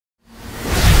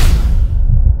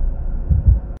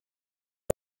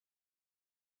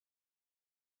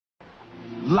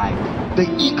like the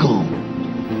eagle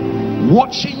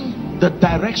watching the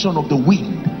direction of the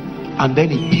wind, and then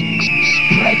it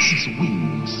spreads its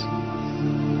wings.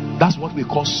 That's what we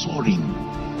call soaring.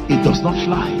 It does not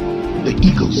fly. The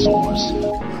eagle soars.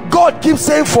 God keeps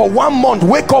saying for 1 month,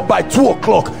 wake up by 2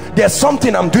 o'clock. There's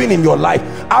something I'm doing in your life.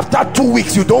 After 2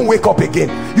 weeks, you don't wake up again.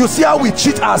 You see how we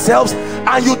cheat ourselves,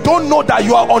 and you don't know that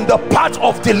you are on the path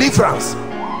of deliverance.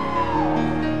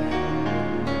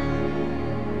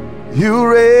 You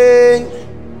reign,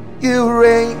 you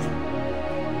reign,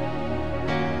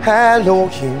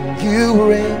 Elohim, you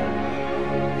reign,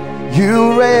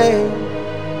 you reign,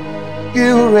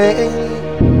 you reign,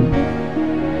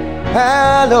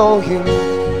 Elohim,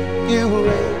 you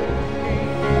reign,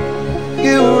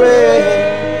 you reign,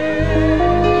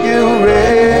 you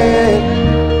reign,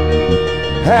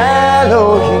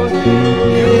 Elohim,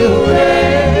 you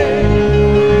reign,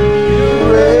 you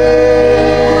reign,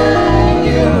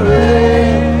 you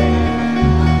reign,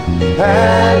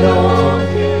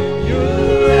 Elohim, you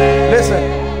reign. Listen,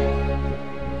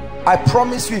 I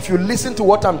promise you, if you listen to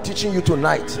what I'm teaching you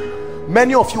tonight,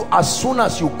 many of you, as soon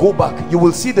as you go back, you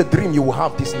will see the dream you will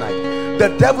have this night. The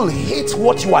devil hates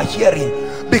what you are hearing,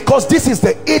 because this is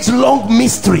the age-long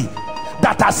mystery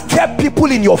that has kept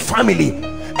people in your family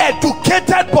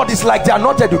educated, but it's like they are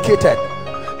not educated.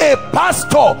 A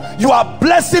pastor, you are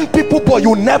blessing people, but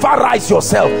you never rise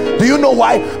yourself. Do you know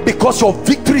why? Because your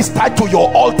victory is tied to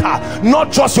your altar,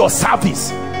 not just your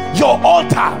service. Your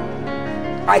altar.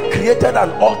 I created an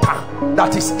altar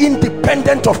that is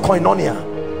independent of koinonia,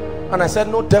 and I said,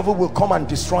 no devil will come and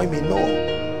destroy me. No,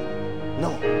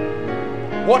 no.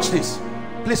 Watch this.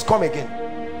 Please come again.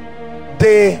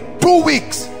 The 2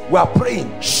 weeks we are praying.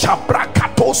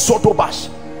 Shabrakato sotobash,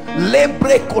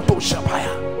 lebrekoto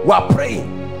shabaya. We are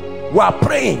praying. We are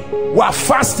praying. We are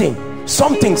fasting.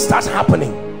 Something starts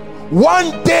happening.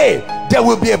 One day there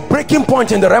will be a breaking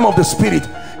point in the realm of the spirit.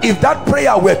 If that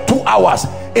prayer were 2 hours,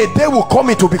 a day will come,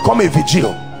 it will become a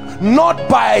vigil.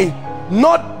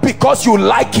 Not because you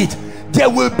like it. There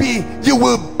will be, you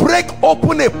will break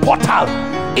open a portal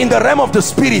in the realm of the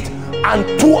spirit,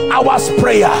 and 2 hours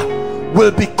prayer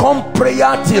will become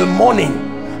prayer till morning.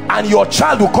 And your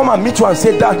child will come and meet you and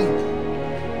say, Daddy,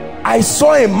 I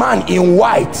saw a man in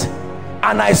white,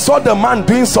 and I saw the man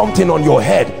doing something on your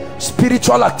head.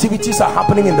 Spiritual activities are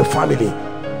happening in the family.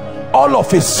 All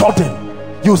of a sudden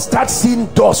you start seeing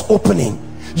doors opening.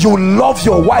 You love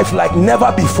your wife like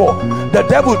never before. The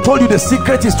devil told you the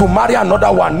secret is to marry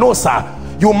another one. No, sir.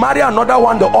 You marry another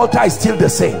one, the altar is still the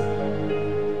same.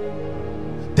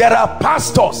 There are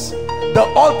pastors, the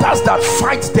altars that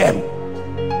fight them,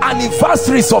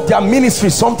 anniversaries of their ministry,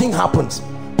 something happens,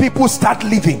 people start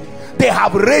leaving. They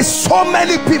have raised so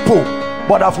many people,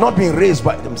 but have not been raised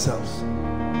by themselves.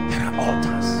 There are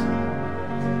altars.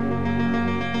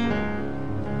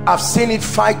 I've seen it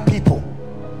fight people.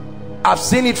 I've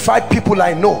seen it fight people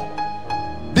I know.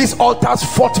 These altars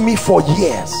fought me for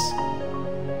years.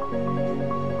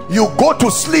 You go to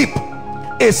sleep,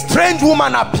 a strange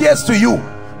woman appears to you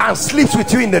and sleeps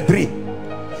with you in the dream.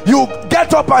 You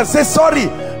get up and say, sorry,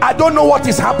 I don't know what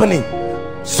is happening.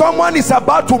 Someone is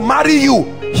about to marry you.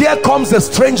 Here comes the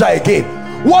stranger again.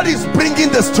 What is bringing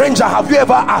the stranger? Have you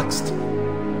ever asked?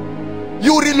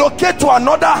 You relocate to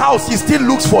another house, he still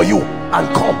looks for you and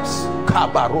comes.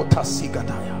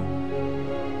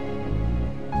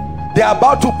 They are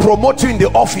about to promote you in the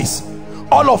office.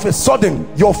 All of a sudden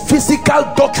your physical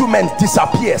document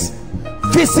disappears.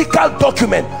 Physical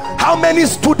document. How many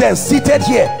students seated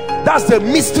here? That's the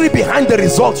mystery behind the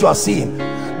results you are seeing.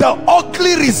 The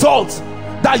ugly results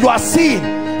that you are seeing.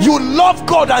 You love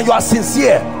God and you are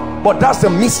sincere, but that's the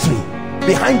mystery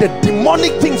behind the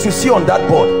demonic things you see on that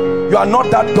board. You are not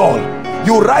that dull.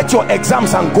 You write your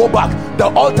exams and go back. The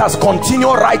altars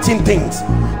continue writing things.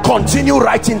 Continue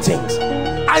writing things.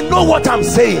 I know what I'm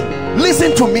saying.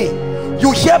 Listen to me.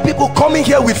 You hear people coming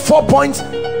here with 4 points.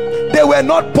 They were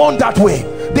not born that way.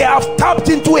 They have tapped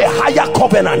into a higher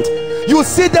covenant. You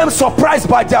see them surprised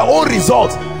by their own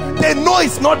results. They know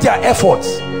it's not their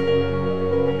efforts.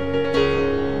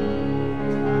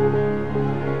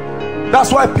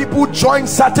 That's why people join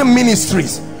certain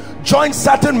ministries, join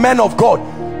certain men of God.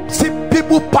 See,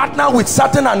 people partner with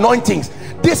certain anointings.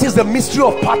 This is the mystery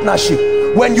of partnership.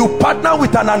 When you partner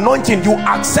with an anointing, you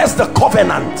access the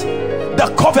covenant.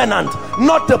 The covenant,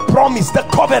 not the promise, the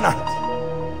covenant.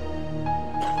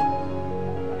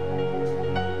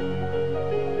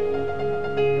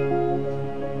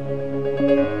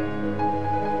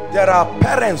 There are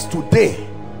parents today,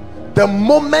 the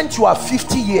moment you are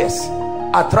 50 years,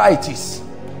 arthritis,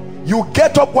 you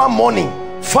get up one morning,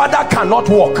 father cannot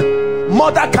walk,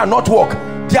 mother cannot walk,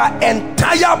 their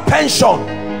entire pension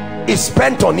is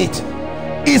spent on it.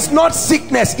 It's not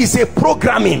sickness, it's a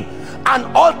programming. An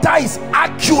altar is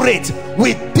accurate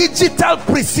with digital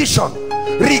precision.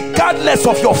 Regardless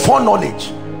of your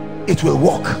foreknowledge, it will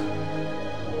work.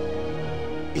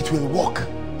 It will work.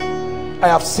 I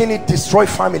have seen it destroy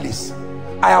families.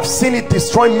 I have seen it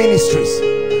destroy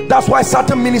ministries. That's why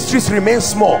certain ministries remain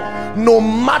small, no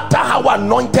matter how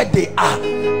anointed they are.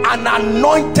 An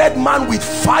anointed man with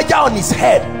fire on his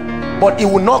head, but he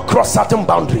will not cross certain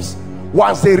boundaries.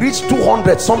 Once they reach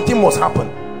 200, something must happen.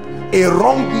 A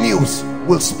wrong news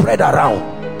will spread around.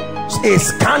 A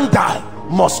scandal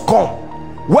must come,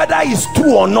 whether it's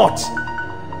true or not.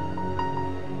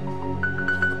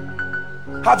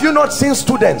 Have you not seen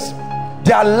students,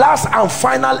 their last and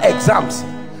final exams,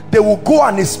 they will go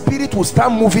and the spirit will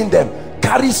start moving them,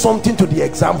 carry something to the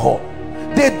exam hall.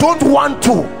 They don't want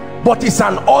to, but it's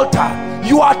an altar.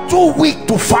 You are too weak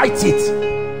to fight it.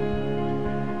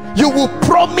 You will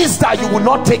promise that you will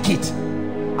not take it,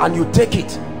 and you take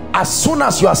it. As soon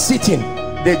as you are sitting,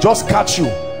 they just catch you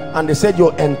and they said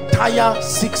your entire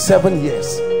 6-7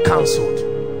 years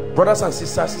cancelled. Brothers and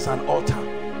sisters, it's an altar.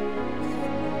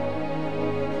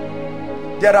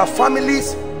 There are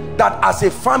families that as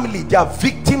a family they are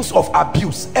victims of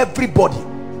abuse. Everybody,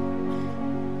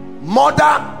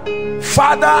 mother,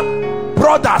 father,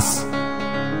 brothers,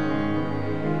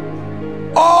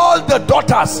 all the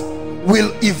daughters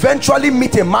will eventually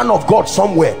meet a man of God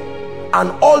somewhere, and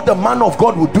all the man of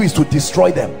God will do is to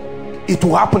destroy them. It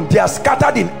will happen. They are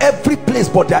scattered in every place,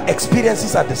 but their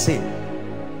experiences are the same.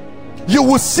 You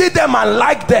will see them and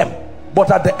like them, but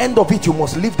at the end of it you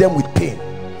must leave them with pain.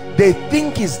 They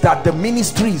think is that the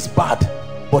ministry is bad,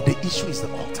 but the issue is the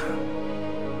altar.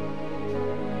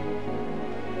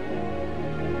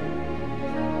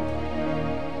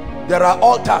 There are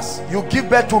altars. You give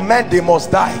birth to men, they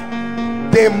must die.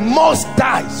 They must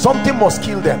die. Something must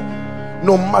kill them.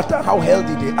 No matter how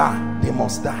healthy they are, they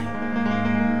must die.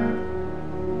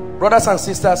 Brothers and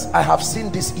sisters, I have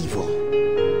seen this evil.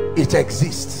 It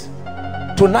exists.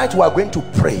 Tonight we are going to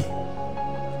pray.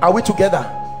 Are we together?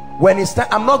 When it's time,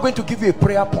 I'm not going to give you a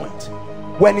prayer point.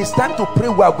 When it's time to pray,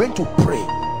 we are going to pray.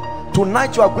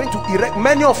 Tonight you are going to erect.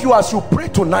 Many of you, as you pray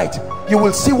tonight, you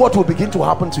will see what will begin to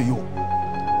happen to you.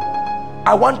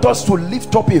 I want us to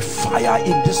lift up a fire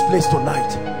in this place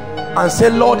tonight and say,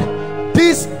 Lord,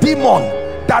 this demon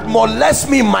that molests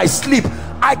me in my sleep,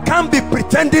 I can't be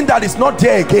pretending that it's not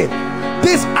there again.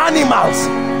 These animals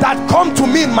that come to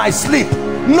me in my sleep,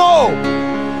 no.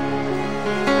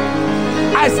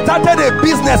 I started a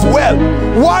business well.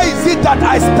 Why is it that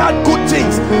I start good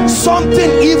things? Something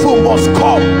evil must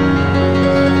come.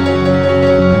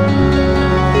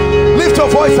 Lift your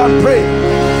voice and pray.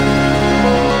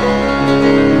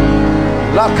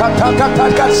 La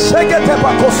katakataka segete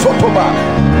bako sotoba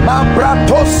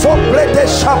mambrato sobrete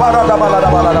shabarada balada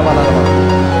balada balada.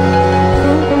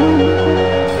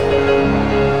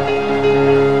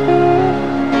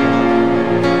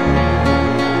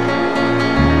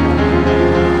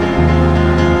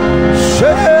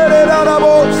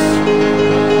 Shererabos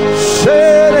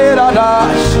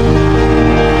shereradas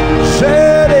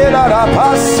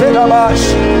shererapasedabash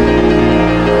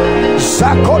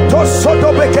Sakoto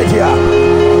soto beketia.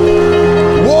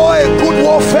 War a good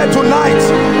warfare tonight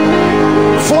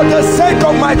for the sake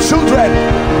of my children.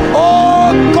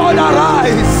 Oh God,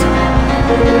 arise.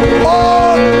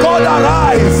 Oh God,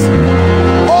 arise.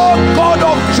 Oh God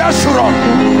of Jeshurun,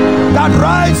 that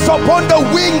rides upon the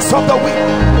wings of the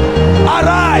wind,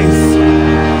 arise.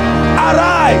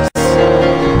 Arise.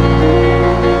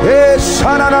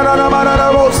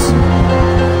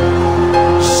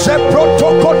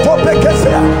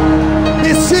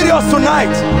 Be serious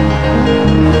tonight.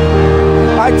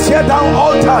 I tear down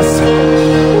altars.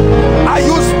 I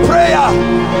use prayer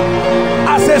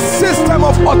as a system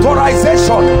of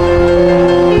authorization.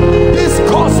 This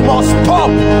cause must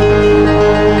stop.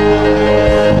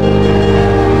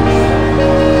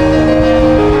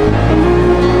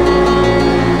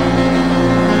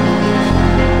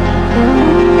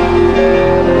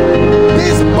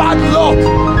 This bad luck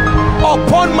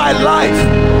upon my life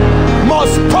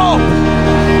must stop.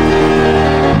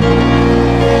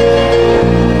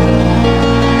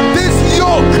 This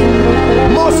yoke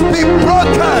must be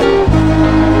broken.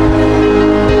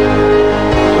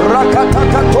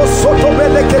 Rakatakato soto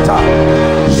beleketa,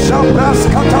 Shambras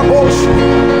katabosh,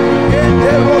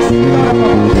 Enderos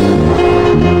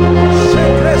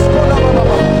Shekresko Lababa,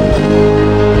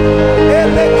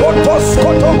 Elekotos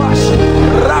kotomash,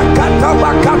 Rakata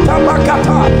bakata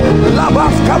bakata,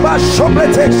 Labafkaba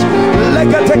shobretex,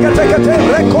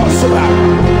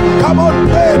 Come on,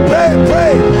 pray, pray,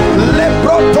 pray.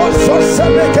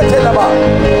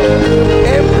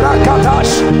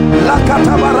 Embrakatash,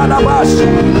 Lakatabaranabash,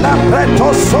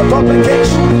 Lapretos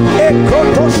Sotopekesh,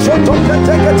 Ekroto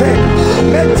Sotopekete,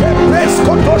 Mete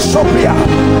Prescoto Sopia.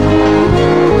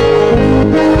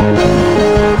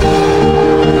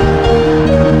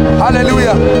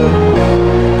 Hallelujah.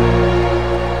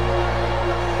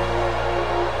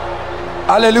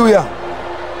 Hallelujah.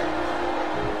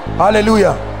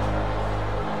 Hallelujah.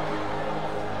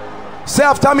 Say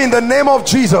after me, in the name of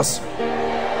Jesus.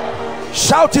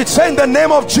 Shout it. Say, in the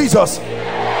name of Jesus.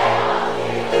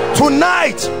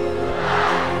 Tonight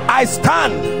I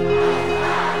stand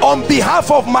on behalf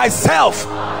of myself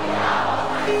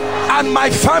and my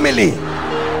family,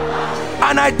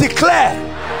 and I declare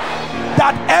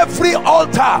that every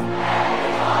altar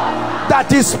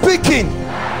that is speaking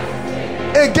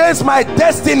against my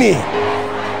destiny,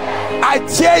 I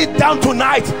tear it down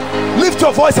tonight. Lift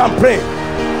your voice and pray.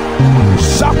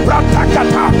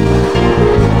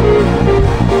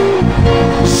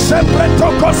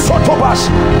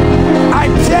 I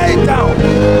tear it down.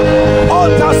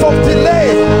 Altars of delay,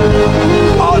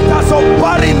 altars of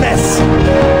barrenness,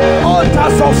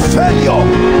 altars of failure.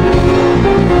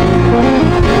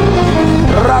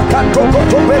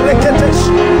 Rakatokoto bereketesh,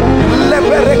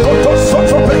 leberekoto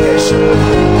sotopekesh.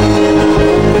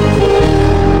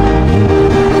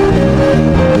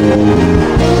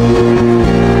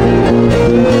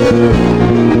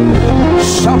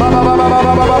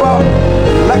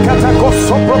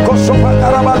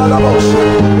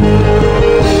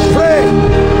 Pray,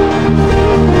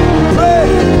 pray,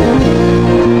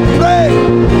 pray,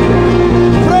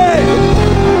 pray.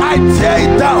 I tear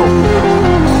it down.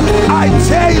 I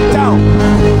tear it down.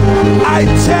 I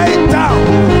tear it down.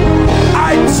 I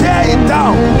tear it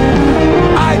down.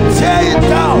 I tear it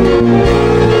down.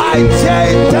 I tear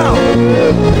it down.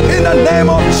 In the name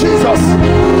of Jesus.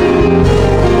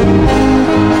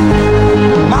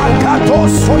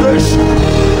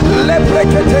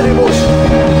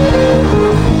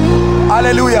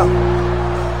 Hallelujah.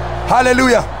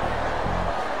 Hallelujah.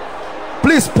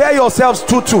 Please pair yourselves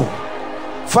 2-2.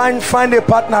 Find a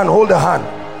partner and hold a hand.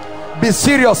 Be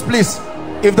serious, please.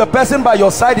 If the person by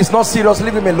your side is not serious,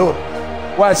 leave him alone.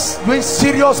 We're doing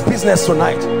serious business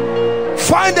tonight.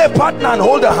 Find a partner and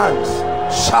hold a hand.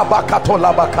 Shabakato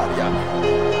labakaria.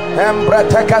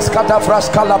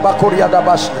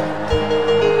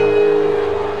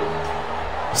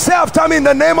 Say after me, in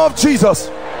the name of Jesus.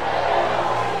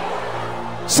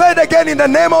 Say it again, in the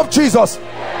name of Jesus.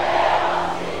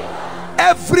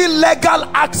 Every legal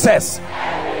access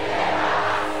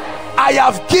I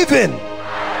have given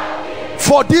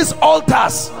for these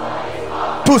altars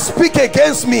to speak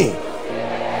against me,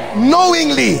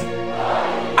 knowingly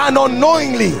and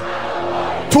unknowingly,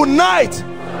 tonight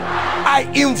I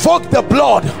invoke the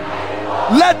blood.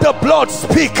 Let the blood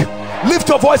speak. Lift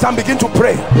your voice and begin to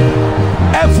pray.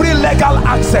 Every legal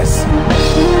access,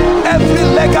 every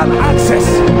legal access,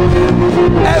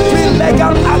 every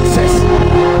legal access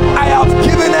I have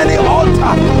given any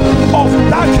altar of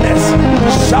darkness,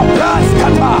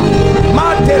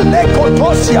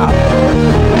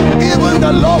 even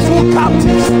the lawful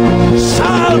captives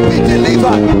shall be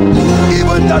delivered.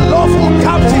 Even the lawful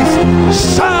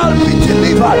captives shall be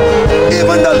delivered.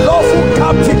 Even the lawful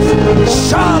captives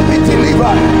shall be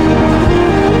delivered.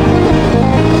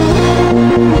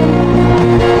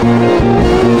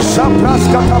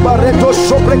 Shapraska tabareto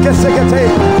shobreke segete,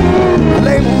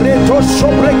 lembreto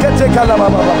shobreke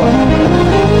kalababa,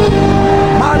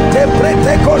 mante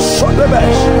preteko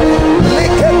shodebesh,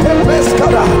 likete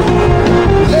preskada,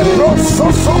 lebro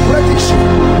soso pretish,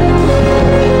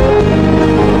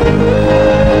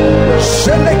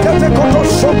 shelekete koto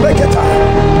shobreketa,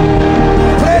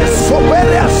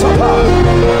 presoberia sapa.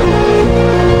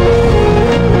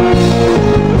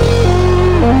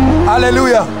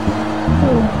 Hallelujah.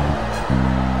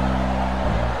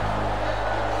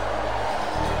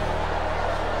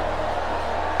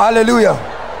 Hallelujah.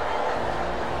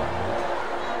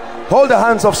 Hold the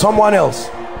hands of someone else.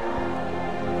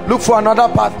 Look for another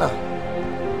partner.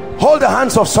 Hold the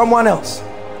hands of someone else.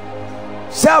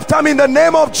 Say after me, in the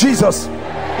name of Jesus.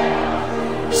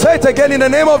 Say it again, in the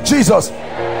name of Jesus.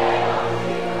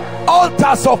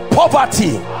 Altars of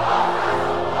poverty,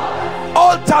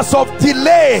 altars of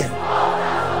delay,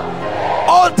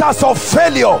 altars of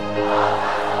failure,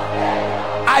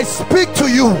 I speak to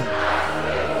you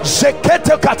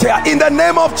in the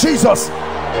name of Jesus.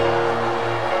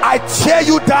 I tear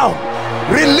you down.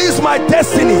 Release my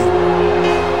destiny.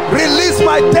 Release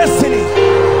my destiny.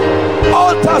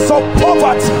 Altars of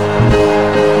poverty,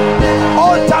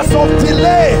 altars of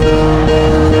delay,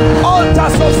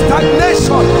 altars of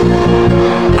stagnation,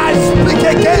 I speak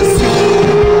against you.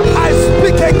 I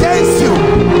speak against you.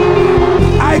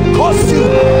 I curse you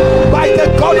by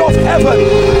the God of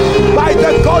heaven, by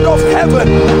the God of heaven.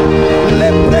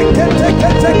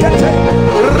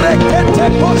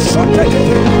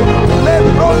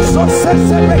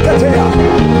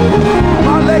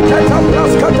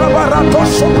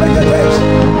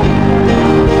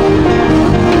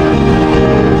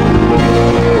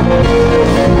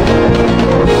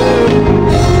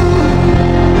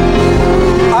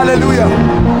 Hallelujah.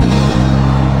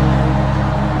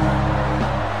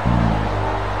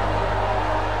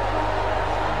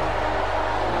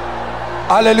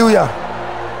 Hallelujah.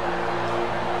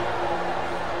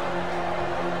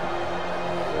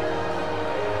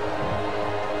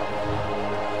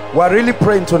 We're really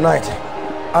praying tonight.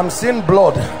 I'm seeing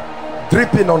blood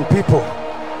dripping on people.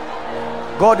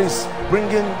 God is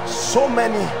bringing so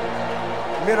many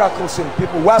miracles in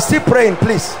people. We're still praying,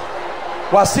 please.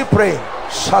 We're still praying.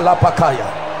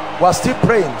 Shalapakaya. We're still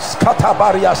praying.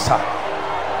 Skatabariasa.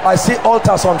 I see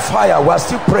altars on fire. We're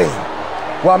still praying.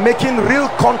 We're making real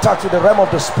contact with the realm of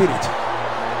the spirit.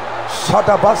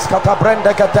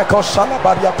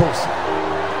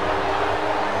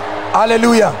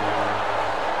 Hallelujah.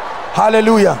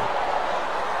 Hallelujah.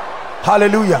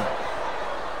 Hallelujah.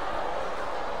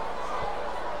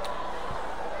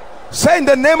 Say in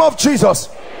the name of Jesus,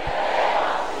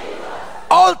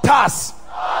 altars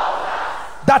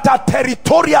that are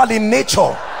territorial in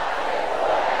nature,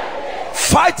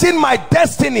 fighting my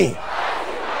destiny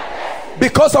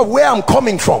because of where I'm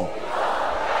coming from,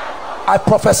 I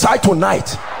prophesy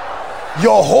tonight,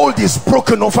 your hold is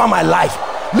broken over my life.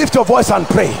 Lift your voice and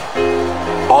pray.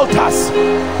 Altars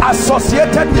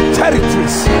associated with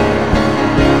territories,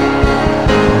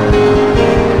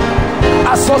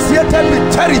 associated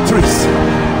with territories,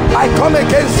 I come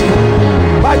against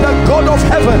you by the God of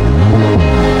heaven.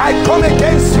 I come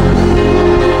against you.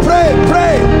 Pray,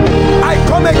 pray. I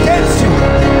come against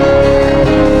you.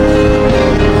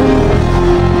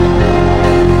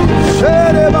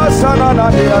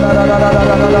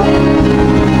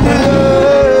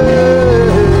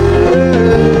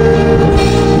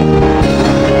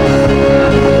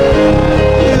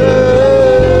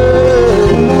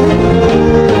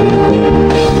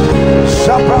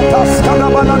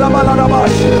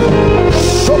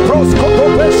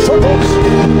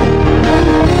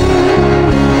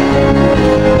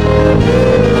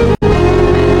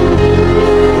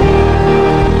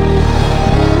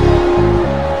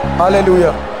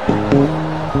 Hallelujah.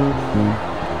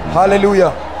 Hallelujah.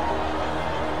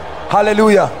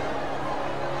 Hallelujah.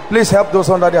 Please help those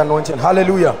under the anointing.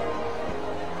 Hallelujah.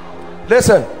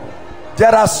 Listen,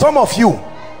 there are some of you,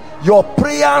 your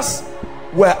prayers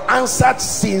were answered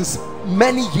since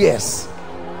many years,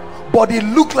 but it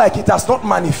looked like it has not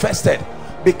manifested,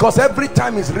 because every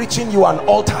time it's reaching you, an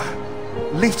altar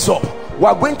lifts up. We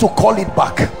are going to call it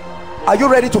back. Are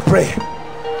you ready to pray?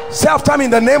 Say after me,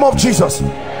 in the name of Jesus.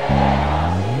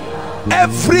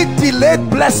 Every delayed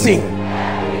blessing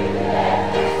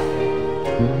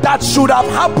that should have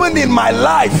happened in my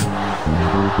life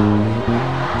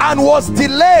and was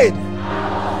delayed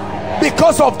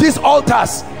because of these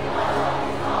altars,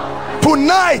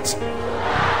 tonight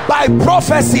by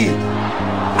prophecy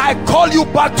I call you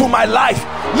back to my life.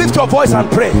 Lift your voice and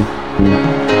pray.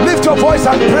 Lift your voice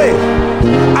and pray,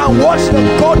 and watch the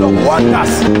God of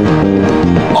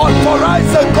wonders authorize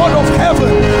the God of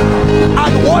heaven,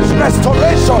 and watch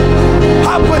restoration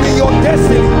happen in your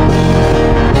destiny.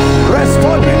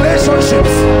 Restored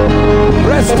relationships,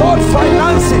 restored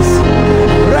finances,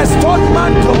 restored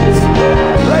mantles,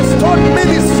 restored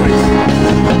ministries.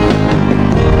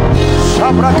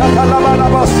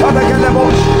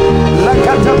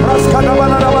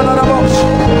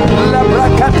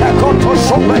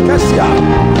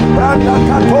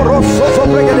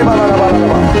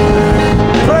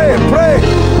 Pray, pray.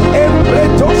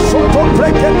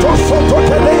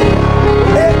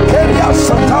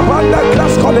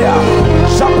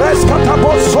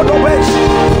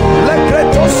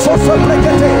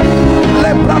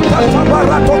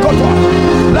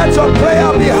 Let your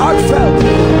prayer be heartfelt.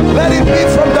 Let it be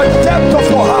from the depth of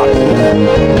your heart.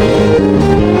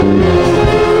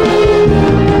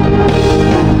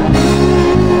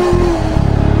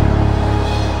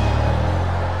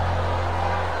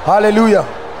 Hallelujah.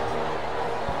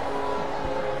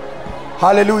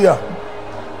 Hallelujah.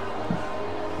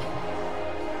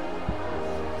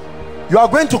 You are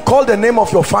going to call the name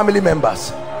of your family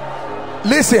members.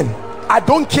 Listen, I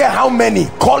don't care how many,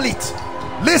 call it.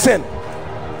 Listen,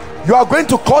 you are going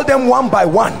to call them one by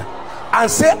one. and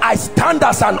say, I stand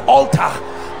as an altar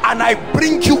and I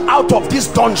bring you out of this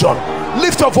dungeon.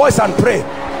 Lift your voice and pray.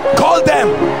 Call them,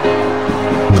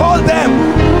 call them,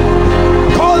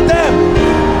 call them,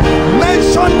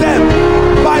 mention them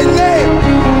by name.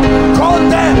 Call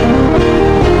them.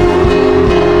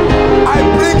 I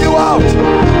bring you out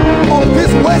of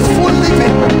this wasteful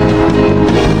living.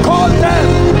 Call them.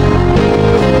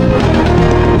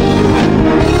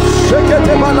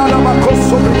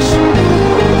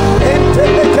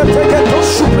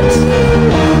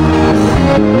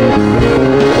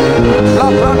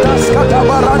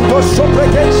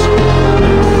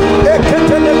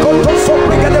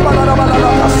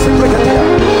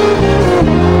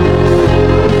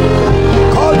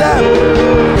 Call them.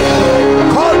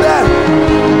 Call them.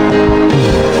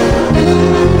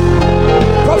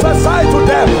 Prophesy to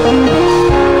them.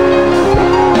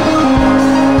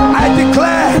 I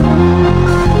declare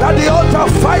that the altar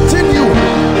fighting you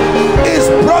is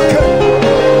broken.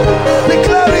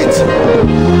 Declare it.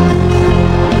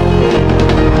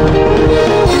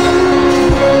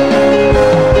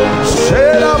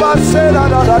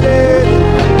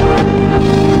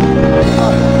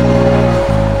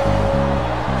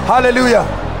 Hallelujah.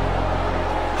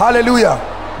 Hallelujah.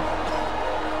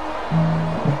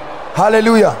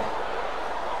 Hallelujah.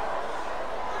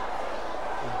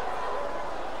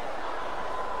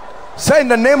 Say, in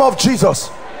the name of Jesus.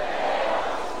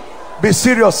 Be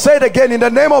serious. Say it again. In the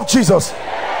name of Jesus.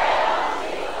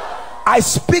 I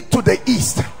speak to the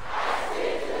east.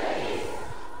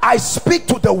 I speak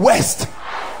to the west.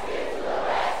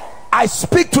 I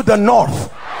speak to the north.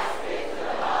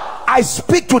 I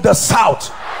speak to the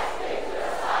south.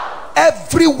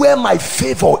 Everywhere my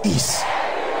favor is,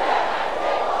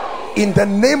 in the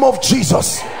name of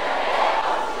Jesus,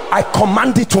 I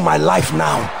command it to my life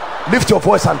now. Lift your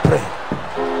voice and pray.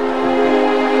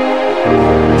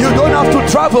 You don't have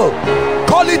to travel.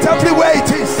 Call it everywhere it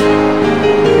is.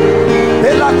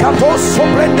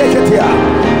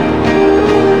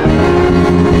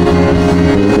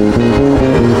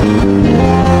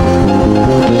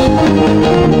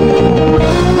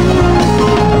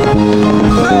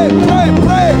 Pray, pray,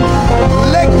 pray.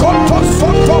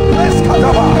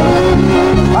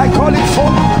 I call it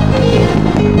forth.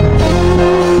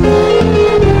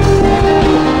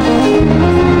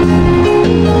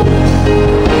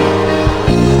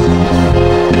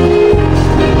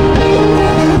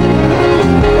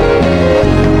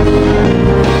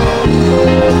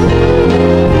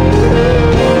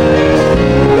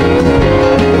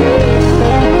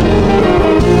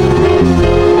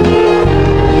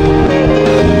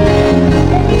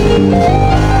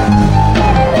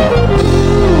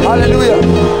 Hallelujah.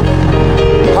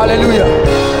 Hallelujah.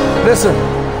 Listen.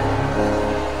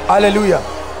 Hallelujah.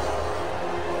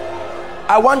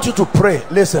 I want you to pray.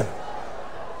 Listen.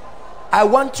 I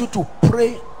want you to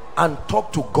pray and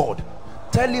talk to God.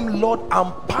 Tell him, Lord,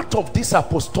 I'm part of this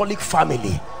apostolic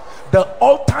family. The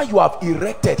altar you have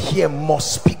erected here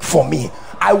must speak for me.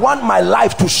 I want my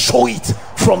life to show it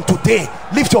from today.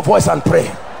 Lift your voice and pray.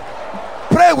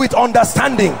 Pray with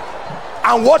understanding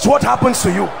and watch what happens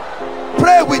to you.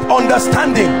 Pray with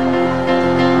understanding.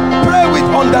 Pray with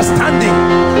understanding.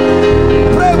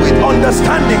 Pray with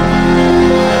understanding.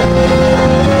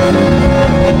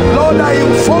 Lord, I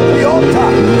inform the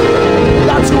altar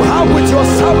that you have with your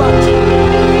servant.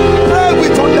 Pray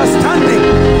with understanding.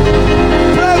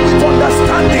 Pray with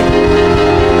understanding.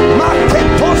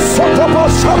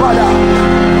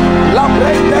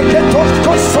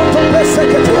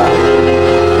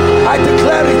 I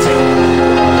declare it.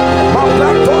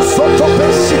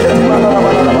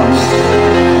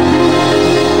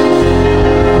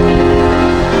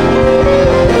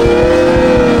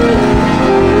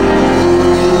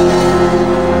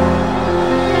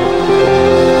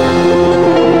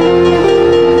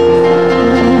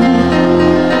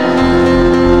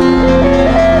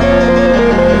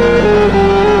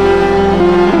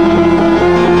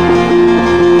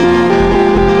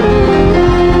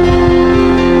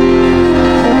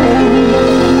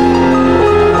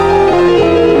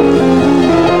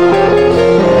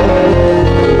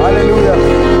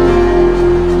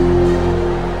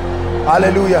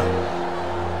 Hallelujah.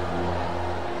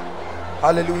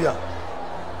 Hallelujah.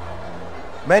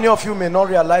 Many of you may not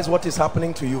realize what is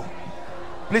happening to you.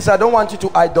 Please, I don't want you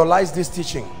to idolize this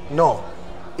teaching. No,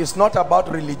 it's not about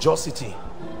religiosity.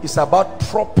 It's about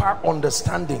proper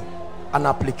understanding and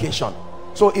application.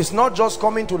 So it's not just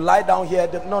coming to lie down here.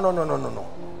 No.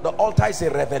 The altar is a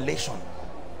revelation.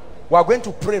 We are going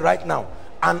to pray right now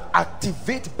and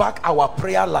activate back our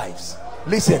prayer lives.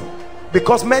 Listen,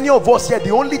 because many of us here, the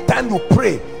only time you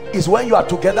pray is when you are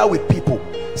together with people.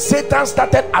 Satan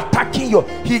started attacking you.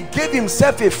 He gave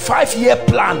himself a 5-year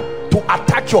plan to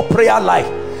attack your prayer life.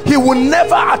 He will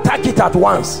never attack it at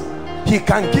once. He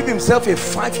can give himself a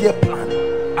 5-year plan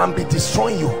and be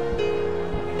destroying you.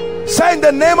 Say, in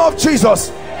the name of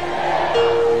Jesus,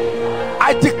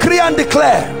 I decree and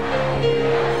declare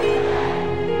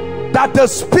that the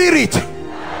spirit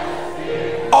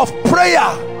of prayer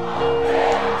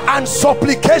and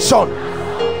supplication,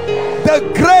 the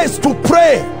grace to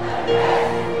pray,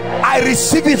 I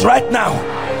receive it right now.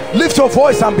 Lift your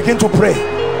voice and begin to pray.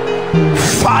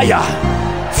 Fire,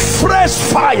 fresh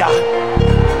fire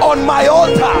on my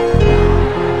altar.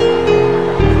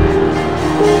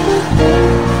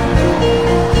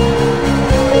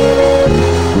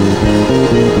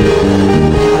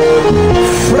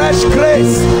 Fresh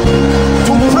grace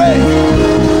to pray,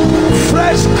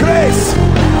 fresh grace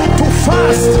to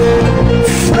fast,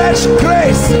 fresh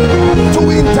grace to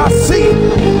intercede,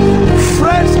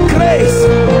 fresh grace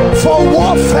for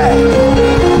warfare.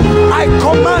 I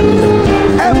command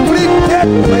every dead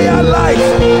prayer life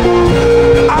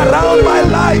around my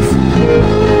life,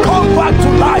 come back to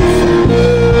life,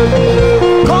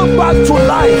 come back to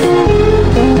life.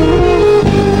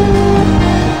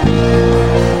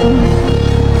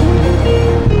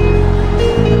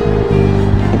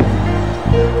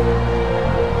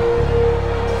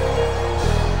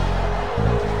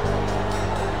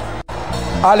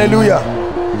 Hallelujah,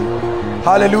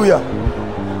 hallelujah.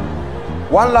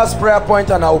 One last prayer point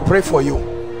and I will pray for you.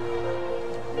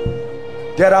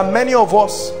 There are many of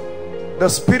us, the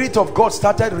Spirit of God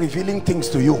started revealing things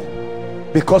to you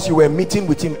because you were meeting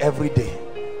with him every day,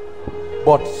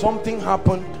 but something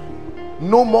happened.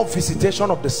 No more visitation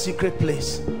of the secret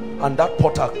place, and that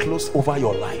portal closed over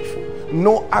your life.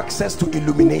 No access to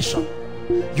illumination.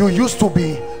 You used to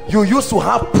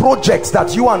have projects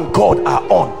that you and God are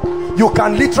on. You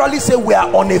can literally say we are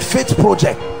on a faith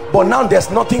project, but now there's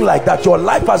nothing like that. Your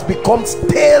life has become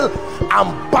stale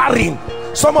and barren.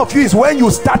 Some of you is when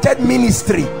you started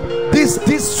ministry, this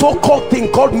so-called thing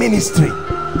called ministry,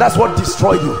 that's what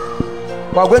destroyed you.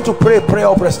 We are going to pray a prayer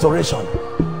of restoration,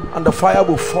 and the fire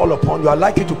will fall upon you. I'd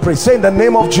like you to pray. Say, in the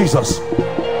name of Jesus.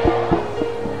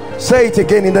 Say it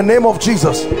again, in the name of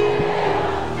Jesus.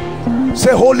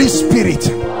 Say, Holy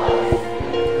Spirit,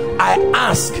 I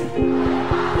ask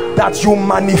that you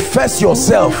manifest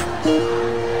yourself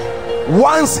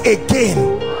once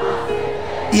again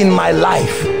in my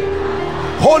life.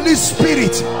 Holy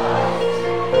Spirit,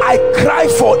 I cry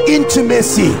for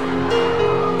intimacy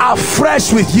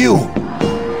afresh with you.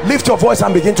 Lift your voice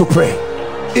and begin to pray.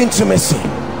 Intimacy.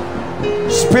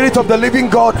 Spirit of the living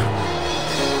God,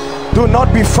 do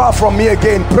not be far from me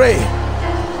again. Pray,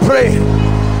 pray.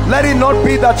 Let it not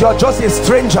be that you are just a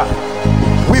stranger.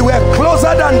 We were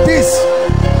closer than this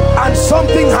and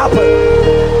something happened.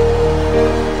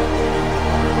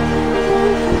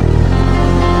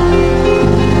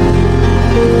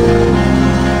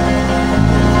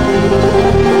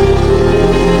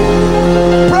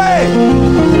 Pray.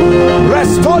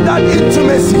 Restore that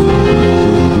intimacy.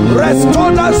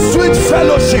 Restore that sweet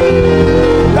fellowship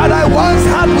that I once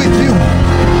had with you.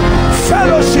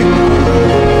 Fellowship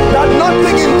that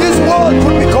nothing in this world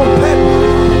could be compared.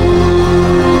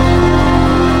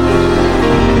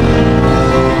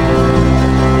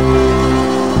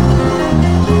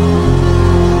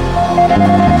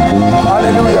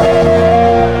 Hallelujah.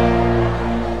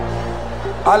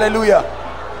 Hallelujah.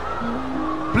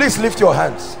 Please lift your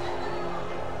hands.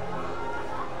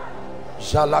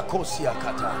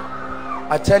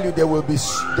 I tell you, there will be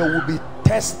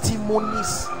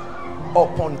testimonies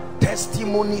upon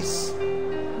testimonies.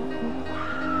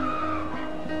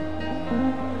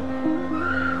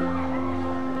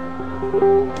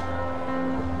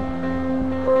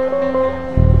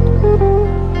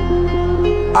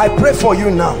 I pray for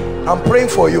you now. I'm praying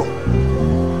for you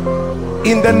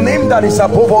in the name that is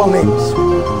above all names.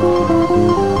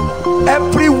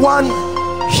 Everyone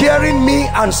hearing me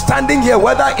and standing here,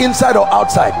 whether inside or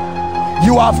outside,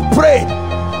 you have prayed.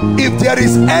 If there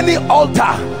is any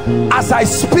altar as I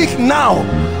speak now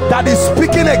that is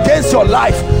speaking against your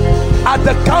life, at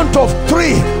the count of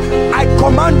 3 I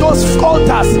command those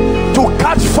altars to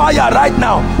catch fire right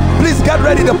now. Please get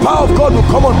ready. The power of God will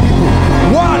come on people.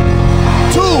 1,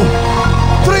 2,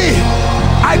 3.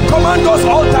 I command those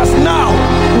altars now,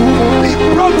 be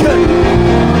broken,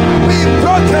 be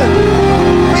broken,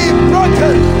 be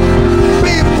broken,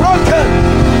 be broken.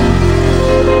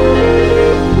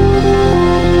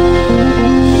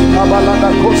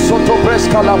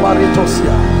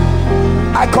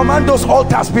 I command those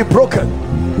altars be broken,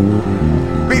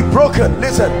 be broken.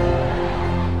 Listen,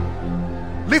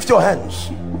 lift your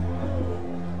hands.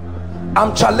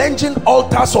 I'm challenging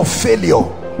altars of failure.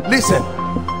 Listen,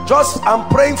 I'm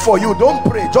praying for you. Don't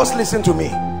pray, just listen to me,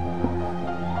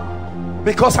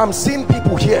 because I'm seeing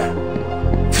people here.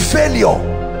 Failure,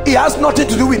 it has nothing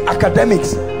to do with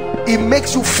academics. It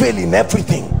makes you fail in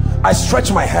everything. I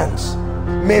stretch my hands.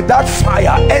 May that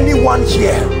fire, anyone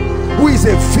here who is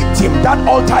a victim, that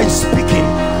altar is speaking.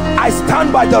 I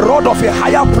stand by the rod of a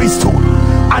higher priesthood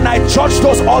and I judge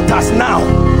those altars now.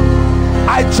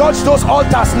 I judge those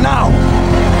altars now.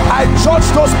 I judge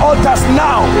those altars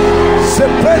now.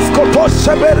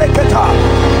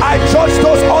 I judge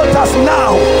those altars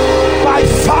now by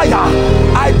fire.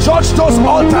 I judge those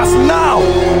altars now.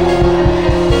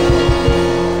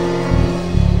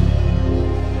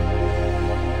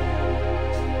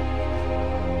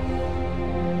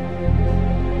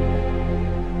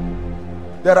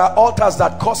 There are altars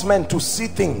that cause men to see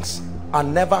things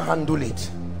and never handle it.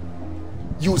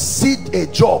 You see a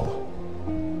job,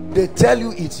 they tell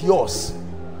you it's yours.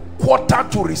 Quarter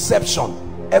to reception,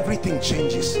 everything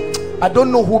changes. I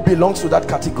don't know who belongs to that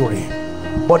category,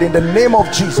 but in the name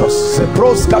of Jesus,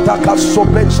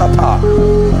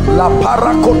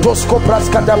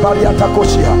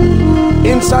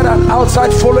 inside and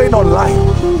outside, following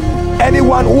online,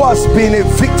 anyone who has been a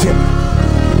victim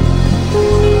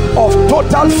of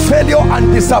total failure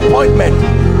and disappointment,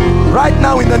 right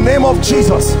now in the name of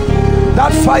Jesus,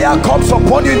 that fire comes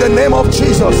upon you in the name of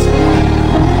Jesus.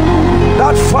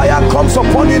 That fire comes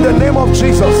upon you in the name of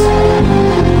Jesus.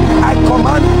 I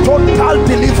command total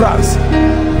deliverance.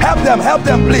 Help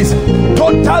them please.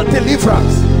 Total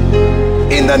deliverance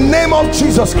in the name of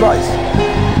Jesus Christ.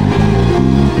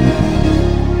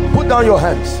 Put down your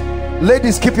hands.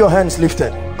 Ladies, keep your hands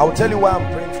lifted. I'll tell you why I'm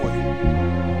praying for you.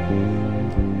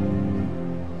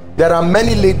 There are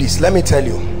many ladies, let me tell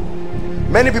you,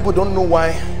 many people don't know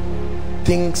why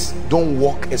things don't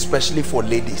work, especially for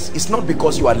ladies. It's not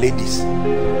because you are ladies,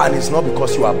 and it's not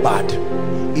because you are bad.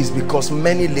 It's because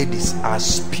many ladies are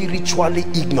spiritually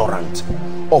ignorant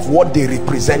of what they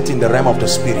represent in the realm of the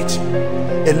spirit.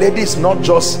 A lady is not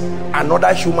just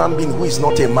another human being who is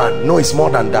not a man. No, it's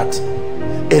more than that.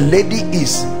 A lady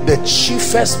is the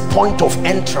chiefest point of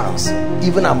entrance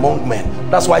even among men.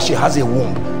 That's why she has a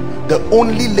womb. The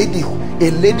only lady, a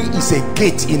lady is a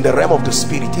gate in the realm of the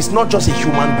spirit. It's not just a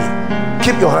human being.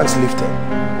 Keep your hands lifted.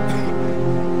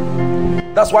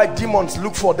 That's why demons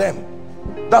look for them.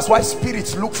 That's why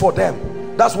spirits look for them.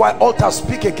 That's why altars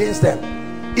speak against them.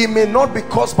 It may not be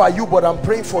caused by you, but I'm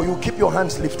praying for you. Keep your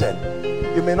hands lifted.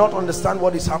 You may not understand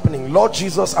what is happening. Lord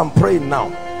Jesus, I'm praying now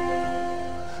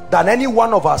that any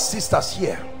one of our sisters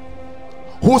here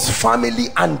whose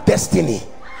family and destiny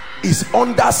is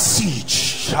under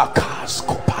siege, I'm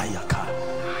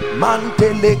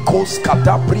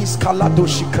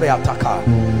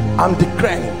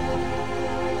declaring,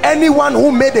 anyone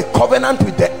who made a covenant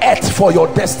with the earth for your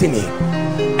destiny,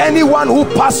 anyone who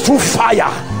passed through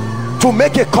fire to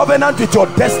make a covenant with your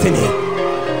destiny,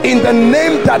 in the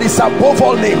name that is above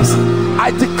all names,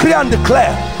 I decree and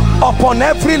declare upon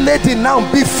every lady now,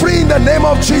 be free in the name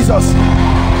of Jesus.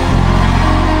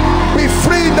 Be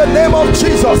free in the name of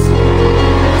Jesus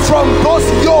from those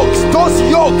yokes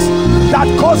that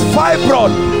cause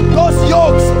fibroid, those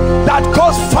yokes that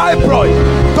cause fibroid,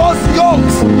 those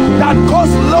yokes that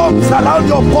cause lumps around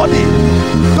your body,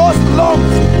 those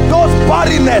lumps, those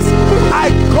barrenness. I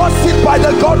curse it by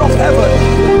the God of heaven.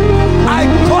 I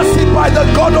curse it by the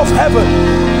God of heaven.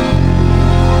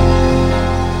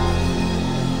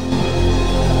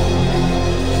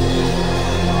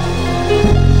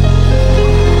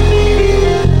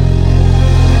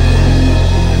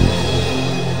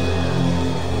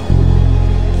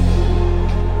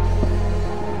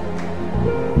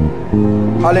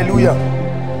 Hallelujah.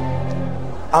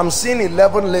 I'm seeing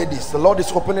 11 ladies. The Lord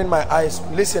is opening my eyes.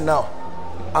 Listen now.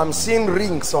 I'm seeing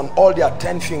rings on all their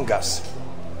 10 fingers.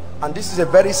 And this is a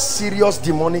very serious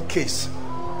demonic case.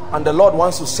 And the Lord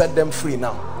wants to set them free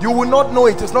now. You will not know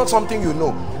it. It's not something you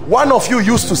know. One of you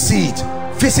used to see it.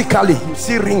 Physically, you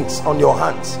see rings on your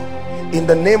hands. In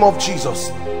the name of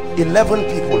Jesus. 11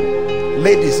 people.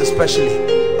 Ladies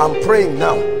especially. I'm praying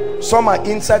now. Some are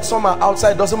inside, some are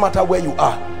outside. Doesn't matter where you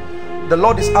are. The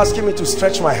Lord is asking me to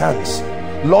stretch my hands.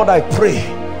 Lord, I pray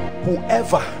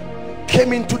whoever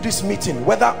came into this meeting,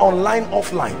 whether online,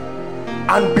 offline,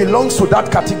 and belongs to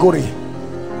that category,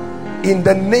 in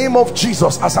the name of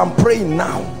Jesus, as I'm praying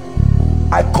now,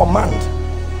 I command,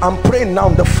 I'm praying now,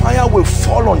 the fire will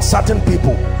fall on certain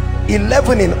people.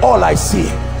 11 in all I see.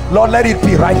 Lord, let it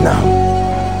be right now.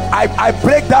 I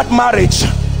break that marriage.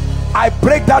 I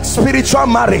break that spiritual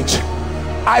marriage.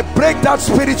 I break that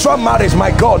spiritual marriage.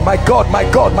 My God, my God, my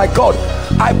God, my God,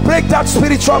 I break that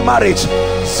spiritual marriage.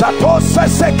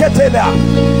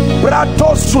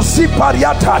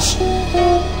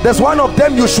 There's one of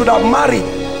them you should have married,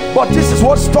 but this is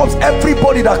what stops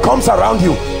everybody that comes around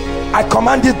you. I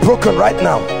command it broken right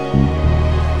now.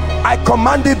 I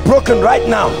command it broken right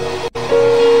now.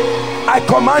 I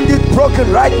command it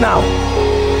broken right now.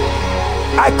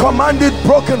 I command it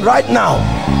broken right now.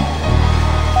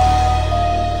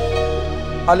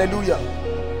 Hallelujah.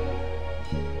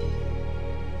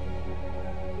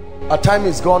 Our time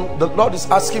is gone. The Lord is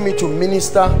asking me to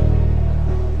minister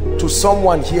to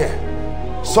someone here.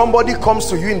 Somebody comes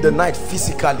to you in the night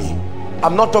physically.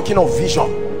 I'm not talking of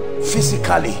vision.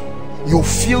 Physically, you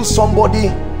feel somebody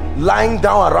lying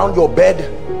down around your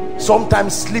bed,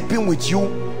 sometimes sleeping with you.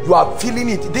 You are feeling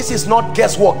it. This is not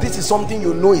guesswork. This is something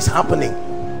you know is happening.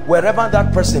 Wherever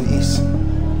that person is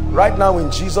right now,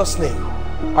 in Jesus' name,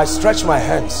 I stretch my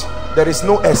hands. There is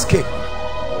no escape.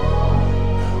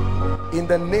 In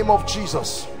the name of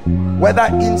Jesus, whether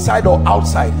inside or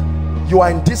outside, you are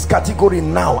in this category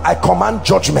now. I command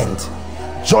judgment.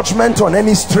 Judgment on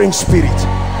any strange spirit.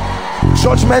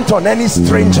 Judgment on any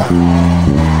stranger.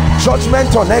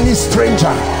 Judgment on any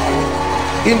stranger.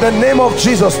 In the name of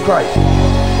Jesus Christ.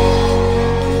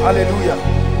 Hallelujah.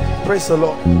 Praise the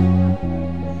Lord.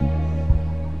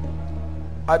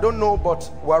 I don't know, but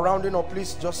we're rounding up.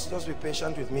 Please just be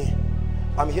patient with me.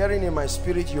 I'm hearing in my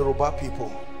spirit Yoruba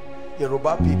people.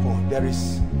 Yoruba people, there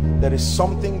is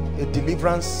something, a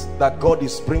deliverance that God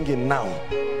is bringing now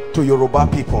to Yoruba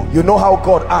people. You know how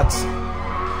God acts.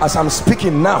 As I'm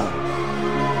speaking now,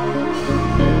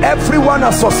 everyone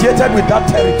associated with that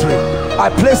territory, I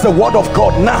place the word of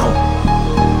God now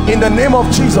in the name of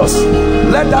Jesus.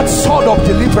 Let that sword of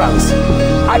deliverance,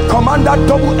 I command that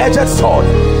double-edged sword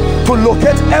to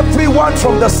locate everyone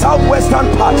from the southwestern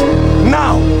part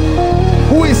now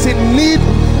who is in need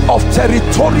of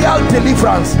territorial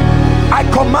deliverance. I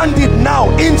command it now,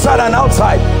 inside and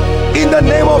outside, in the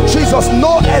name of Jesus.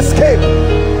 No escape,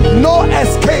 no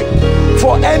escape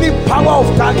for any power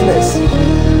of darkness.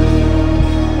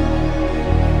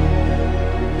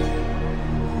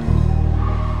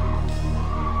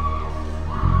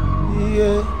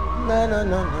 Yeah, na na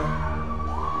na na.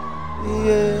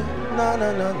 Yeah, na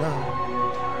na na na.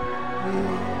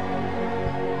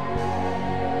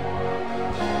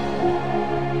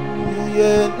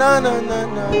 Yeah, na na na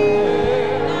na.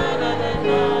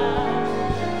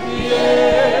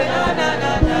 Yeah, na na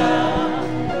na na.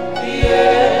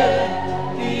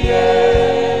 Yeah,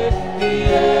 yeah,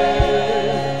 yeah.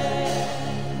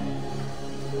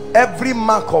 Every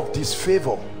mark of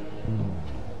disfavor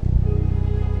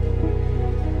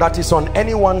that is on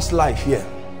anyone's life here,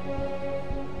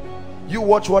 you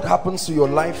watch what happens to your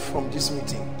life from this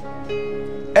meeting.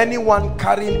 Anyone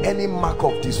carrying any mark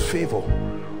of disfavor,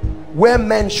 where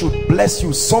men should bless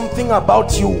you, something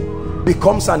about you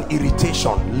becomes an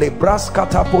irritation. I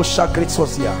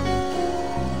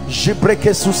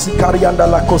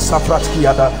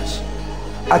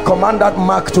command that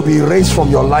mark to be erased from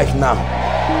your life now.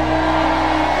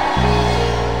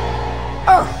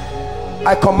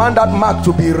 I command that mark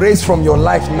to be erased from your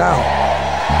life now.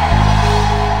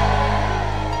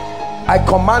 I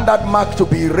command that mark to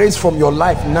be erased from your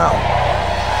life now.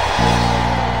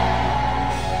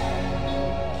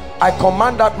 I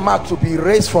command that mark to be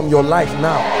erased from your life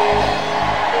now.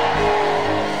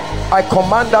 I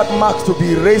command that mark to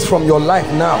be erased from your life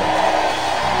now.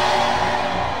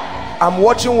 I'm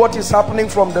watching what is happening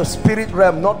from the spirit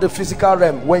realm, not the physical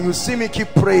realm. When you see me keep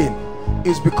praying,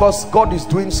 it's because God is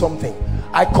doing something.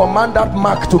 I command that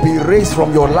mark to be erased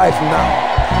from your life now.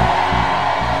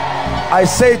 I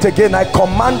say it again, I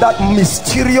command that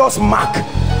mysterious mark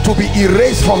to be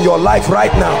erased from your life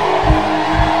right now.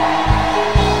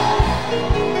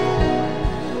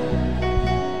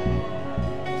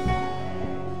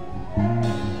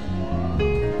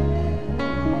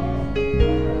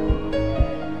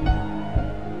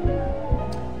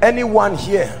 Anyone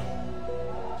here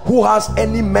who has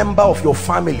any member of your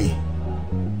family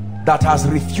that has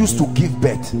refused to give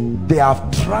birth, they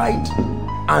have tried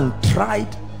and tried,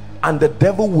 and the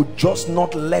devil would just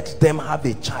not let them have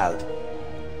a child.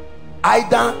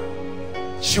 Either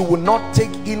she will not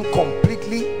take in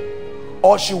completely,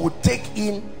 or she would take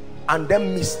in and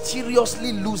then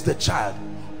mysteriously lose the child,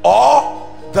 or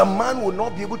the man will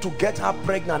not be able to get her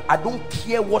pregnant. I don't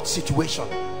care what situation,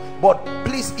 but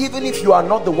please, even if you are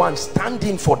not the one, stand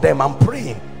in for them. I'm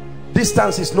praying.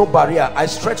 Distance is no barrier. I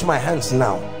stretch my hands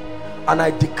now and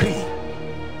I decree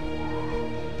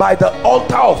by the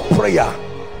altar of prayer,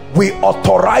 We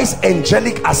authorize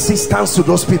angelic assistance to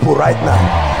those people right now.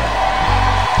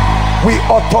 We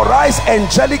authorize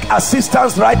angelic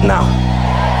assistance right now.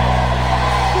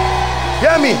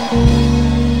 Hear me.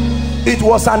 It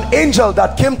was an angel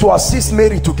that came to assist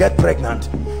Mary to get pregnant.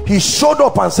 He showed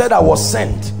up and said, I was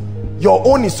sent. Your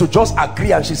own is to just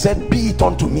agree. And she said, be it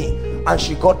unto me. And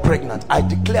she got pregnant. I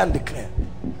declare and declare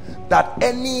that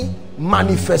any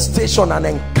manifestation and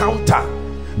encounter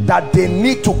that they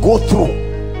need to go through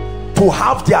to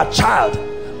have their child,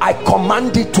 I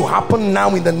command it to happen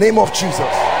now in the name of Jesus.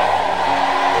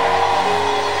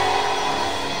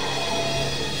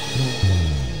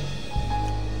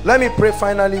 Let me pray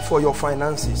finally for your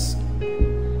finances.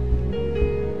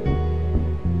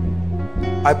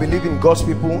 I believe in God's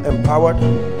people empowered.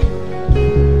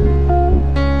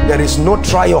 There is no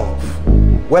triumph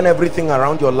when everything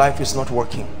around your life is not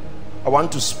working. I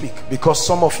want to speak because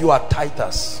some of you are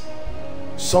tithers,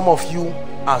 some of you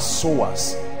are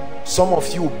sowers, some of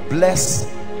you bless,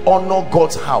 honor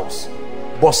God's house,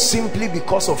 but simply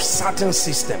because of certain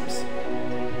systems,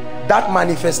 that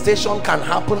manifestation can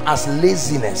happen as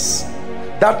laziness.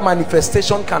 That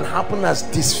manifestation can happen as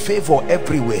disfavor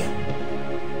everywhere.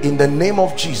 In the name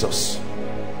of Jesus,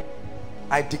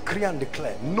 I decree and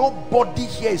declare, nobody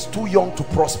here is too young to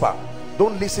prosper.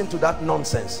 Don't listen to that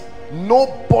nonsense.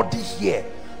 Nobody here.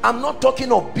 I'm not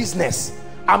talking of business.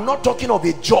 I'm not talking of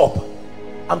a job.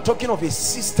 I'm talking of a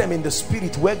system in the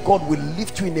spirit where God will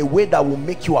lift you in a way that will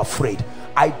make you afraid.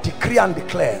 I decree and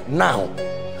declare now,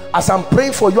 as I'm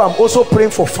praying for you, I'm also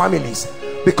praying for families,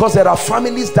 because there are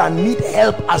families that need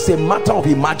help as a matter of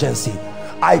emergency.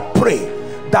 I pray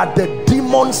that the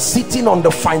demon sitting on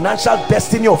the financial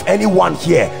destiny of anyone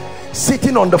here,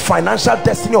 sitting on the financial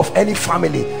destiny of any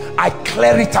family, I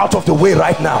clear it out of the way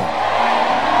right now.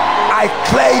 I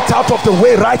clear it out of the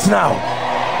way right now.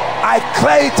 I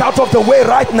clear it out of the way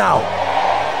right now.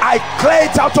 I clear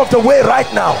it out of the way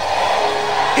right now.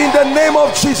 In the name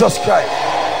of Jesus Christ.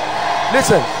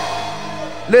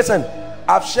 Listen,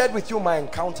 I've shared with you my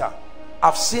encounter.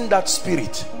 I've seen that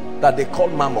spirit that they call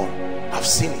Mammon. I've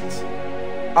seen it.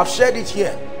 I've shared it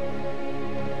here.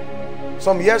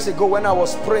 Some years ago when I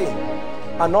was praying,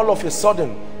 and all of a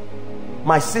sudden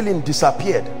my ceiling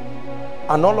disappeared,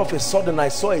 and all of a sudden I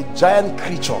saw a giant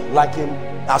creature, like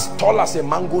as tall as a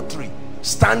mango tree,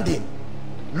 standing,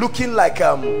 looking like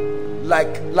a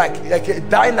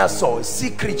dinosaur, a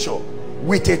sea creature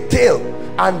with a tail,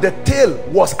 and the tail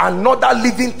was another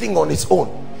living thing on its own.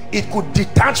 It could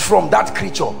detach from that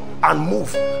creature and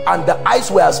move, and the eyes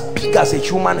were as big as a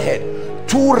human head,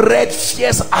 two red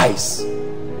fierce eyes,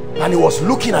 and he was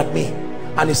looking at me,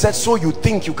 and he said, so you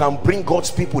think you can bring God's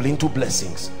people into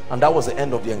blessings? And that was the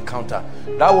end of the encounter.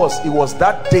 It was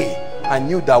that day I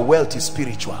knew that wealth is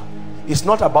spiritual. It's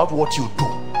not about what you do,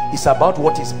 it's about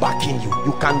what is backing you.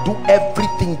 You can do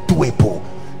everything doable.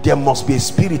 There must be a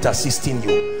spirit assisting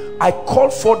you. I call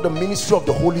for the ministry of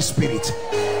the Holy Spirit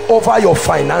over your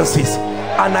finances,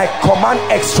 and I command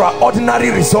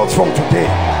extraordinary results from today.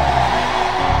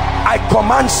 I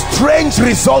command strange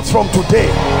results from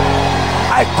today.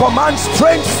 I command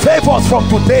strange favors from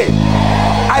today.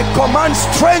 I command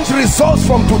strange results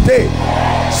from today.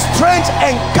 Strange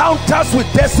encounters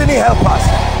with destiny helpers.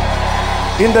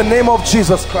 In the name of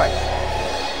Jesus Christ.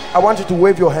 I want you to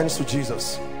wave your hands to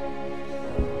Jesus.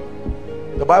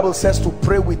 The Bible says to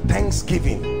pray with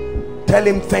thanksgiving. Tell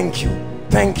him thank you.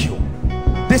 Thank you.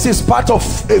 This is part of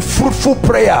a fruitful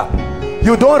prayer.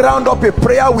 You don't round up a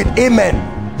prayer with amen.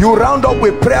 You round up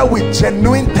a prayer with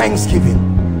genuine thanksgiving.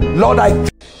 Lord,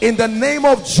 in the name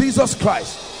of Jesus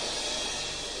Christ,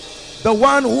 the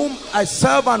one whom I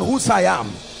serve and whose I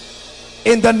am,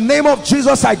 in the name of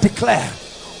Jesus, I declare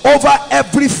over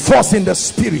every force in the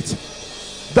spirit,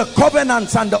 the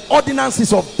covenants and the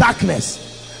ordinances of darkness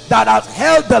that have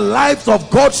held the lives of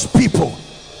God's people,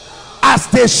 as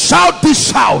they shout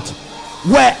this shout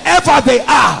wherever they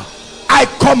are, I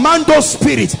command those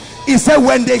spirits. He said,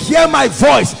 when they hear my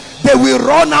voice, they will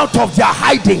run out of their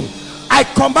hiding. I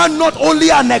command not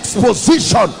only an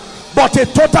exposition, but a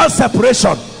total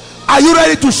separation. Are you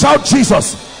ready to shout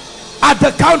Jesus? At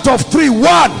the count of 3. 1,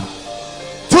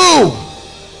 2,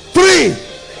 3.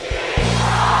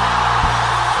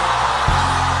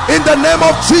 In the name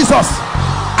of Jesus,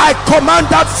 I command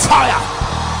that fire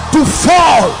to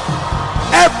fall.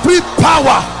 Every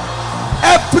power,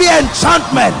 every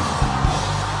enchantment,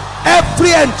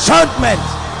 every enchantment,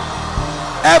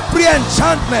 every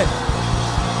enchantment,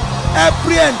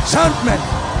 every enchantment,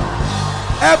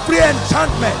 every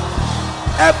enchantment,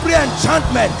 every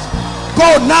enchantment,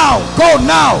 go now, go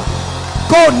now,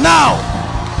 go now.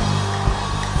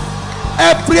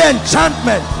 Every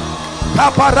enchantment,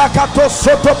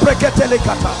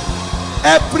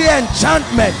 every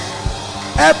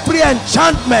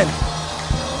enchantment,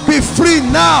 be free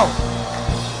now.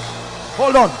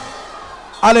 Hold on.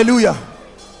 Hallelujah.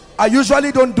 I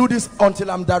usually don't do this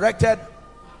until I'm directed.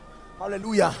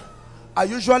 Hallelujah. I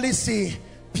usually see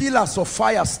pillars of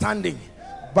fire standing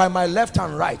by my left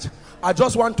and right. I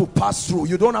just want to pass through.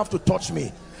 You don't have to touch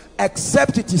me,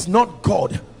 except it is not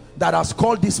God that has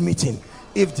called this meeting.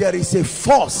 If there is a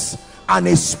force and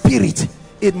a spirit,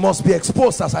 it must be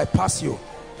exposed as I pass you.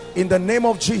 In the name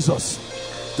of Jesus.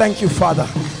 Thank you, Father.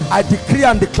 I decree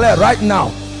and declare right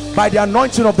now, by the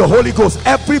anointing of the Holy Ghost,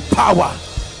 every power,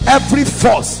 every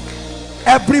force,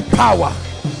 every power,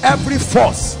 every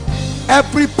force,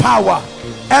 every power,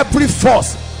 every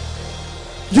force,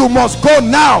 you must go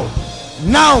now.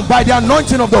 Now, by the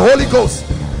anointing of the Holy Ghost,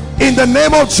 in the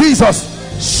name of Jesus.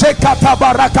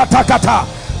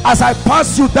 As I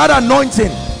pass you, that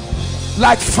anointing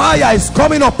like fire is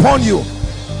coming upon you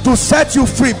to set you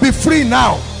free. Be free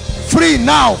now. Free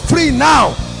now. Free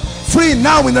now. Free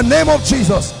now in the name of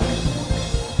Jesus.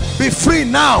 Be free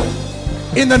now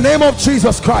in the name of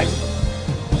Jesus Christ.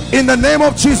 In the name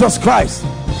of Jesus Christ.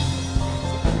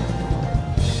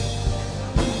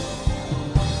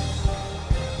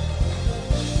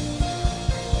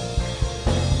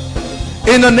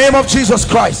 In the name of Jesus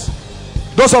Christ.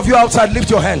 Those of you outside, lift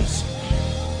your hands.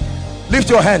 Lift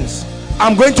your hands.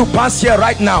 I'm going to pass here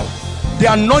right now.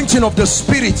 The anointing of the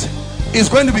Spirit is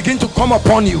going to begin to come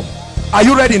upon you. Are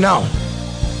you ready now?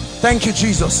 Thank you,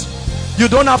 Jesus. You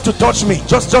don't have to touch me.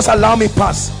 Just allow me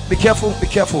pass. Be careful. Be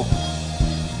careful.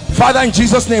 Father, in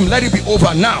Jesus' name, let it be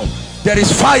over now. There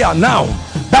is fire now.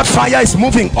 That fire is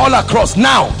moving all across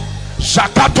now.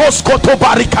 Shakatos koto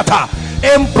barikata.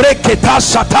 In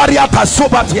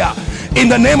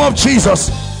the name of Jesus,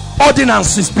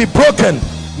 ordinances be broken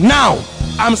now.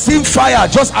 I'm seeing fire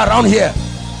just around here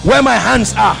where my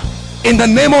hands are. In the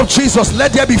name of Jesus,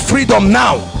 let there be freedom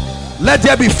now. Let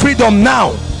there be freedom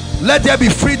now. Let there be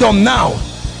freedom now.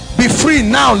 Be free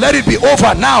now. Let it be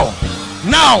over now.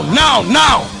 Now.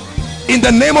 In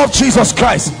the name of Jesus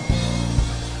Christ,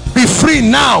 be free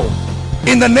now.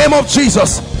 In the name of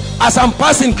Jesus. As I'm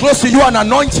passing close to you, an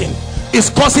anointing is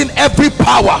causing every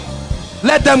power.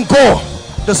 Let them go.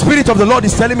 The Spirit of the Lord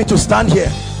is telling me to stand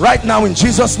here right now in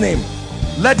Jesus' name.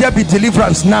 Let there be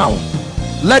deliverance now.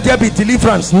 Let there be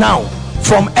deliverance now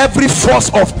from every force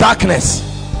of darkness.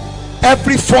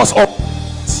 Every force of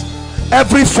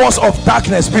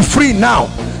darkness, be free now.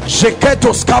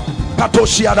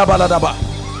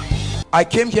 I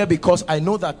came here because I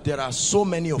know that there are so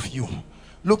many of you.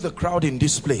 Look, the crowd in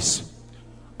this place.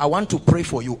 I want to pray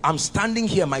for you. I'm standing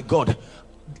here, my God.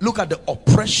 Look at the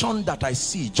oppression that I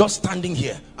see just standing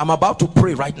here. I'm about to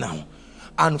pray right now.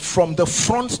 And from the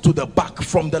front to the back,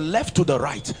 from the left to the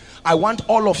right, I want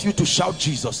all of you to shout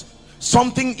Jesus.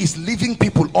 Something is leaving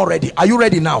people already. Are you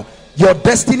ready now? Your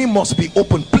destiny must be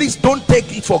open. Please don't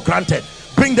take it for granted.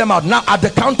 Bring them out now at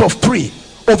the count of 3.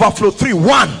 Overflow 3.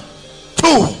 1,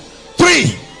 2,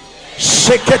 3.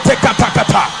 Shekete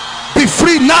katakata. Be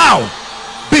free now.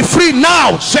 Be free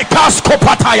now.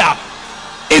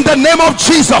 In the name of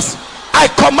Jesus, I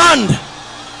command.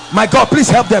 My God, please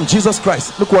help them. Jesus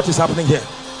Christ, look what is happening here.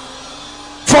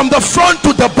 From the front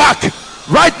to the back,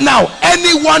 right now,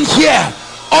 anyone here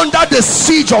under the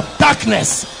siege of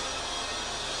darkness,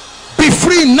 be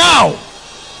free now.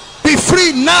 Be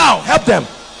free now. Help them.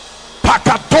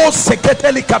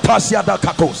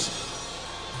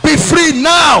 Be free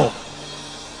now.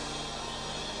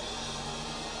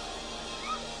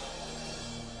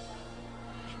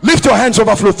 Lift your hands,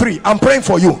 overflow 3. I'm praying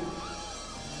for you.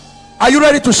 Are you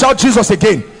ready to shout Jesus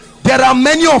again? There are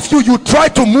many of you, you try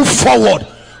to move forward,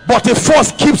 but a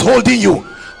force keeps holding you.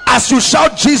 As you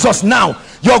shout Jesus now,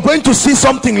 you're going to see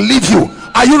something leave you.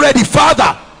 Are you ready?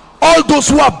 Father, all those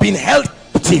who have been held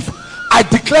captive, I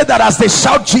declare that as they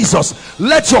shout Jesus,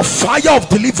 let your fire of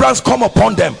deliverance come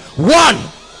upon them. 1,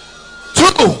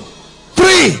 2,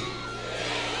 3.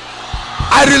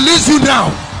 I release you now.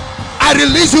 I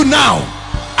release you now.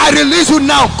 I release you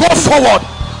now. Go forward.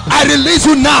 I release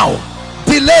you now.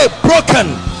 Delay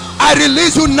broken. I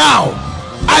release you now.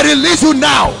 I release you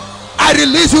now. I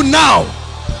release you now.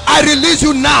 I release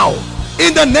you now.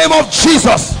 In the name of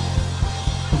Jesus.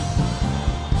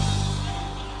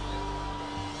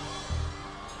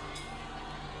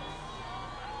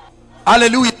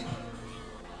 Hallelujah.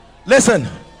 Listen,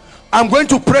 I'm going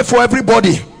to pray for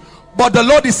everybody, but the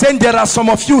Lord is saying there are some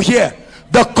of you here,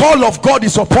 the call of God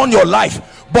is upon your life,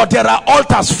 but there are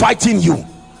altars fighting you.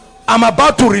 I'm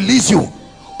about to release you.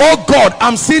 Oh God,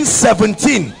 I'm seeing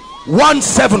 17, 1,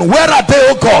 7. Where are they,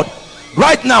 oh God?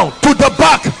 right now, to the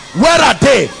back. Where are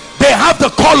they? They have the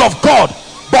call of God,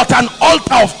 but an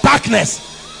altar of darkness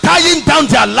tying down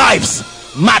their lives.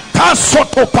 Mata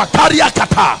soto pakaria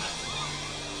kata.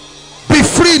 Be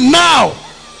free now.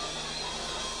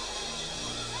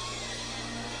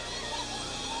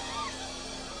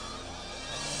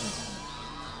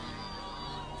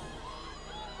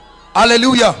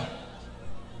 Hallelujah.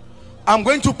 I'm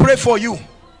going to pray for you.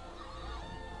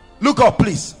 Look up,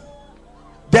 please.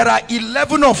 There are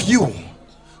 11 of you.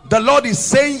 The Lord is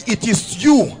saying it is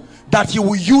you that you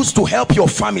will use to help your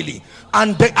family.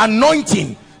 And the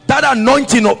anointing, that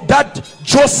anointing of that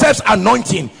Joseph's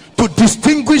anointing to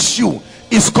distinguish you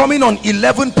is coming on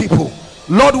 11 people.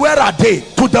 Lord, where are they?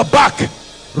 To the back,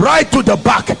 right to the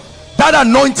back. That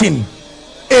anointing,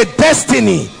 a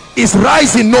destiny is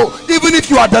rising. No, even if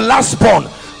you are the last born,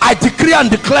 I decree and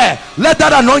declare, let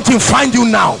that anointing find you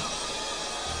now.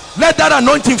 Let that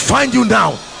anointing find you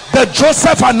now. The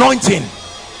Joseph anointing,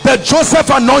 the Joseph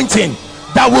anointing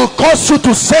that will cause you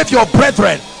to save your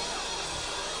brethren.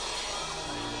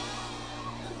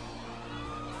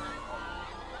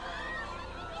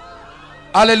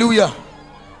 Hallelujah.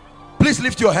 Please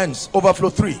lift your hands. Overflow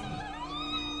 3.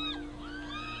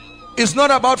 It's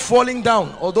not about falling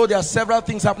down, although there are several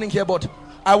things happening here, but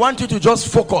I want you to just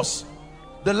focus.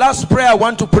 The last prayer I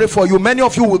want to pray for you, many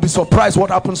of you will be surprised what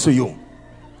happens to you.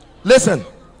 Listen,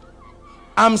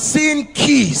 I'm seeing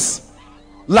keys,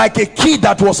 like a key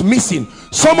that was missing.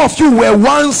 Some of you were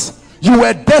once, you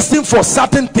were destined for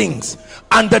certain things,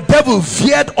 and the devil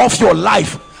veered off your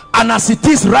life, and as it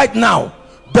is right now,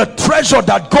 the treasure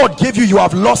that God gave you, you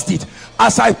have lost it.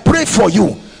 As I pray for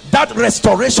you, that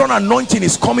restoration anointing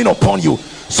is coming upon you.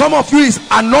 Some of you is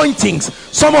anointings,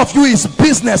 some of you is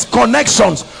business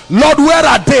connections. Lord, where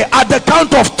are they? At the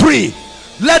count of 3,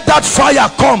 let that fire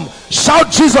come.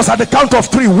 Shout Jesus at the count of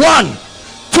 3. 1,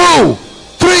 2,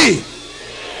 3.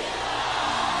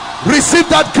 Receive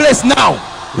that grace now.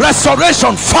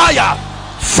 Restoration, fire,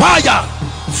 fire,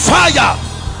 fire.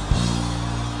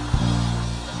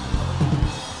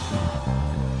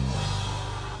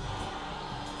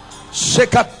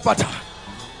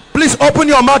 Please open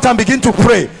your mouth and begin to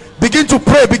pray. Begin to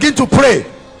pray. Begin to pray.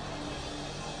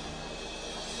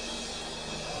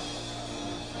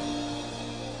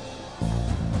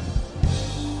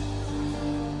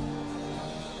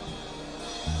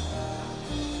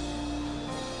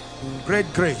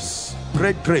 Great grace,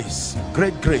 great grace,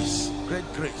 great grace,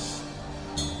 great grace.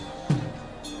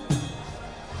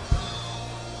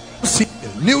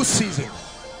 New season.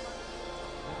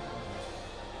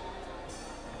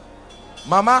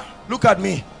 Mama, look at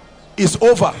me. It's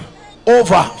over,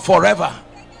 over, forever,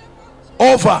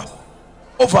 over,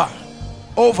 over,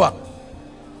 over.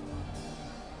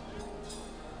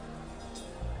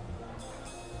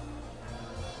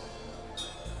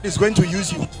 It's going to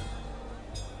use you.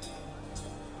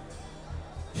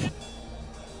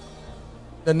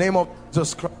 In the name of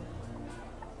Jesus Christ.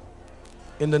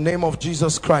 In the name of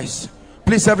Jesus Christ.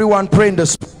 Please, everyone pray in the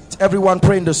spirit. Everyone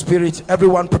pray in the spirit.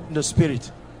 Everyone pray in the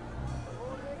spirit.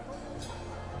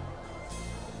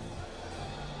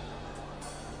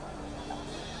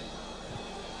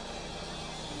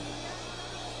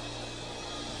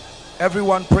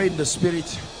 Everyone pray in the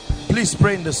spirit. Please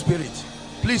pray in the spirit.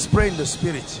 Please pray in the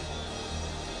spirit.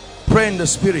 Pray in the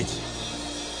spirit.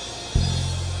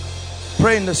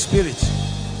 Pray in the spirit.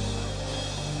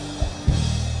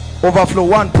 Overflow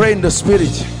 1. Pray in the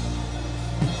spirit.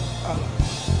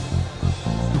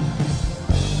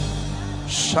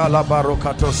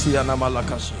 Shalabarokatosiana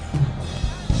malakashi.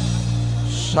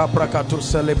 Shabrakatur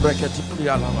celebreketi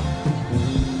alama.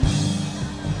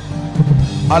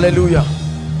 Hallelujah.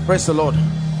 Praise the Lord.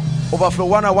 Overflow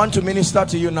 1, I want to minister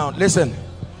to you now. Listen,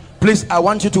 please, I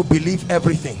want you to believe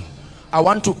everything. I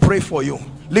want to pray for you.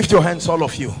 Lift your hands, all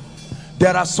of you.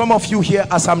 There are some of you here,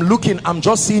 as I'm looking, I'm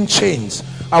just seeing chains.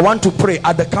 I want to pray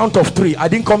at the count of 3. I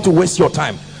didn't come to waste your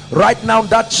time. Right now,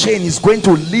 that chain is going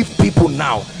to leave people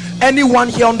now. Anyone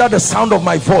here under the sound of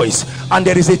my voice, and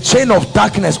there is a chain of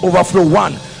darkness, overflow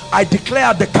 1. I declare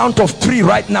at the count of 3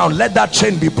 right now, let that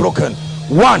chain be broken.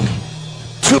 1,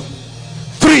 2,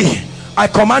 3. I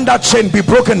command that chain be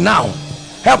broken now.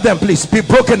 Help them, please. Be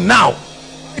broken now.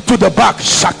 To the back.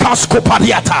 Shakasko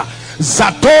pariata.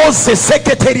 Zato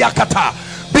seseketariakata.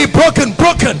 Be broken,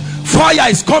 broken. Fire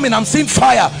is coming. I'm seeing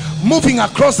fire moving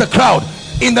across the crowd.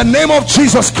 In the name of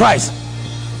Jesus Christ,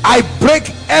 I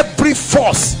break every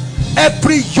force,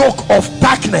 every yoke of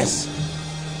darkness.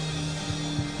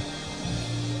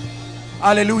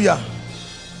 Hallelujah.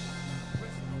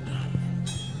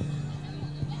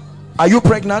 Are you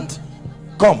pregnant?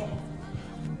 Come.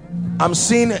 I'm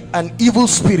seeing an evil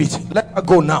spirit. Let her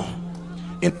go now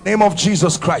in the name of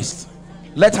Jesus Christ.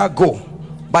 Let her go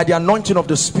by the anointing of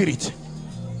the Spirit.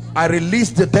 I release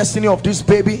the destiny of this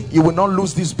baby. You will not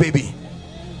lose this baby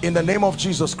in the name of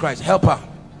Jesus Christ. Help her.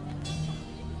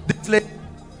 This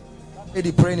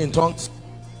lady praying in tongues.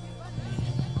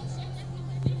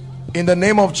 In the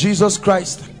name of Jesus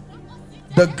Christ,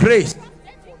 the grace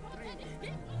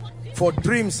for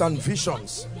dreams and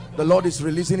visions, the Lord is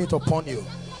releasing it upon you.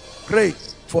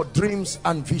 Grace for dreams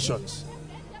and visions.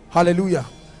 Hallelujah.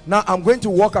 Now I'm going to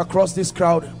walk across this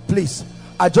crowd. Please,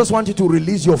 I just want you to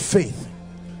release your faith.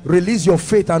 Release your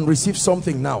faith and receive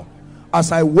something now.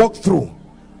 As I walk through,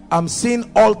 I'm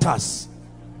seeing altars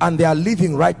and they are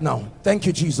living right now. Thank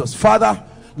you, Jesus. Father,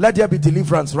 let there be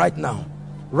deliverance right now.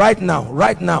 Right now,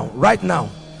 right now, right now,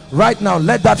 right now.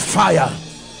 Let that fire,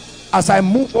 as I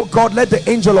move, oh God, let the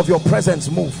angel of your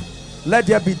presence move. Let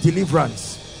there be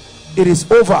deliverance. It is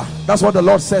over. That's what the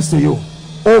Lord says to you.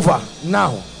 Over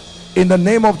now in the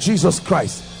name of Jesus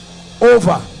Christ.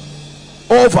 Over,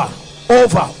 over,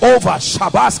 over, over.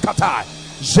 Shabas katai,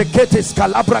 jeketes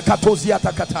kalabra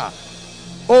katoziata kata.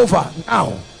 Over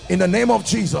now in the name of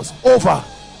Jesus. Over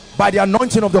by the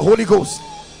anointing of the Holy Ghost.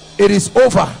 It is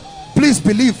over. Please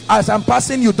believe. As I'm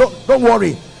passing you, don't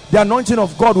worry. The anointing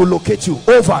of God will locate you.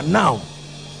 Over now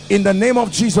in the name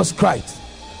of Jesus Christ.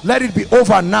 Let it be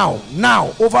over now.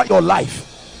 Now over your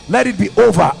life. Let it be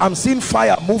over. I'm seeing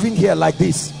fire moving here like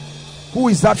this. Who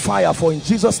is that fire for? In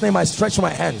Jesus' name I stretch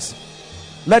my hands.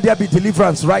 Let there be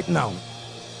deliverance right now.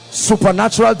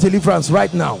 Supernatural deliverance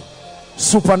right now.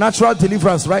 Supernatural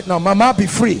deliverance right now. Mama, be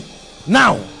free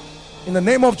now in the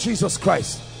name of Jesus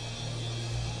Christ.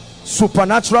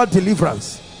 Supernatural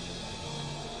deliverance.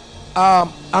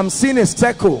 I'm seeing a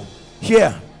circle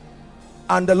here,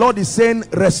 and the Lord is saying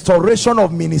restoration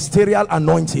of ministerial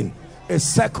anointing. A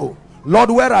circle.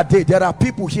 Lord, where are they? There are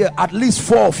people here, at least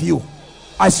 4 of you.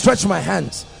 I stretch my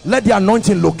hands. Let the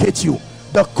anointing locate you.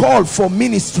 The call for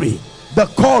ministry. The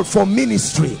call for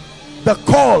ministry. The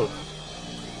call.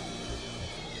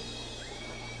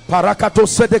 Parakato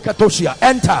sedekatoshia.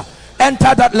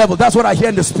 Enter that level. That's what I hear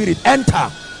in the spirit.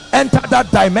 Enter that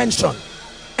dimension.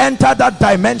 Enter that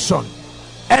dimension.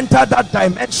 Enter that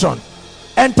dimension.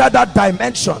 Enter that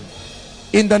dimension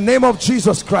in the name of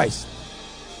Jesus Christ.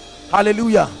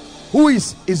 Hallelujah. Who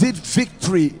is it?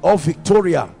 Victory or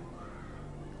Victoria?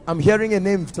 I'm hearing a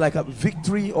name like a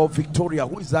Victory or Victoria.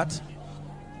 Who is that?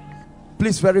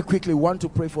 Please, very quickly, want to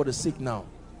pray for the sick now.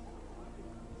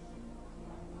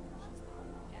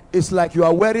 It's like you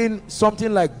are wearing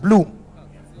something like blue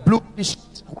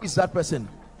t-shirt. Who is that person?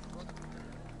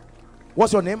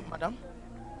 What's your name, madam?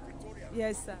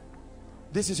 Yes, sir.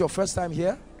 This is your first time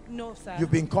here? No, sir.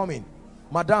 You've been coming.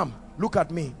 Madam, look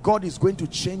at me. God is going to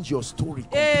change your story.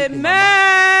 Amen.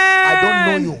 I don't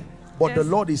know you, but yes, the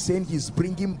Lord is saying he's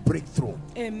bringing breakthrough.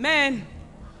 Amen.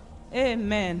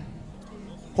 Amen.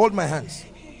 Hold my hands.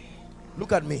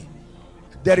 Look at me.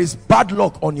 There is bad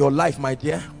luck on your life, my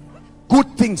dear.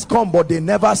 Good things come, but they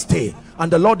never stay.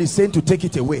 And the Lord is saying to take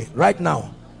it away right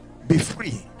now. Be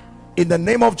free. In the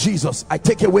name of Jesus, I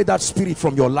take away that spirit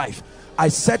from your life. I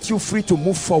set you free to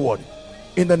move forward.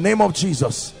 In the name of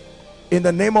Jesus. In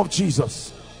the name of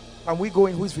Jesus. Can we go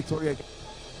in? Who is Victoria again?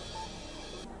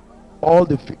 All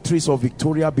the victories of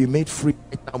Victoria be made free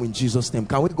right now in Jesus' name.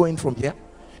 Can we go in from here?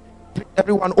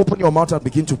 Everyone open your mouth and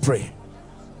begin to pray.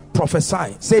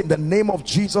 Prophesy. Say, in the name of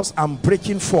Jesus, I'm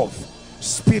breaking forth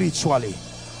spiritually.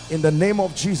 In the name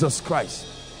of Jesus Christ.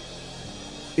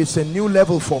 It's a new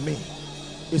level for me.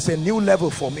 It's a new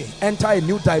level for me. Enter a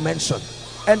new dimension.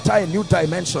 Enter a new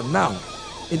dimension now.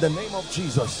 In the name of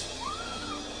Jesus.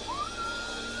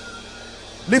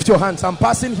 Lift your hands. I'm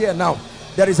passing here now.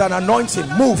 There is an anointing.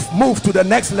 Move to the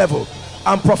next level.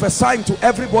 I'm prophesying to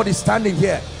everybody standing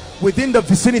here within the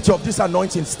vicinity of this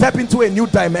anointing. Step into a new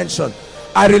dimension.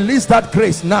 I release that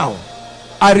grace now.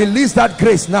 I release that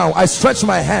grace now. I stretch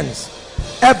my hands.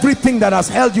 Everything that has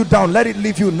held you down, let it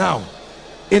leave you now.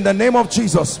 In the name of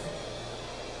Jesus.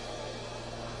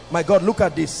 My God, look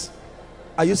at this.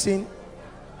 Are you seeing?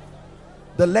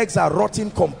 The legs are rotting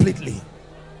completely.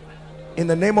 In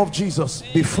the name of Jesus,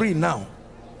 be free now.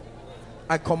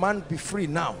 I command, be free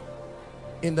now.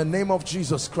 In the name of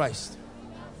Jesus Christ.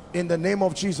 In the name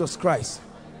of Jesus Christ.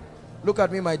 Look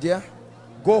at me, my dear.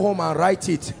 Go home and write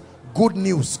it. Good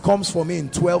news comes for me in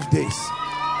 12 days.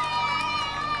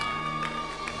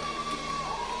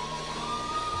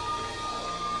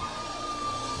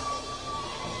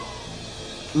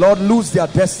 Lord, lose their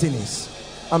destinies.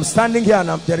 I'm standing here and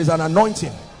there is an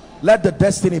anointing. Let the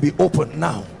destiny be open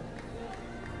now.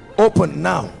 Open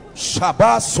now.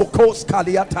 Shabbat Sokos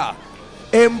Kaliata.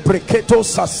 Embreketo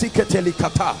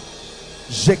sasiketelikata.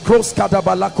 Jekros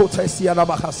kadabalako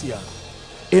tesianabahasia.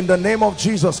 In the name of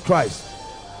Jesus Christ.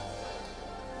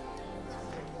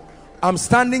 I'm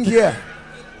standing here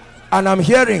and I'm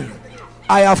hearing,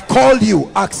 I have called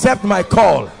you, accept my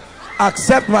call,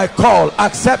 accept my call,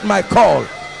 accept my call,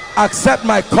 accept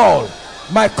my call.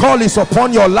 My call is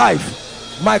upon your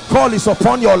life. My call is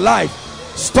upon your life.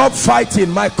 Stop fighting.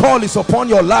 My call is upon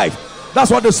your life. That's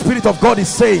what the Spirit of God is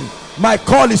saying. My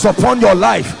call is upon your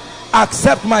life.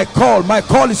 Accept my call. My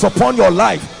call is upon your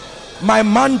life. My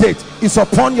mandate is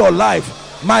upon your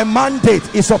life. My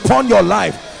mandate is upon your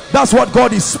life. That's what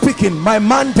God is speaking. My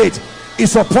mandate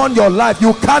is upon your life.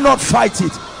 You cannot fight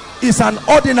it. It's an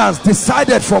ordinance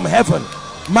decided from heaven.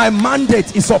 My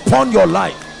mandate is upon your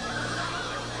life.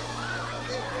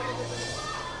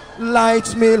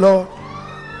 Light me, Lord.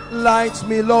 Light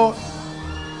me, Lord.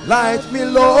 Light me,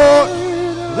 Lord.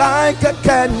 Like a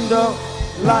candle.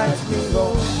 Light me,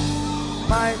 Lord.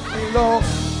 Light me, Lord.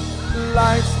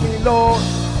 Light me, Lord.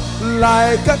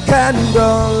 Like a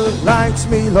candle. Light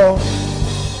me, Lord.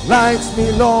 Light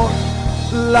me, Lord.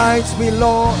 Light me,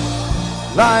 Lord.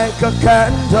 Like a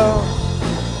candle.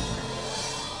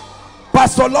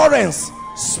 Pastor Lawrence,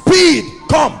 speed,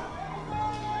 come.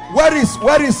 Where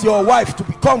is your wife to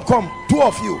be? Come, two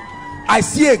of you. I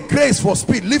see a grace for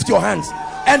speed. Lift your hands.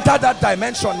 Enter that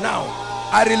dimension now.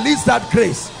 I release that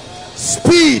grace.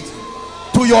 Speed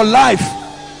to your life.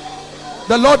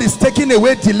 The Lord is taking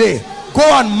away delay. Go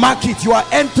and mark it. You are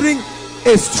entering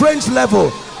a strange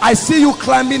level. I see you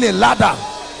climbing a ladder,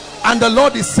 and the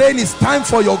Lord is saying it's time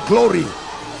for your glory.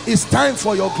 It's time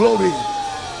for your glory.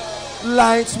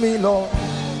 Light me, Lord.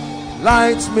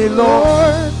 Light me,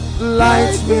 Lord.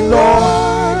 Light me,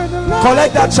 Lord.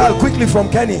 Collect that child quickly from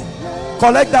Kenny.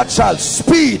 Collect that child.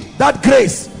 Speed, that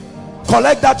grace.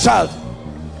 Collect that child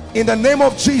in the name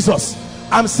of Jesus.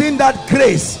 I'm seeing that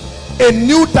grace, a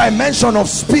new dimension of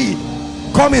speed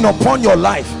coming upon your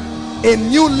life, a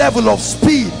new level of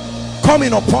speed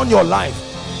coming upon your life,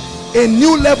 a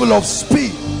new level of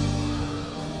speed.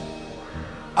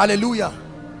 Hallelujah.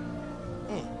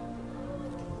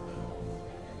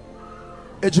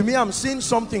 Ejimi, I'm seeing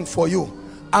something for you.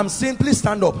 I'm seeing, please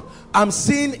stand up. I'm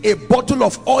seeing a bottle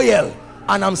of oil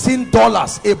and I'm seeing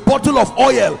dollars. A bottle of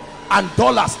oil and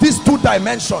dollars. These two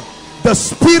dimensions, the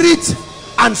spirit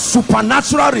and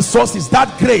supernatural resources,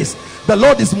 that grace, the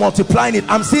Lord is multiplying it.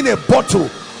 I'm seeing a bottle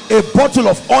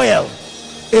of oil,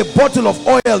 a bottle of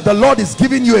oil. The Lord is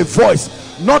giving you a voice,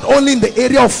 not only in the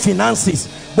area of finances,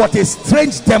 but a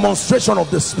strange demonstration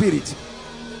of the Spirit.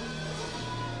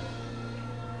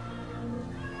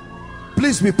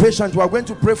 Please be patient. We are going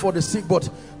to pray for the sick, but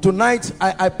tonight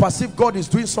I perceive God is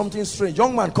doing something strange.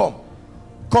 Young man, come.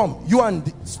 You and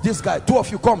this guy, two of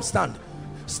you, come, stand.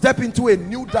 Step into a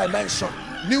new dimension.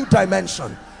 New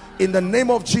dimension. In the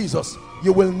name of Jesus,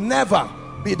 you will never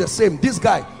be the same. This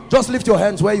guy, just lift your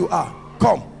hands where you are.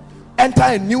 Come. Enter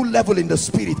a new level in the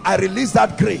Spirit. I release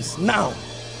that grace now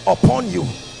upon you.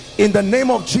 In the name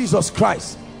of Jesus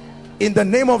Christ. In the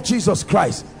name of Jesus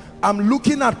Christ. I'm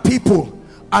looking at people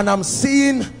and I'm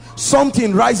seeing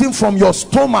something rising from your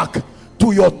stomach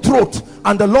to your throat,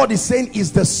 and the Lord is saying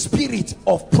is the spirit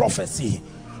of prophecy.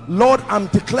 Lord, I'm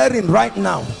declaring right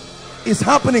now, it's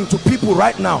happening to people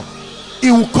right now.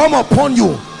 It will come upon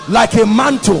you like a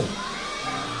mantle.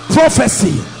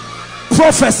 Prophecy,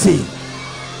 prophecy,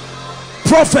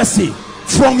 prophecy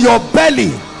from your belly,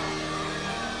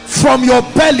 from your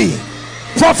belly.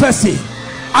 Prophecy.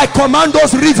 I command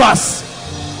those rivers,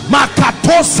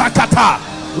 Makato Sakata,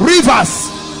 rivers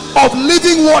of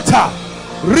living water,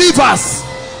 rivers,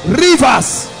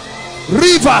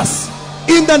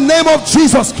 in the name of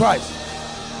Jesus Christ.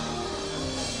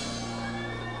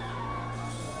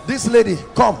 This lady,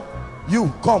 come.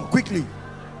 You come quickly.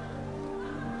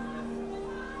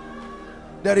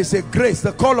 There is a grace.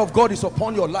 The call of God is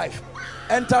upon your life.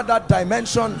 Enter that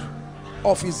dimension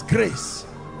of His grace.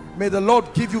 May the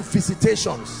Lord give you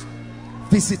visitations.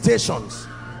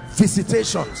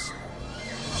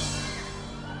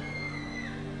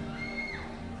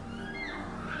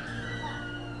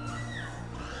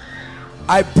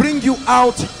 I bring you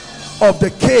out of the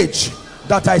cage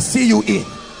that I see you in.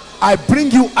 I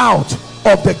bring you out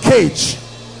of the cage.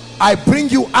 I bring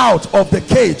you out of the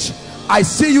cage. I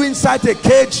see you inside a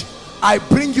cage. I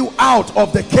bring you out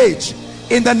of the cage.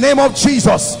 In the name of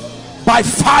Jesus, by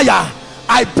fire,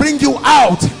 I bring you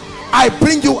out. I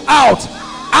bring you out.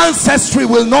 Ancestry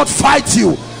will not fight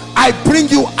you. I bring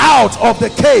you out of the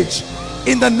cage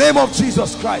in the name of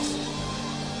Jesus Christ.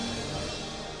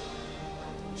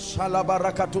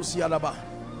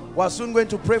 We're soon going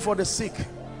to pray for the sick.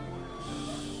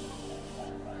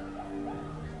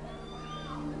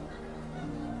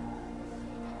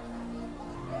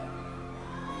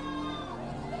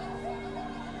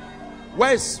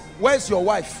 Where's your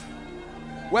wife?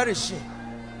 Where is she?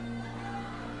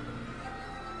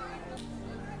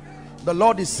 The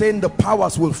Lord is saying the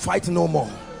powers will fight no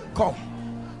more. Come.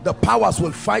 The powers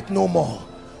will fight no more.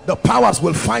 The powers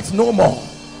will fight no more.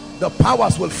 The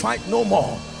powers will fight no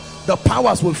more. The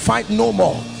powers will fight no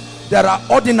more. There are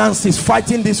ordinances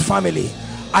fighting this family.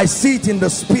 I see it in the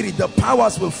spirit. The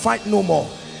powers will fight no more.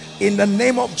 In the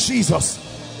name of Jesus,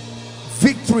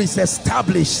 victory is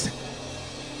established.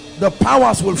 The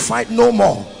powers will fight no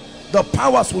more. The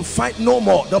powers will fight no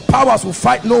more. The powers will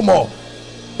fight no more.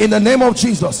 In the name of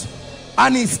Jesus.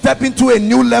 And he step into a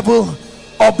new level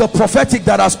of the prophetic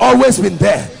that has always been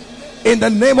there. In the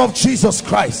name of Jesus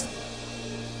Christ.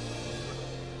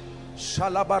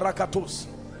 Shalabarakatos.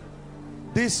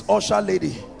 This usher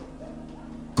lady,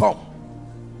 come.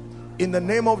 In the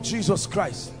name of Jesus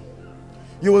Christ.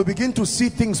 You will begin to see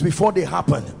things before they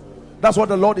happen. That's what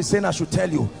the Lord is saying I should tell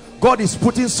you. God is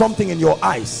putting something in your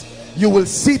eyes. You will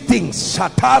see things.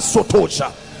 Shata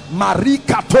sotosha.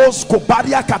 Marikatos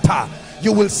kobaria kata.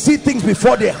 You will see things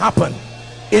before they happen.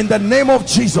 In the name of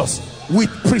Jesus. With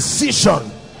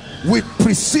precision. With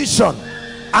precision.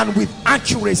 And with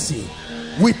accuracy.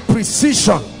 With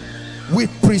precision.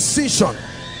 With precision.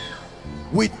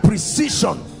 With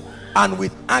precision. And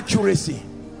with accuracy.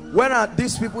 Where are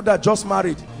these people that just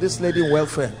married? This lady in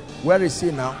welfare. Where is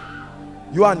she now?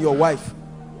 You and your wife.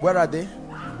 Where are they?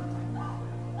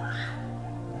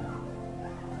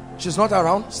 She's not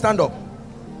around. Stand up.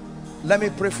 Let me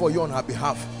pray for you on her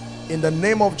behalf. In the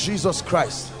name of Jesus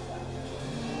Christ.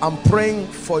 I'm praying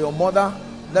for your mother.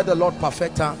 Let the Lord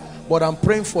perfect her. But I'm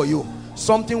praying for you.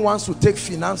 Something wants to take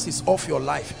finances off your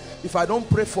life. If I don't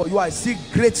pray for you, I see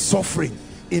great suffering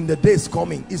in the days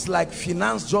coming. It's like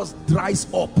finance just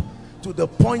dries up to the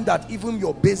point that even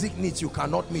your basic needs you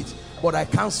cannot meet. But I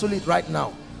cancel it right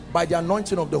now by the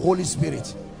anointing of the Holy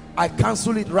Spirit. I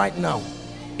cancel it right now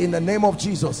in the name of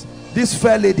Jesus. This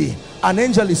fair lady, an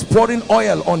angel is pouring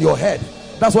oil on your head.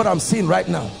 That's what I'm seeing right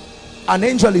now. An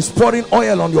angel is pouring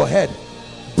oil on your head.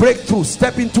 Breakthrough.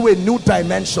 Step into a new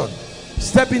dimension.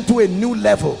 Step into a new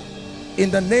level in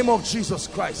the name of Jesus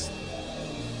Christ.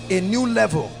 A new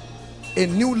level. A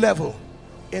new level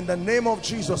in the name of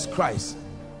Jesus Christ.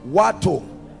 Wato.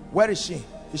 Where is she?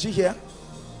 Is she here?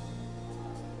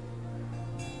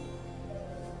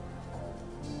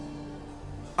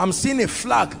 I'm seeing a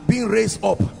flag being raised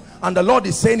up, and the Lord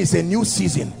is saying it's a new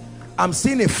season. I'm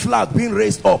seeing a flag being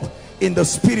raised up in the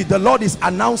spirit. The Lord is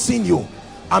announcing you.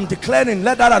 I'm declaring,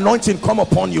 let that anointing come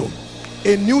upon you.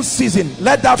 A new season.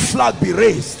 Let that flag be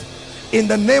raised in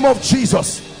the name of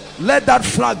Jesus. Let that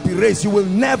flag be raised. You will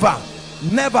never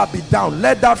be down.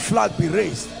 Let that flag be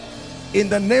raised in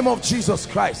the name of Jesus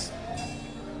Christ.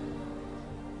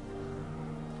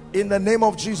 In the name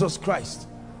of Jesus Christ.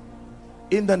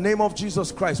 In the name of Jesus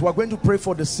Christ. We're going to pray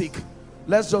for the sick.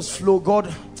 Let's just flow.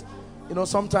 God, you know,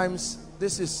 sometimes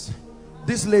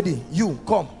this lady, you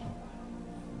come.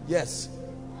 Yes.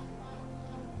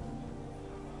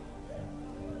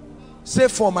 Say,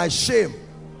 for my shame.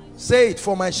 Say it,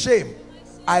 for my shame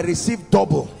I receive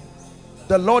double.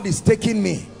 The Lord is taking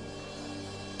me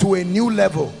to a new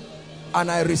level and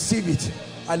I receive it.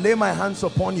 I lay my hands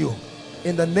upon you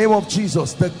in the name of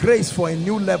Jesus. The grace for a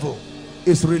new level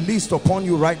is released upon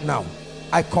you right now.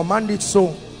 I command it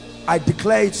so. I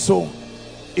declare it so.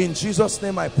 In Jesus'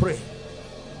 name I pray.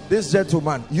 This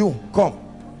gentleman, you come.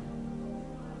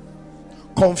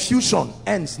 Confusion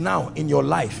ends now in your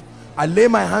life. I lay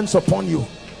my hands upon you.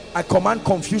 I command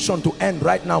confusion to end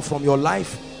right now from your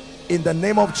life in the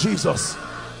name of Jesus.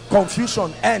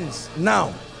 Confusion ends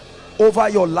now over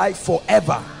your life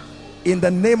forever in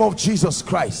the name of Jesus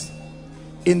Christ.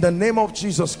 In the name of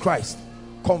Jesus Christ.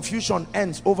 Confusion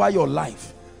ends over your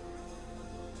life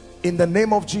in the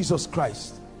name of Jesus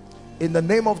Christ. In the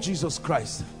name of Jesus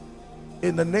Christ.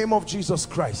 In the name of Jesus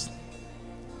Christ.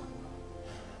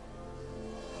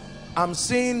 I'm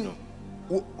seeing,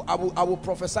 I will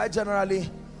prophesy generally,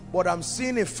 but I'm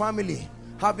seeing a family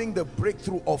having the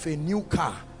breakthrough of a new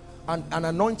car and an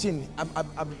anointing.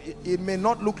 It may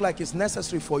not look like it's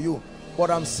necessary for you, but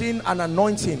I'm seeing an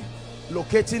anointing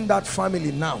locating that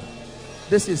family now.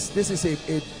 This is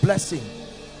a blessing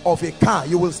of a car.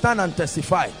 You will stand and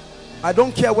testify. I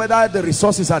don't care whether the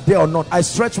resources are there or not. I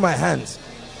stretch my hands.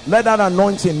 Let that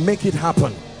anointing make it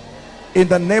happen in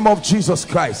the name of Jesus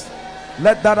Christ.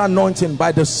 Let that anointing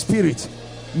by the Spirit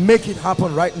make it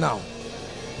happen right now.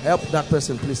 Help that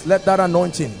person, please. Let that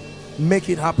anointing make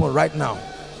it happen right now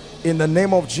in the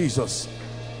name of Jesus.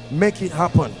 Make it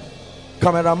happen.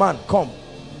 Cameraman, come.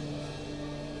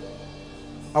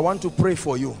 I want to pray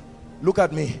for you. Look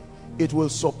at me. it will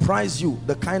surprise you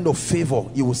the kind of favor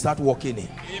you will start walking in.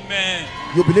 Amen.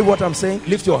 You believe what I'm saying?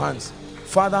 Lift your hands.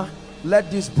 Father, let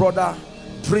this brother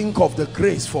drink of the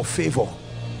grace for favor.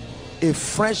 A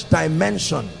fresh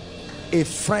dimension, a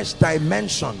fresh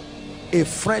dimension, a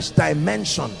fresh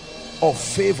dimension of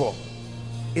favor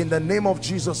in the name of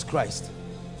Jesus Christ.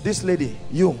 This lady,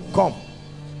 you come.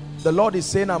 The Lord is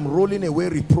saying, I'm rolling away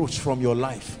reproach from your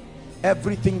life.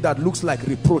 Everything that looks like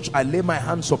reproach, I lay my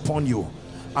hands upon you.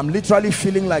 I'm literally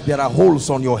feeling like there are holes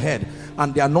on your head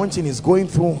and the anointing is going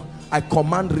through. I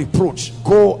command reproach,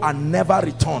 go and never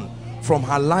return from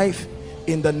her life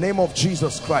in the name of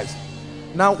Jesus Christ.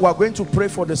 Now we are going to pray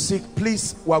for the sick.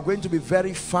 Please, we are going to be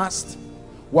very fast.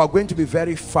 We are going to be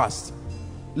very fast.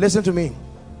 Listen to me.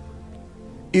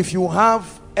 If you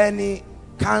have any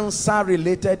cancer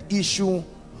related issue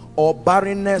or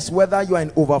barrenness, whether you are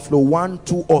in overflow 1,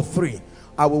 2 or 3,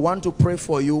 I will want to pray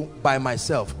for you by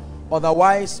myself.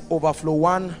 Otherwise, overflow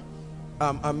 1,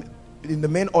 in the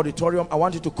main auditorium, I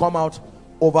want you to come out.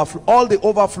 Overflow, all the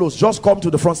overflows, just come to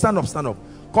the front. Stand up, stand up.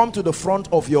 Come to the front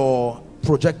of your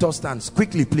projector stands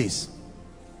quickly, please.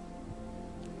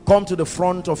 Come to the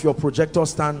front of your projector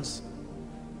stands.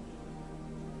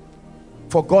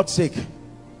 For God's sake,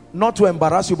 not to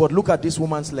embarrass you, but look at this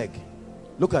woman's leg.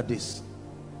 Look at this.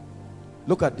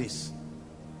 Look at this.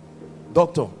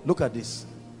 Doctor, look at this.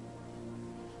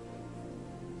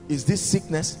 Is this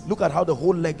sickness? Look at how the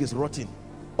whole leg is rotting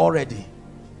already.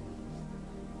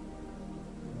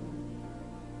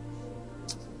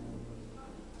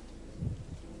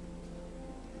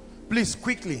 Please,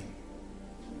 quickly.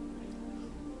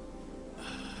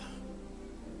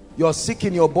 You're sick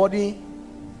in your body.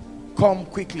 Come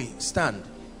quickly, stand.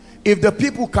 If the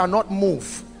people cannot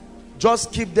move,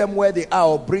 just keep them where they are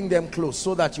or bring them close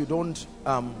so that you don't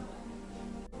are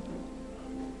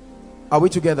we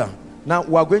together? Now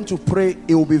we are going to pray.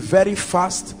 It will be very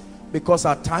fast because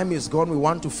our time is gone. We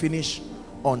want to finish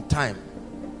on time.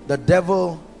 The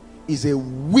devil is a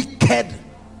wicked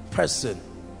person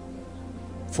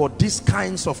for these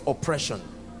kinds of oppression.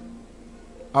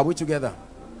 Are we together?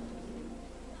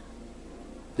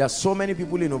 There are so many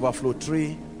people in overflow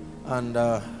 3 and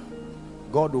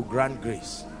God will grant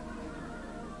grace.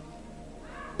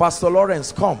 Pastor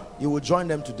Lawrence, come. You will join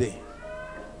them today.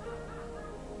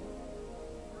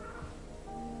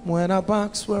 When our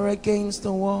backs were against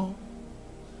the wall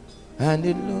and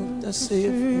it looked as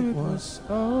if it was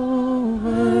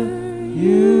over,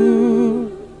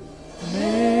 you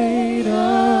made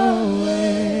a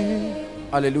way.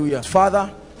 Hallelujah.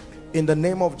 Father, in the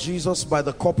name of Jesus, by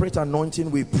the corporate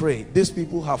anointing we pray. These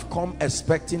people have come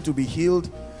expecting to be healed,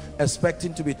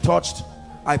 expecting to be touched.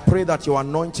 I pray that your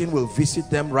anointing will visit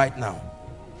them right now.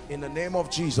 In the name of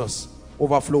Jesus,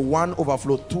 overflow 1,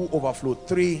 overflow 2, overflow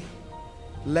 3,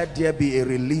 let there be a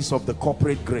release of the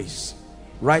corporate grace.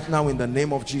 Right now in the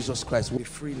name of Jesus Christ. We're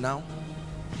free now.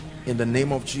 In the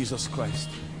name of Jesus Christ.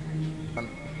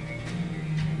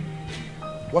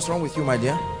 What's wrong with you, my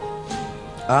dear?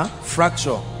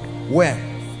 Fracture. Where?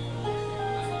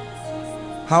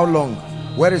 How long?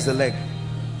 Where is the leg?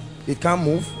 It can't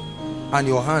move. And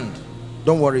your hand?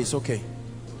 Don't worry, it's okay.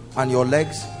 And your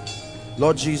legs?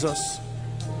 Lord Jesus,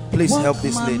 please help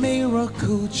this lady.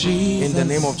 In the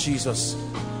name of Jesus.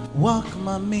 Walk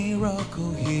my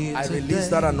miracle here. I release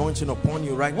that anointing upon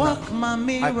you right now.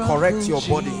 I correct your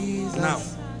body now.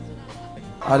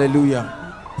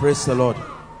 Hallelujah. Praise the Lord.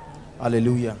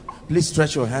 Hallelujah. Please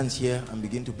stretch your hands here and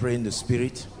begin to pray in the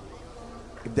spirit.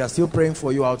 If they are still praying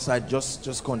for you outside,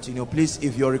 just continue. Please,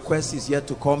 if your request is yet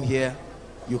to come here,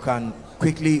 you can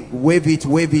quickly wave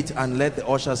it and let the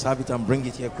ushers have it and bring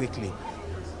it here quickly.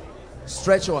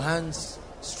 Stretch your hands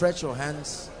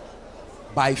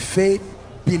by faith,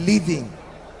 believing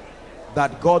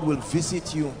that God will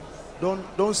visit you.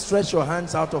 Don't stretch your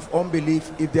hands out of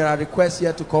unbelief. If there are requests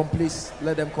here to come, please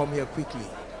let them come here quickly.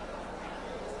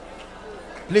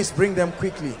 Please bring them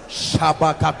quickly.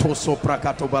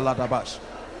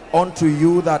 Unto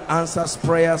you that answers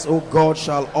prayers, O God,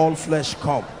 shall all flesh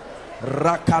come.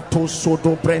 Rakato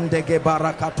sodo brendege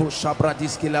barakato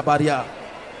shabradiski labaria.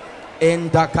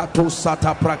 Endakato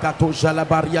sata prakato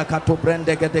jalabaria kato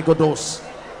brendege degodos.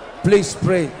 Please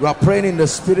pray. You are praying in the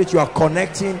spirit. You are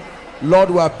connecting. Lord,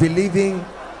 we are believing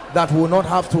that we will not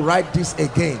have to write this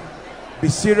again. Be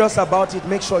serious about it.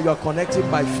 Make sure you are connected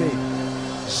by faith.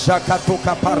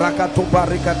 Shakatoka parakato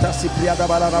barikata sipriada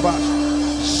balarabash.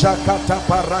 Shakata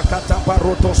parakata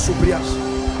paroto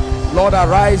subrias. Lord,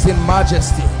 arise in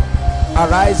majesty.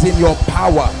 Arise in your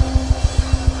power.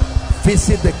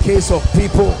 Visit the case of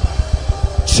people.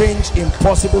 Change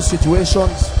impossible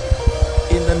situations.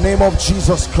 In the name of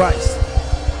Jesus Christ.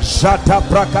 Jata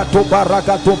brakato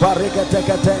barakato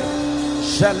bareketekete.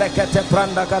 Shelekete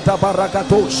brandakata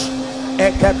barakatosh.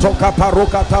 Eketoka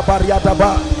parokata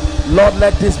bariadaba. Lord,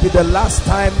 let this be the last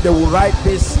time they will write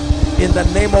this in the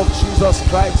name of Jesus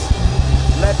Christ.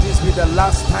 Let this be the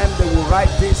last time they will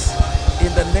write this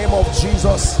in the name of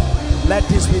Jesus. Let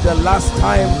this be the last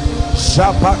time.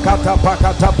 Shabakata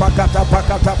pakata pakata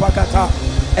pakata pakata.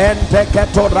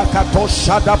 Enteketo rakato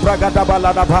shada bragada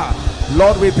baladaba.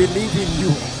 Lord, we believe in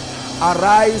you.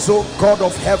 Arise, O God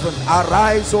of heaven.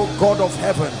 Arise, O God of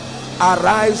heaven.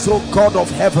 Arise, O God of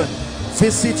heaven.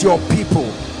 Visit your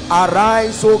people.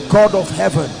 Arise, O God of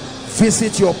heaven.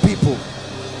 Visit your people.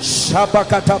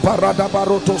 Shabakata parada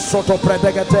baroto soto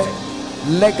predegate.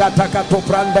 Legatakato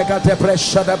prandegate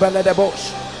preshada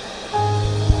beledebosh.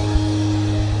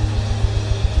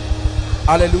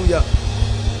 Hallelujah.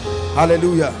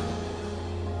 Hallelujah.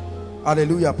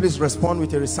 Hallelujah. Please respond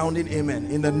with a resounding amen.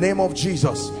 In the name of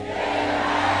Jesus.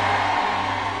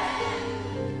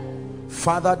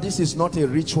 Father, this is not a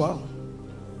ritual.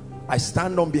 I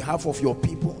stand on behalf of your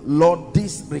people. Lord,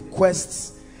 these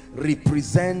requests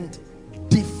represent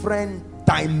different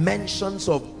dimensions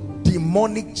of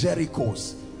demonic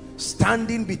Jerichos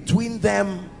standing between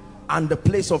them and the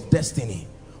place of destiny.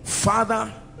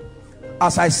 Father,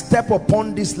 as I step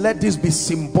upon this, let this be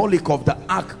symbolic of the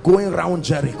ark going around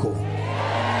Jericho.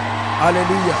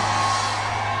 Hallelujah.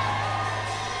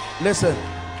 Listen,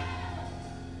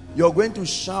 you're going to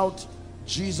shout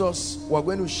Jesus. We're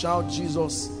going to shout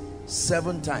Jesus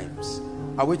 7 times.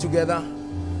 Are we together?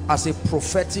 As a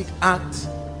prophetic act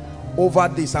over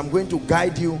this, I'm going to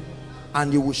guide you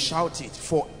and you will shout it.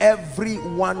 For every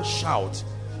one shout,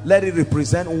 let it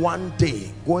represent one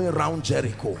day going around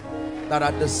Jericho. That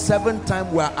at the 7th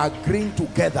time we are agreeing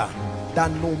together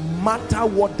that no matter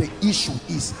what the issue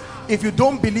is, if you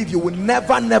don't believe, you will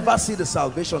never see the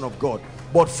salvation of God.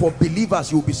 But for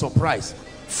believers, you'll be surprised.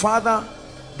 Father,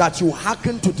 that you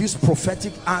hearken to this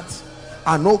prophetic act,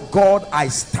 and oh God, I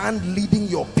stand leading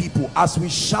your people as we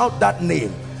shout that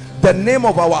name, the name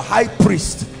of our high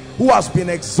priest, who has been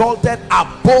exalted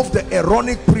above the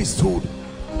Aaronic priesthood,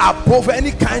 above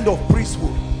any kind of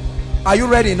priesthood. Are you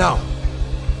ready now?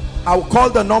 I'll call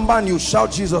the number and you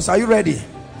shout Jesus. Are you ready?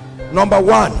 Number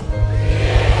 1.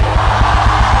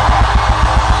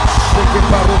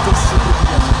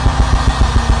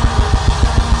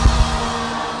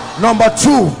 Number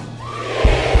 2.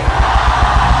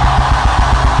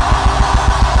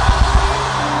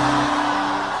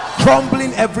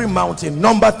 Crumbling every mountain.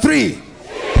 Number 3.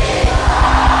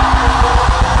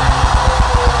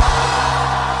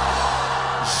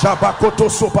 Shabakoto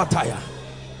sopataya.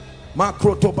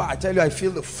 Makrotoba. I tell you, I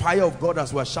feel the fire of God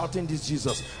as we're shouting this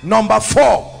Jesus. Number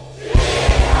 4.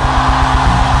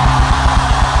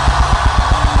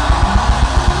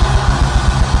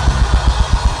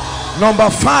 Number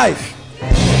 5.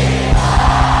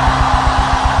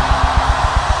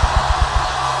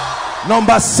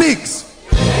 Number 6.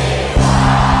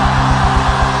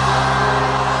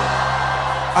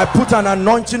 I put an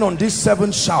anointing on this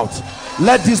 7th shout.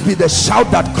 Let this be the shout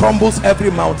that crumbles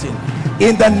every mountain.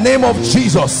 In the name of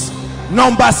Jesus.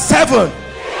 Number 7.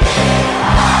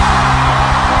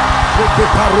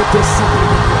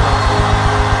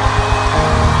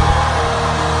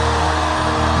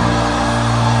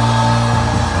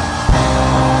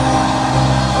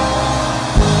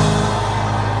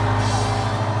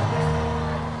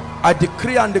 I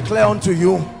decree and declare unto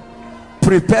you,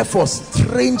 prepare for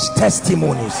strange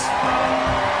testimonies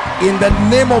in the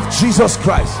name of Jesus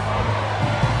Christ.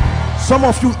 Some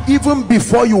of you, even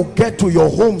before you get to your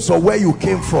homes or where you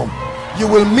came from, you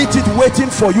will meet it waiting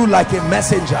for you like a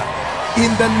messenger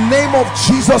in the name of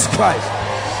Jesus Christ.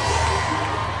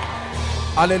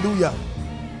 Hallelujah.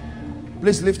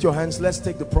 Please lift your hands. Let's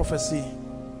take the prophecy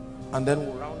and then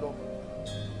we'll round up.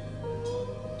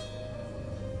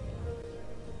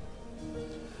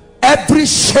 Every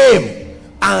shame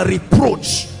and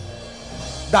reproach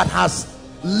that has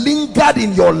lingered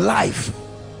in your life,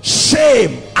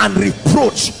 shame and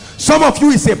reproach, some of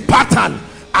you is a pattern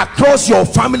across your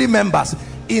family members,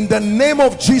 in the name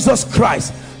of Jesus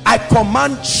Christ, I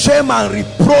command shame and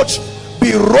reproach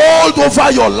be rolled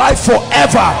over your life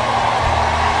forever.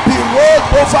 Be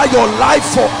rolled over your life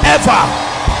forever.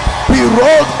 Be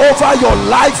rolled over your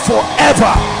life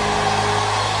forever.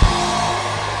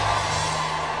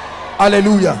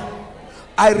 Hallelujah.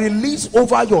 I release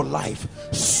over your life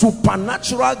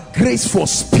supernatural grace for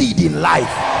speed in life.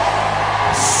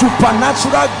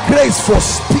 Supernatural grace for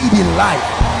speed in life.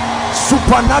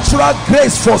 Supernatural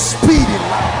grace for speed in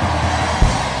life.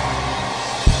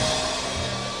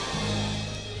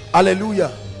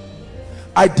 Hallelujah.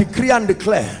 I decree and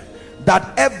declare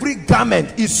that every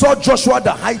garment, he saw Joshua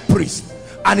the high priest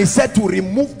and he said to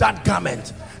remove that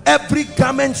garment. Every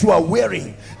garment you are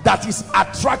wearing that is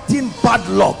attracting bad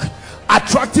luck,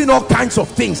 attracting all kinds of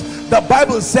things, the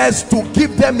Bible says to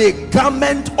give them a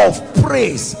garment of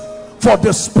praise for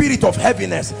the spirit of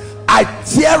heaviness. I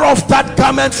tear off that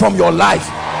garment from your life.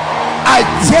 I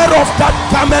tear off that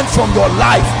garment from your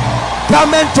life.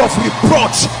 Garment of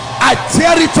reproach, I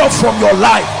tear it off from your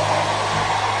life.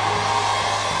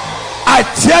 I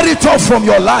tear it off from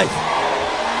your life.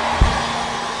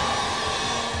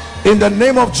 In the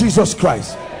name of Jesus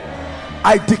Christ,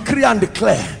 I decree and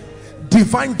declare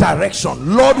divine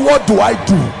direction. Lord, what do I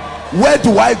do? Where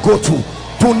do I go to?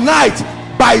 Tonight,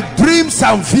 by dreams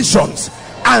and visions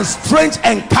and strange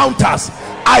encounters,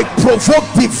 I provoke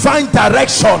divine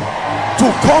direction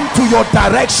to come to your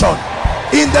direction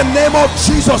in the name of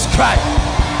Jesus Christ.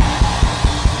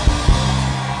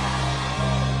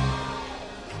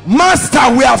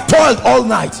 Master, we have toiled all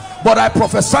night, but I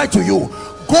prophesy to you,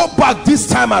 go back this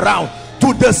time around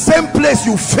to the same place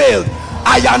you failed.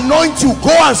 I anoint you,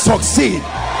 go and succeed.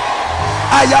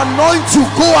 I anoint you,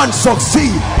 go and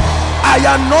succeed. I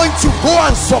anoint you, go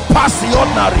and surpass the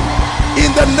ordinary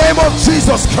in the name of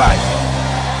Jesus Christ.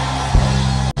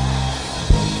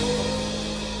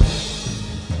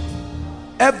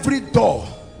 Every door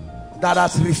that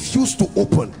has refused to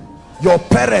open, your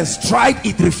parents tried,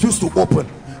 it refused to open.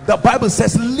 The Bible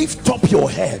says, lift up your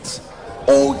heads,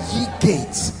 O ye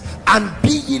gates, and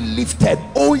be ye lifted,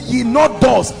 O ye not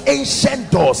doors,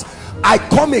 ancient doors. I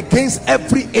come against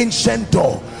every ancient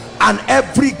door and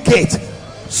every gate.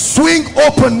 Swing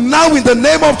open now in the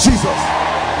name of Jesus.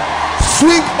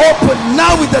 Swing open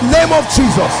now in the name of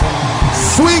Jesus.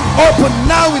 Swing open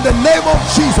now in the name of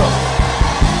Jesus.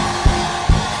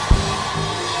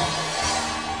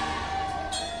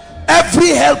 Every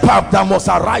helper that must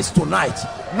arise tonight,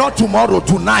 not tomorrow,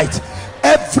 tonight,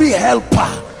 every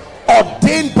helper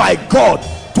ordained by God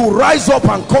to rise up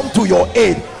and come to your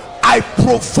aid, I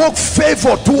provoke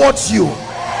favor towards you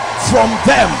from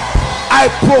them. I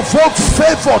provoke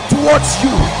favor towards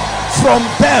you from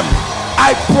them.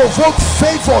 I provoke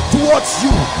favor towards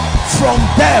you from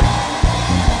them.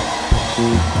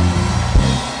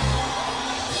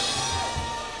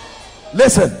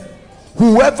 Listen,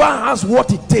 whoever has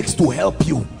what it takes to help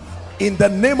you, in the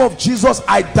name of Jesus,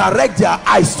 I direct their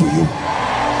eyes to you.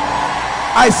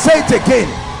 I say it again,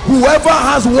 whoever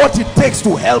has what it takes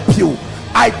to help you,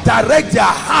 I direct their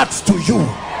hearts to you.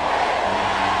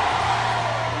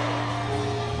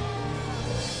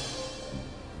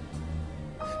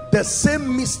 The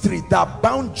same mystery that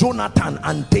bound Jonathan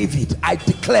and David, I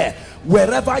declare,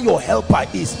 wherever your helper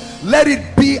is, let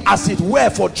it be as it were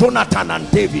for Jonathan and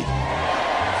David.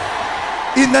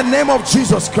 In the name of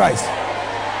Jesus Christ.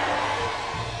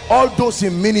 All those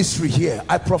in ministry here,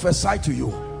 I prophesy to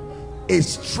you, a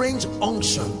strange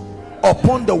unction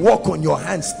upon the work on your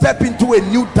hands. Step into a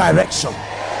new direction,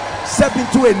 step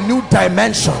into a new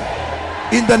dimension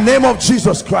in the name of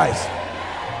Jesus Christ.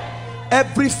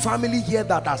 Every family here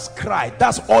that has cried,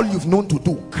 that's all you've known to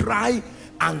do, cry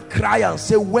and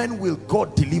say, when will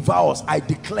God deliver us? I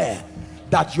declare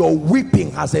that your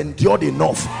weeping has endured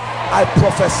enough. I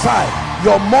prophesy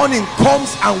your mourning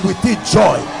comes and with it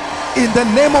joy in the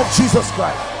name of Jesus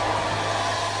Christ.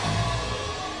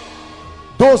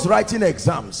 Those writing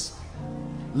exams,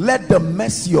 let the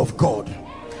mercy of God,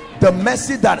 the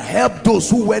mercy that helped those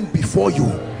who went before you,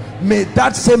 may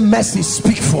that same mercy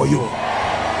speak for you.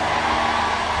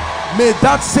 May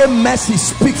that same mercy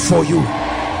speak for you.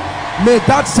 May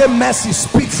that same mercy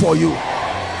speak for you.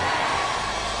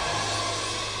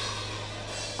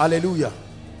 Hallelujah.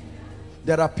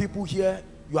 There are people here,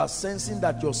 you are sensing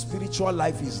that your spiritual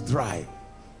life is dry.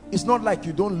 It's not like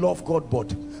you don't love God,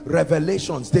 but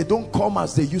revelations, they don't come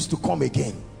as they used to come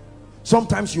again.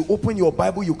 Sometimes you open your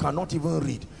Bible, you cannot even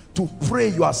read. To pray,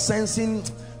 you are sensing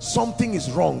something is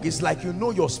wrong. It's like you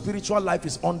know your spiritual life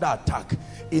is under attack.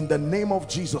 In the name of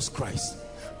Jesus Christ,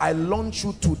 I launch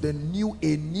you to a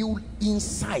new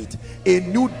insight, a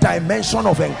new dimension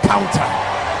of encounter,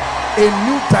 a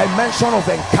new dimension of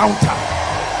encounter,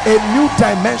 a new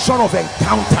dimension of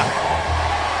encounter.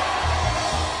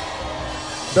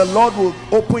 The Lord will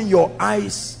open your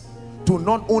eyes to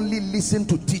not only listen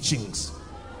to teachings,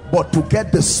 but to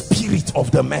get the spirit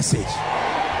of the message.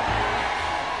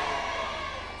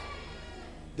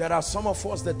 There are some of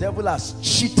us, the devil has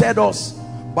cheated us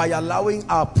by allowing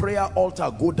our prayer altar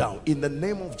go down. In the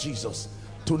name of Jesus,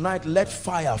 tonight, let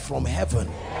fire from heaven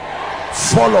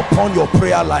fall upon your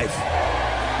prayer life.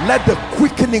 Let the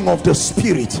quickening of the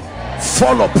spirit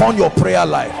fall upon your prayer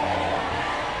life.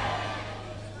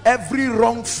 Every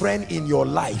wrong friend in your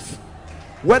life,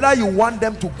 whether you want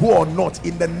them to go or not,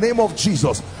 in the name of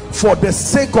Jesus, for the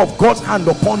sake of God's hand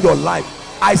upon your life,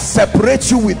 I separate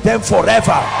you with them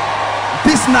forever.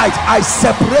 This night I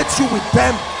separate you with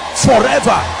them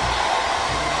forever.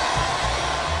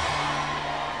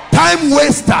 Time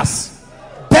wasters,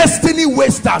 destiny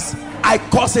wasters, I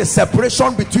cause a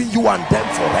separation between you and them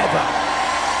forever.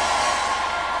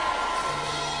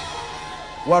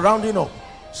 We're rounding up.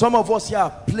 Some of us here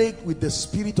are plagued with the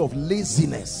spirit of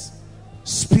laziness,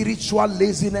 spiritual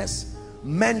laziness,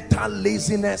 mental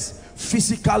laziness,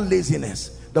 physical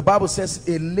laziness. The Bible says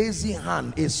a lazy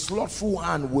hand, a slothful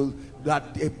hand will,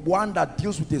 one that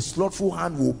deals with a slothful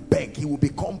hand will beg, he will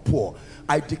become poor.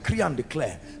 I decree and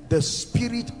declare the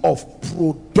spirit of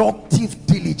productive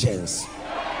diligence,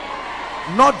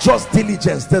 not just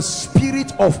diligence, the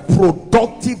spirit of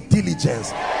productive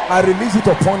diligence, I release it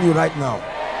upon you right now.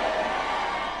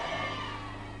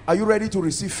 Are you ready to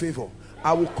receive favor?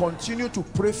 I will continue to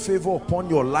pray favor upon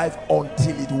your life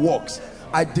until it works.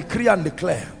 I decree and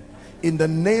declare in the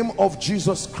name of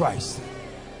Jesus Christ,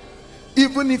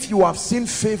 even if you have seen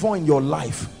favor in your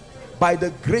life, by the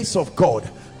grace of God,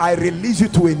 I release you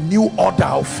to a new order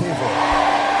of favor.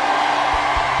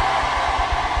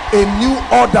 A new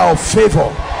order of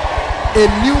favor. A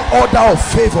new order of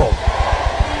favor.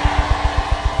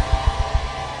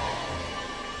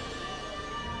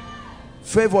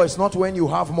 Favor is not when you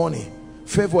have money.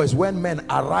 Favor is when men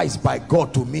arise by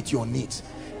God to meet your needs.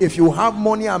 If you have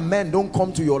money and men don't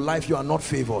come to your life, you are not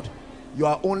favored. You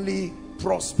are only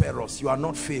prosperous. You are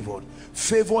not favored.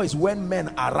 Favor is when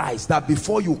men arise, that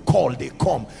before you call, they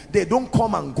come. They don't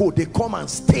come and go, they come and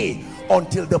stay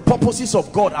until the purposes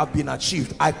of God have been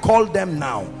achieved. I call them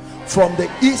now, from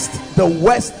the east, the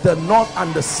west, the north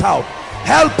and the south,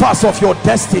 helpers of your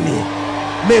destiny.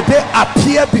 May they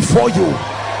appear before you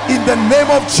in the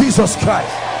name of Jesus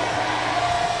Christ.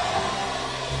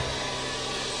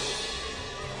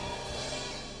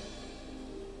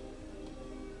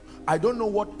 I don't know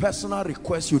what personal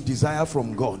request you desire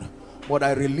from God, but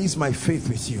I release my faith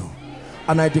with you,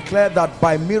 and I declare that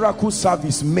by miracle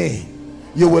service May,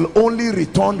 you will only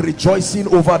return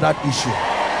rejoicing over that issue.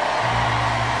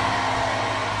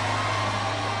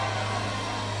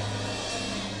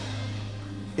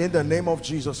 In the name of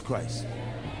Jesus Christ.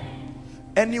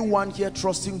 Anyone here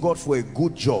trusting God for a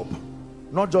good job,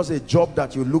 not just a job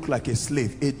that you look like a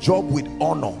slave, a job with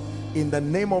honor, in the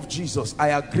name of Jesus, I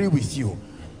agree with you.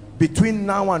 Between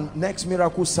now and next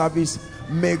miracle service,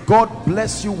 may God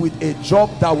bless you with a job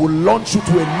that will launch you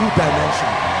to a new dimension.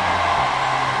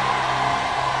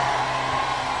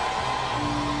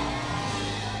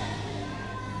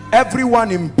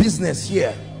 Everyone in business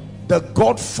here, the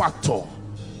God factor,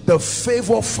 the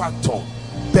favor factor,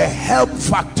 the help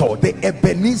factor, the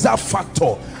Ebenezer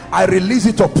factor, I release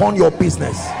it upon your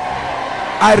business.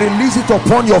 I release it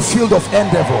upon your field of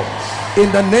endeavor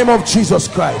in the name of Jesus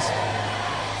Christ.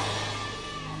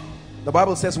 The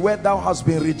Bible says, where thou hast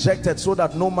been rejected, so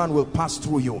that no man will pass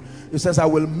through you, it says, I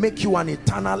will make you an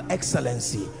eternal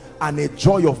excellency and a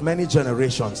joy of many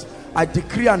generations. I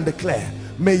decree and declare,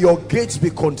 may your gates be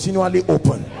continually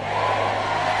open.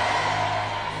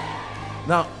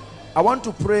 Now I want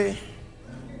to pray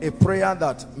a prayer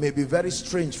that may be very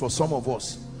strange for some of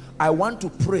us. I want to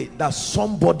pray that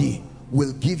somebody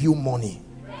will give you money.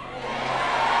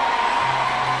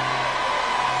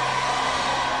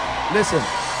 Listen,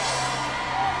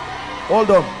 hold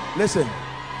on, listen.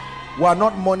 We are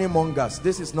not money mongers.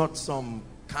 This is not some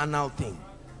carnal thing.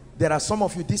 There are some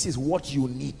of you, this is what you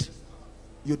need.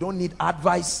 You don't need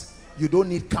advice, you don't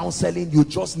need counseling, you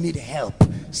just need help,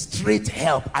 straight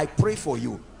help. I pray for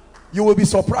you. You will be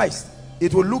surprised.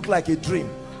 It will look like a dream.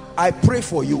 I pray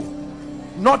for you.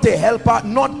 Not a helper,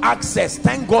 not access,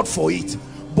 thank God for it,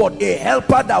 but a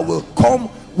helper that will come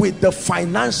with the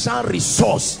financial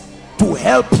resource to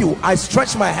help you. I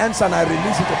stretch my hands and I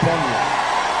release it upon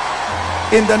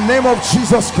you in the name of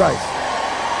Jesus Christ.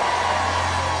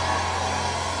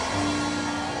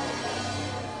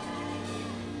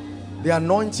 The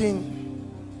anointing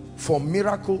for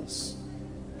miracles,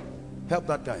 help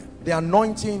that guy. The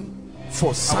anointing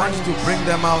for signs, to bring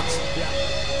them out.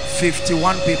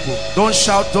 51 people. Don't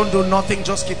shout, don't do nothing,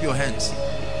 just keep your hands.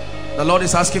 The Lord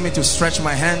is asking me to stretch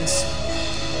my hands,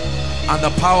 and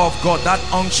the power of God, that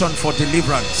unction for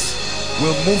deliverance,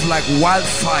 will move like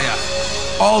wildfire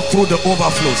all through the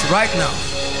overflows. Right now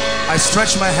I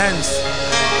stretch my hands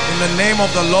in the name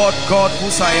of the Lord God,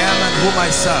 whose I am and whom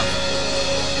I serve.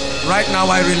 Right now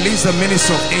I release the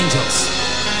ministry of angels.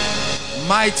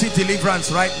 Mighty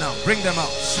deliverance right now. Bring them out.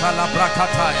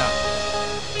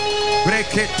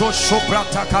 Breketo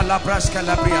sobrata calabrasca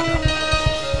labriada.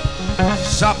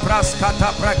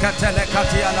 Zabraskata brakatele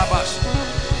katia labash.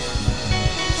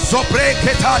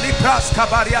 Sobreketa libraska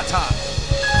bariata.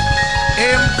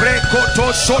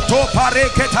 Embrekoto soto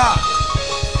pareketa.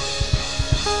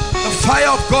 The fire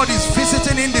of God is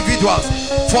visiting individuals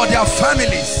for their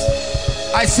families.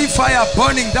 I see fire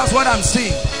burning. That's what I'm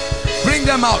seeing. Bring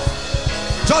them out.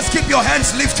 Just keep your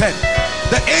hands lifted.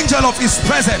 The angel of his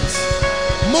presence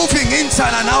moving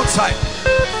inside and outside.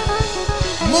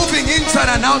 Moving inside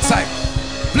and outside.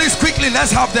 Please quickly,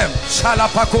 let's have them.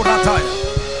 Shalapakorataya.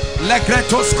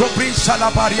 Legretos kobri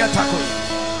shalabariatako.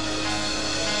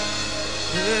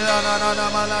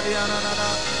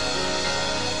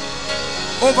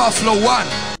 Overflow 1.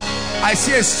 I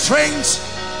see a strange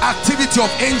activity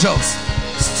of angels.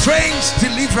 Strange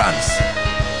deliverance.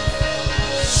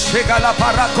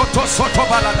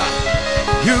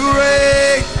 You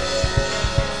reign.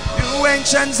 You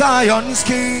ancient Zion's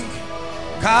king.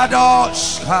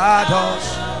 Kadosh, Kadosh.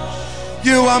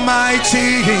 You are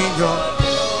mighty in God.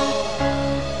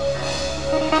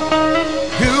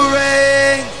 You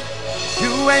reign.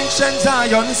 You ancient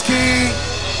Zion's king.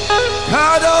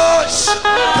 Kadosh,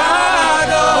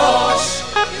 Kadosh.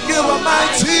 You are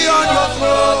mighty on your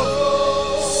throne.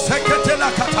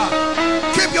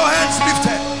 Keep your hands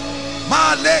lifted.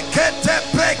 Malekete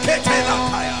brekete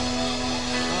lakaya.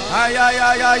 Ay ay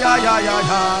ay ay ay ay ay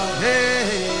ay.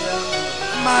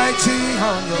 Mighty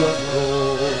on your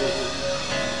throne.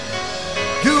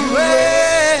 You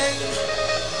reign.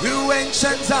 You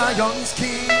ancient Zion's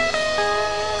king.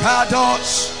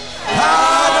 Kadosh,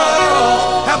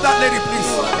 Kadosh. Have that lady,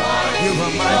 please. You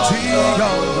are mighty on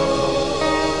your throne.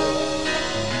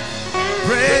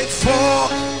 Break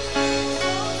forth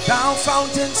down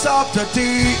fountains of the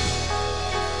deep,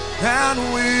 and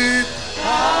with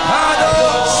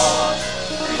Kadosh,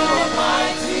 you are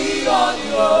mighty on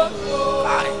your throne.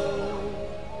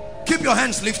 Keep your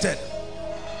hands lifted.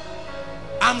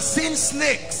 I'm seeing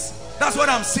snakes. That's what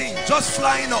I'm seeing. Just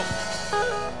flying up.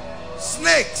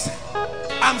 Snakes.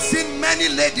 I'm seeing many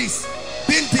ladies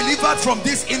being delivered from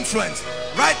this influence.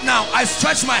 Right now, I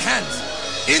stretch my hands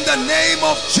in the name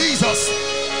of Jesus.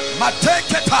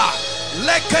 Mateketa,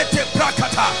 lekete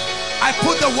brakata. I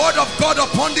put the word of God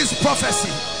upon this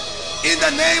prophecy. In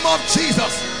the name of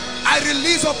Jesus, I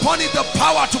release upon it the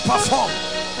power to perform.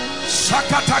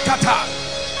 Shakatakata.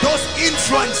 Those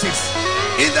influences.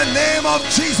 In the name of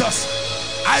Jesus,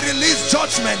 I release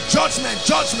judgment, judgment,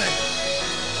 judgment,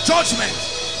 judgment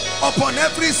upon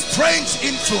every strange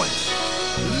influence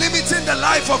limiting the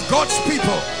life of God's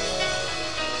people.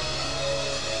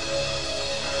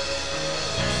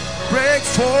 Break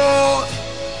forth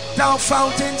down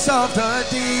fountains of the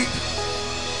deep,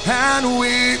 and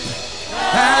weep,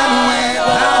 and weep,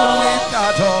 and weep,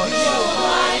 Kadosh.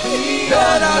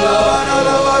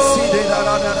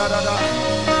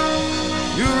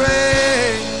 You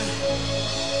reign,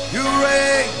 you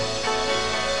reign,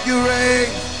 you reign,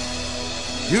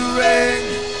 you reign,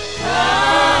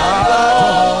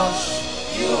 Kadosh.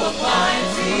 You are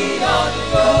mighty on your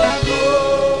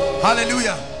throne.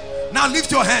 Hallelujah. Now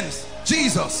lift your hands.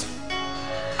 Jesus,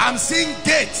 I'm seeing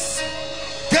gates,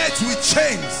 gates with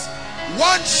chains.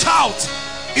 One shout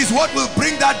is what will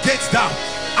bring that gate down.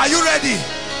 Are you ready?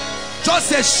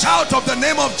 Just a shout of the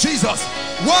name of Jesus.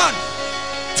 1,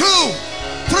 2,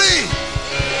 3.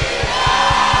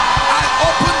 I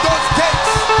open those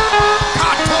gates.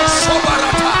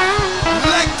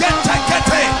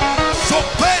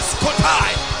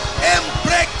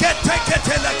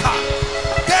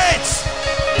 Gates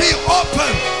be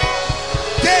open.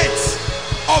 Gates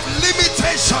of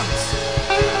limitations.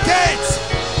 Gates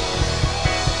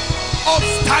of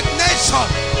stagnation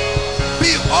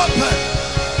be open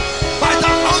by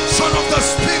the unction of the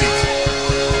Spirit.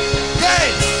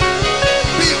 Gates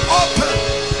be open.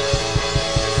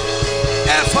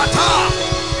 Ephata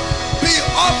be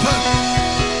open.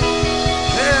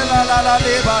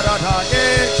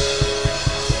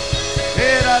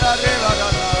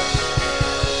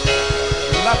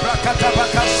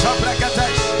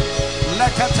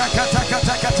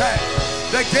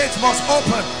 The gates must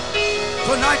open.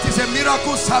 Tonight is a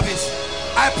miracle service.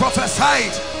 I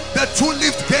prophesied the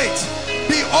two-lift gate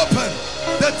be open.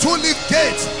 The two-lift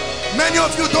gate. Many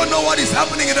of you don't know what is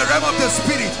happening in the realm of the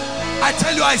Spirit. I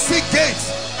tell you, I see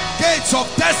gates. Gates of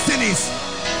destinies.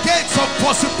 Gates of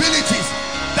possibilities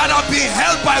that are being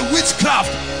held by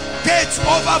witchcraft. Gates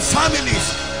over families.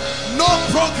 No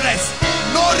progress,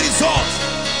 no results.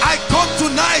 I come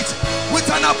tonight with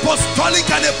an apostolic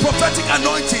and a prophetic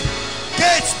anointing.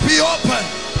 Gates be open.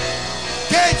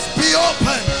 Gates be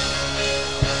open.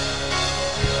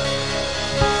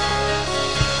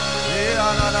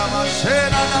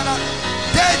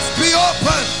 Gates be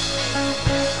open.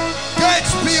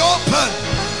 Gates be open.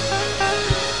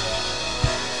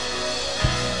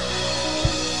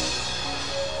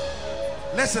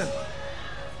 Listen.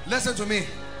 Listen to me.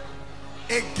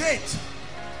 A gate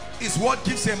is what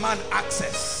gives a man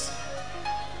access.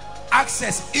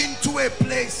 Access into a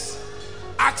place.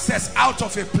 Access out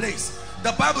of a place.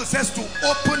 The Bible says to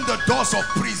open the doors of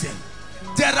prison.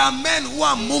 There are men who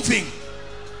are moving,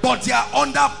 but they are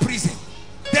under prison.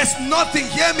 There's nothing,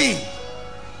 hear me.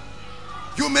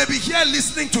 You may be here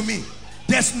listening to me.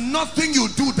 There's nothing you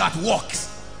do that works.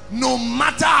 No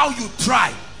matter how you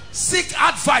try, seek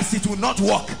advice, it will not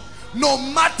work. No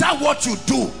matter what you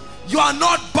do, you are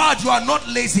not bad, you are not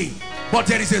lazy, but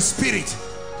there is a spirit.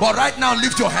 But right now,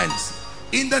 lift your hands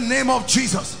in the name of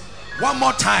Jesus. One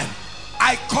more time.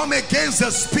 I come against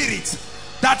the spirits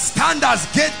that stand as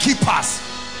gatekeepers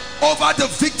over the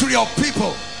victory of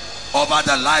people, over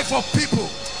the life of people.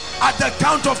 At the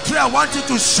count of 3, I want you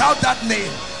to shout that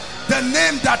name. The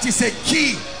name that is a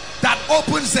key that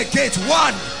opens the gate.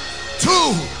 1,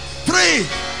 2, 3.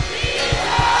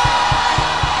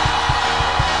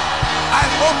 I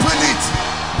open it.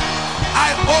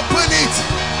 I open it.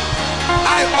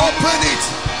 I open it.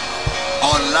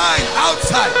 Online,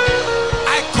 outside.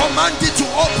 I command it to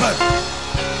open.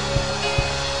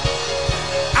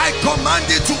 I command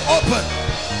it to open.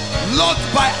 Locked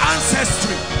by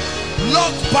ancestry,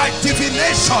 locked by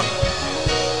divination,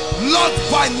 locked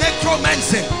by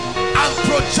necromancy and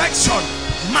projection,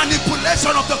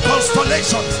 manipulation of the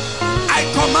constellations. I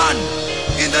command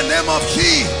in the name of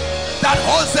He that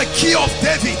holds the key of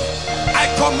David. I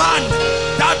command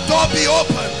that door be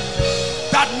open,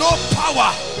 that no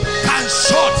power can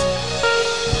shut.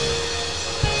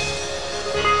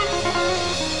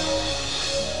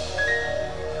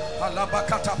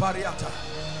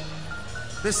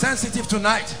 Be sensitive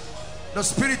tonight. The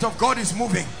Spirit of God is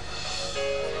moving.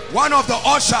 One of the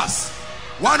ushers,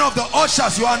 you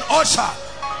are an usher,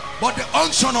 but the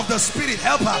unction of the Spirit,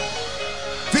 help her,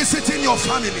 visiting your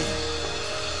family,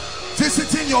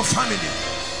 visiting your family.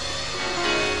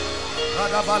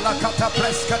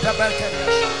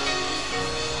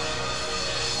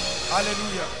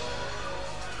 Hallelujah.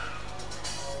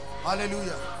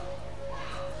 Hallelujah.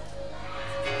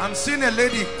 I'm seeing a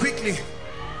lady quickly.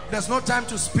 There's no time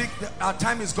to speak. Our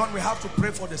time is gone. We have to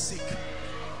pray for the sick.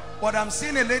 But I'm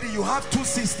seeing a lady. You have 2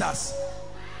 sisters.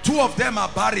 2 of them are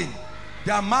barren.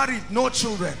 They are married, no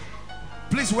children.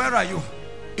 Please, where are you?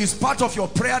 It's part of your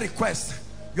prayer request.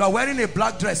 You are wearing a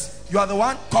black dress. You are the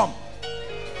one. Come.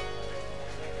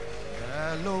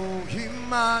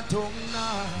 Elohim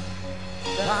Adonai,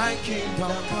 thy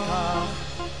kingdom come,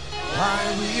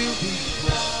 thy will be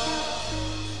done.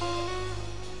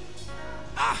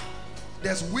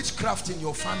 There's witchcraft in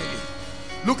your family.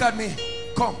 Look at me.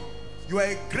 Come. You are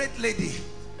a great lady,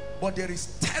 but there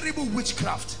is terrible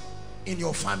witchcraft in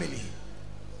your family.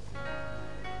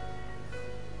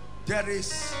 There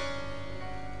is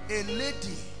a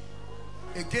lady.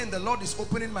 Again, the Lord is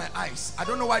opening my eyes. I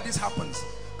don't know why this happens.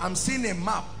 I'm seeing a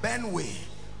map. Benway.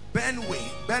 Benway.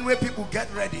 Benway, people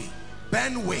get ready.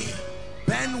 Benway.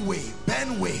 Benway.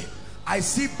 Benway. I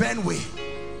see Benway.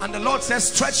 And the Lord says,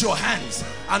 stretch your hands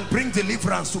and bring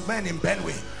deliverance to men in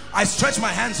Benway. I stretch my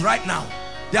hands right now.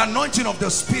 The anointing of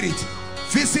the Spirit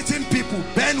visiting people.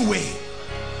 Benway.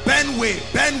 Benway.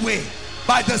 Benway.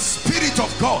 By the Spirit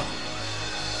of God.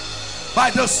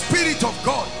 By the Spirit of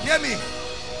God. Hear me.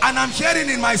 And I'm hearing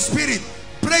in my spirit,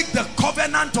 break the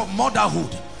covenant of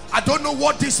motherhood. I don't know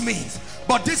what this means,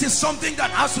 but this is something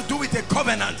that has to do with a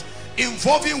covenant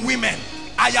involving women.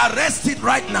 I arrest it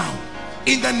right now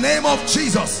in the name of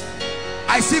Jesus.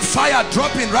 I see fire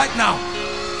dropping right now.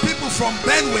 People from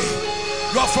Benway,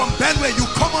 you are from Benway, you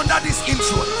come under this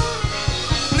influence.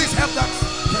 Please help that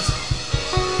person.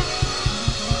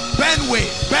 Benway,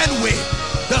 Benway,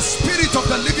 the Spirit of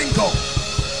the living God,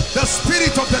 the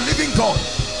Spirit of the living God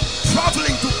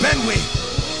traveling to Benway,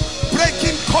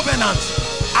 breaking covenants.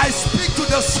 I speak to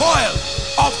the soil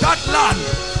of that land.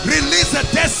 Release the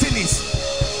destinies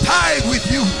tied with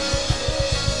you.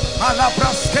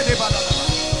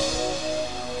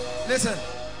 Listen,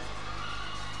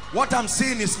 what I'm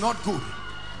seeing is not good.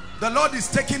 The Lord is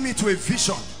taking me to a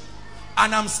vision,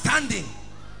 and I'm standing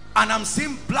and I'm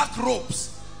seeing black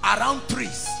ropes around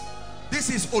trees. This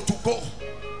is Otuko.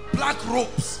 Black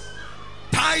ropes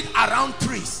tied around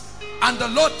trees, and the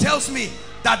Lord tells me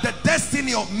that the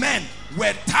destiny of men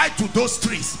were tied to those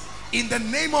trees. In the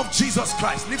name of Jesus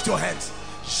Christ, lift your hands.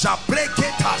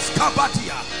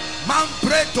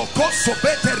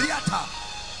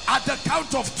 At the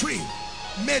count of 3,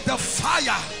 may the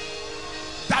fire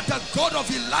that the God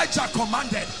of Elijah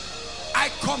commanded,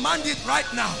 I command it right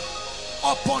now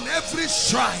upon every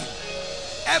shrine,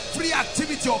 every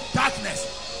activity of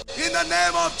darkness, in the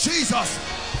name of Jesus.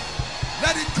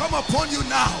 Let it come upon you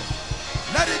now.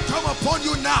 Let it come upon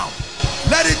you now.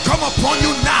 Let it come upon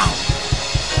you now.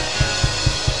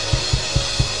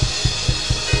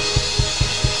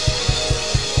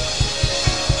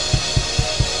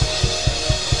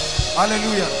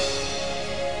 Hallelujah.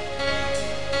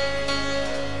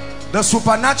 The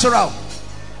supernatural,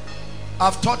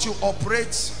 I've taught you,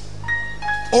 operates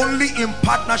only in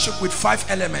partnership with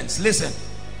 5 elements. Listen,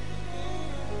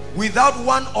 without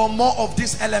one or more of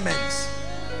these elements,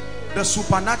 the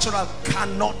supernatural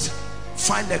cannot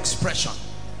find expression.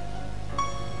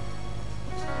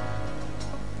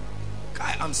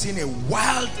 I'm seeing a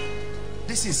wild,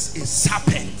 this is a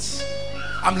serpent.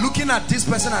 I'm looking at this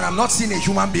person and I'm not seeing a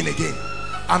human being again.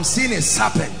 I'm seeing a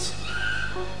serpent.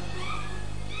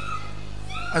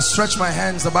 I stretch my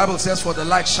hands. The Bible says, for the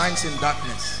light shines in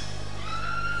darkness,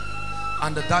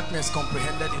 and the darkness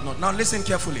comprehended it not. Now listen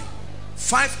carefully.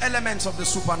 5 elements of the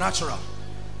supernatural.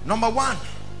 Number 1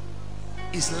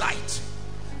 is light.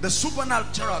 The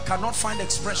supernatural cannot find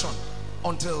expression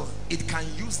until it can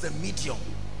use the medium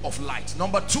of light.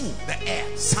 Number 2, the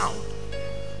air, sound.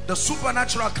 The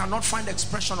supernatural cannot find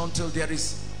expression until there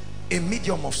is a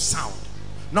medium of sound.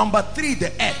 Number 3,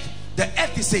 the earth. The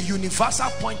earth is a universal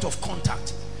point of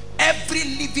contact. Every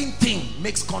living thing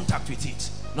makes contact with it.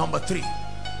 Number 3.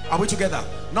 Are we together?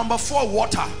 Number 4,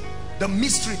 water. The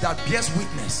mystery that bears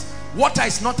witness. Water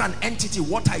is not an entity.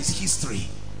 Water is history.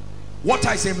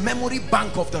 Water is a memory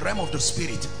bank of the realm of the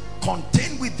spirit.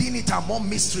 Contained within it are more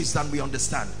mysteries than we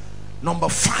understand. Number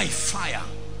 5, fire.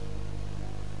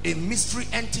 A mystery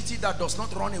entity that does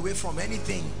not run away from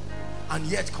anything and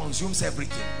yet consumes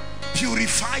everything.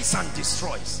 Purifies and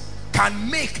destroys. Can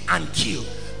make and kill.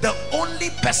 The only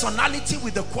personality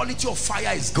with the quality of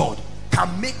fire is God.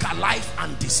 Can make alive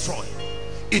and destroy.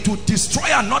 It will destroy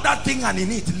another thing and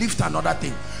in it lift another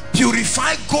thing.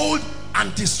 Purify gold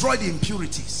and destroy the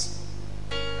impurities.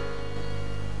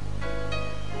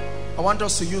 I want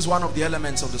us to use one of the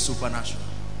elements of the supernatural,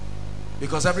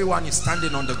 because everyone is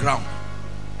standing on the ground.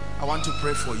 I want to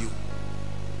pray for you.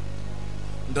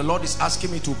 The Lord is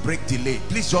asking me to break delay.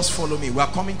 Please just follow me. We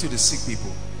are coming to the sick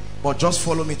people, but just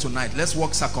follow me tonight. Let's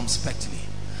walk circumspectly.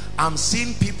 I'm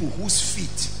seeing people whose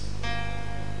feet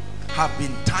have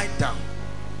been tied down.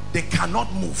 They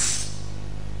cannot move.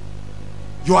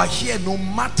 You are here, no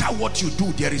matter what you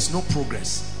do, there is no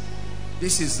progress.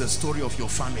 This is the story of your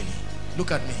family.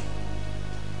 Look at me.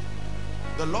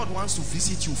 The Lord wants to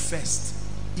visit you first,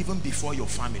 even before your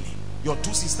family. Your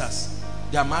 2 sisters,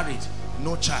 they are married,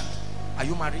 no child. Are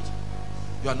you married?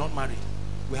 You are not married.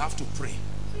 We have to pray.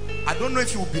 I don't know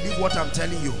if you believe what I'm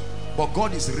telling you, but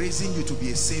God is raising you to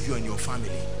be a savior in your family.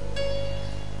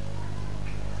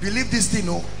 Believe this thing,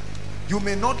 no? You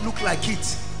may not look like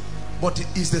it, but it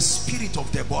is the spirit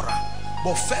of Deborah.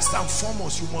 But first and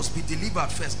foremost, you must be delivered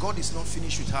first. God is not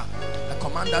finished with her. I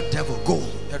command that devil, go.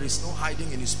 There is no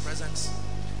hiding in his presence.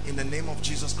 In the name of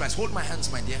Jesus Christ. Hold my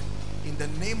hands, my dear. In the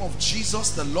name of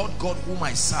Jesus, the Lord God whom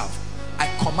I serve, I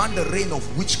command the reign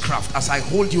of witchcraft as I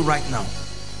hold you right now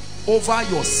over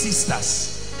your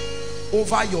sisters,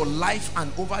 over your life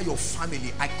and over your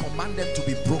family. I command them to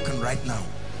be broken right now.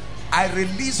 I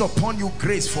release upon you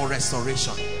grace for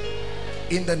restoration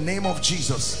in the name of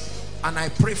Jesus. And I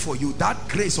pray for you, that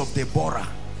grace of Deborah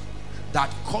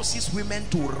that causes women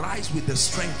to rise with the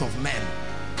strength of men,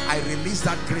 I release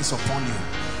that grace upon you.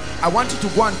 I want you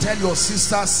to go and tell your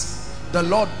sisters the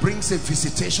Lord brings a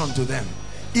visitation to them.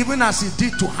 Even as he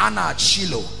did to Hannah at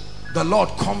Shiloh, the Lord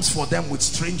comes for them with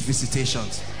strange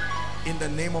visitations in the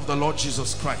name of the Lord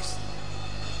Jesus Christ.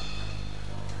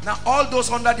 Now all those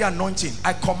under the anointing,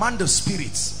 I command the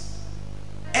spirits.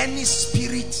 Any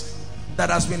spirit that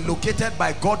has been located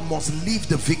by God must leave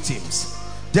the victims.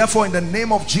 Therefore, in the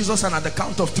name of Jesus, and at the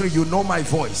count of 3, you know my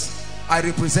voice, I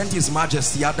represent his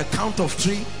majesty. At the count of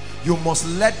 3, you must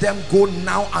let them go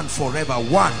now and forever.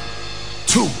 1,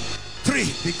 2, 3,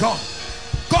 be gone.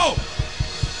 Go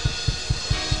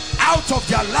out of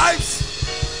their lives,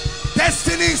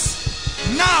 destinies,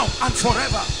 now and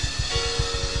forever.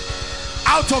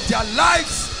 Out of their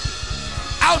lives,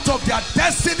 out of their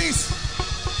destinies.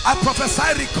 I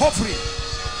prophesy recovery.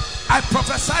 I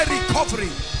prophesy recovery.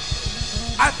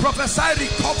 I prophesy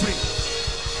recovery.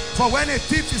 For when a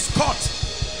thief is caught,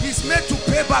 he's made to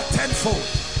pay back tenfold.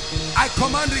 I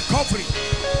command recovery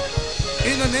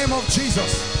in the name of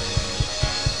Jesus.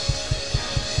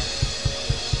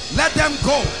 Let them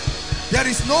go. There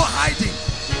is no hiding,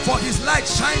 for his light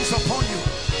shines upon you.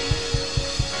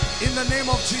 In the name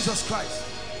of Jesus Christ.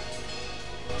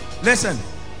 Listen,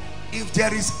 if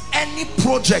there is any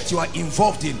project you are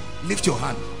involved in, lift your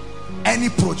hand. Any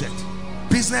project,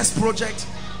 business project,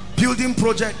 building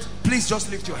project, please just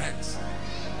lift your hands.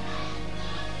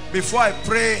 Before I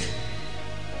pray,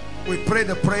 we pray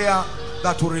the prayer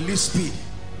that will release speed.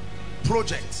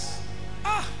 Projects.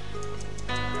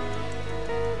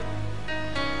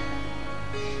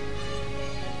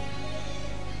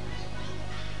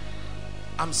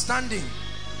 I'm standing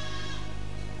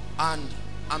and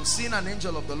I'm seeing an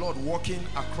angel of the Lord walking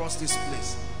across this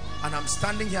place, and I'm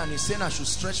standing here and he's saying I should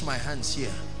stretch my hands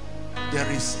here. There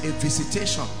is a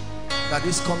visitation that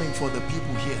is coming for the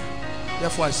people here.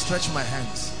 Therefore I stretch my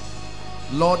hands.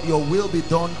 Lord, your will be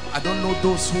done. I don't know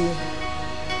those who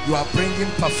you are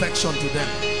bringing perfection to them.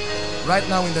 Right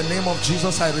now in the name of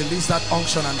Jesus, I release that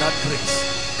unction and that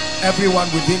grace. Everyone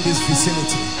within this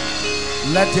vicinity,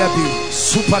 let there be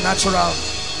supernatural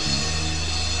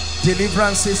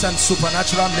deliverances and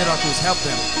supernatural miracles. Help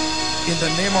them in the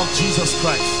name of Jesus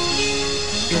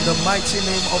Christ. In the mighty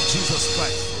name of Jesus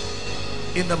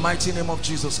Christ. In the mighty name of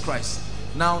Jesus Christ.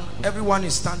 Now everyone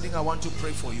is standing. I want to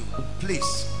pray for you.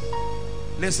 Please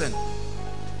listen.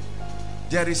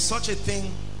 There is such a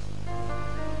thing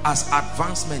as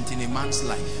advancement in a man's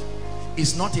life.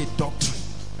 It's not a doctrine,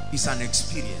 it's an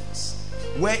experience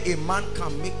where a man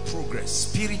can make progress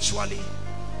spiritually,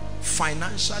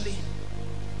 financially,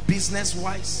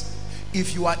 business-wise.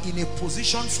 If you are in a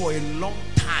position for a long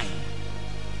time,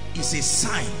 it's a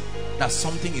sign that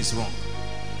something is wrong.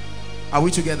 Are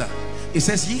we together? It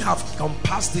says, ye have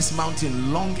compassed this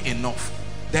mountain long enough.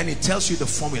 Then it tells you the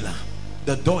formula.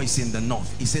 The door is in the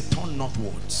north. It said, turn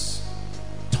northwards.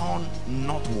 Turn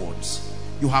northwards.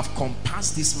 You have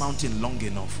compassed this mountain long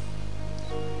enough.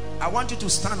 I want you to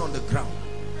stand on the ground.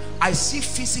 I see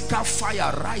physical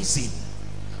fire rising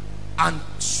and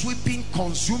sweeping,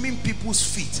 consuming people's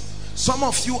feet. Some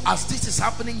of you, as this is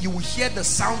happening, you will hear the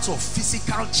sounds of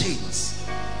physical chains.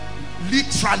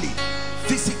 Literally,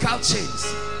 physical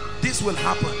chains. This will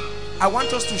happen. I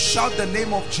want us to shout the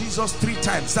name of Jesus 3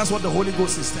 times. That's what the Holy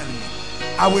Ghost is telling me.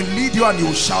 I will lead you and you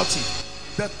will shout it.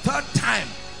 The 3rd time,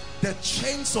 the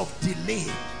chains of delay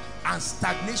and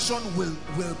stagnation will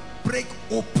break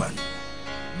open.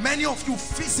 Many of you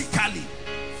physically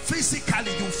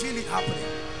you feel it happening.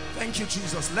 Thank you,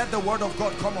 Jesus. Let the word of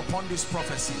God come upon this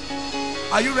prophecy.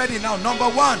 Are you ready now? Number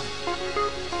 1.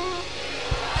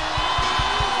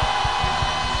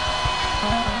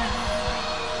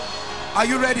 Are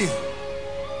you ready?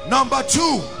 Number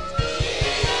 2.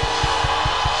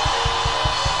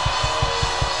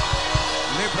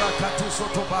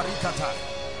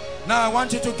 Now I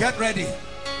want you to get ready.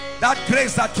 That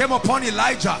grace that came upon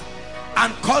Elijah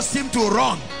and caused him to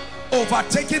run,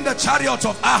 overtaking the chariots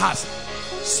of Ahaz.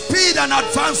 Speed and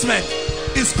advancement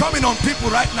is coming on people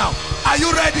right now. Are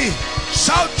you ready?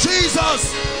 Shout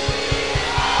Jesus.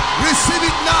 Receive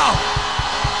it now.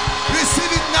 Receive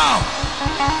it now.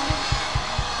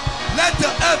 Let the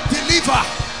earth deliver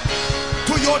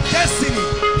to your destiny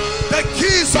the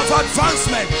keys of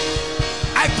advancement.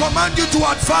 I command you to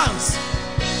advance.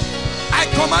 I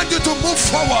command you to move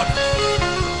forward.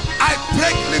 I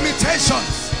break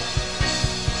limitations.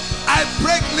 I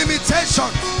break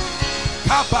limitations.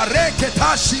 I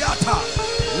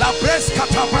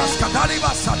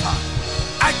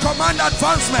command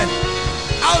advancement.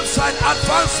 Outside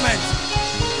advancement.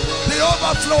 The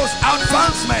overflows,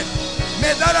 advancement.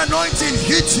 May that anointing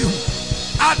hit you.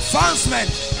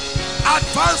 Advancement.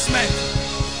 Advancement.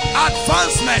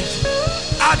 Advancement.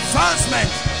 Advancement.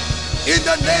 In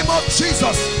the name of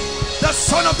Jesus, the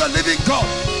Son of the living God.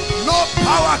 No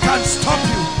power can stop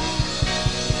you.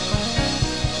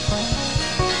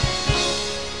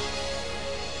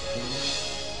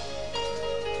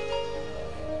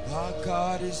 Our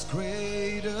God is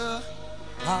greater.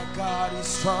 Our God is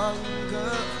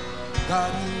stronger.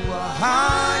 God, you are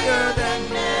higher than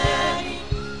many.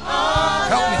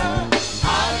 Help me.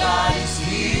 Our God is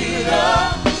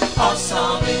healer,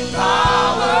 awesome in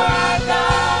power. Our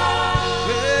God,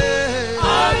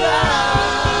 yeah.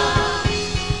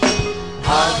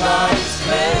 Our God is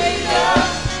greater.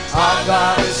 Our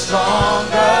God is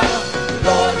stronger.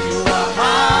 Lord, you are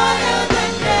higher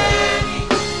than many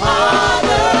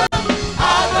other.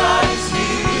 Our God is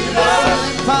healer,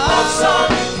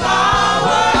 awesome in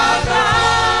power.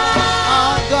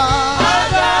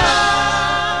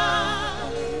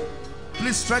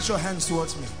 Please stretch your hands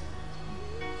towards me.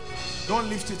 Don't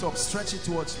lift it up. Stretch it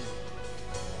towards me.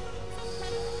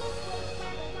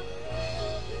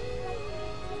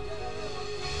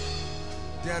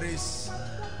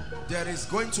 There is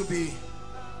going to be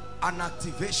an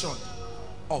activation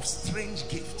of strange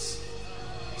gifts.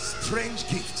 Strange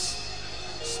gifts.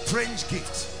 Strange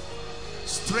gifts.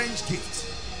 Strange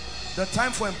gifts. The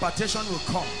time for impartation will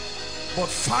come, but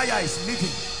fire is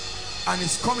living and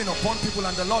is coming upon people,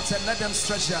 and the Lord said, let them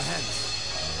stretch their hands.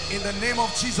 In the name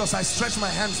of Jesus, I stretch my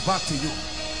hands back to you.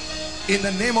 In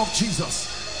the name of Jesus.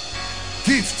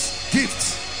 Gifts,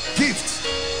 gifts, gifts,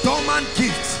 dormant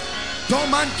gifts,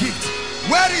 dormant gifts.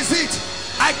 Where is it?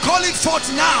 I call it forth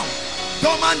now.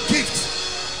 Dormant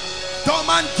gifts,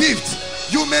 dormant gifts.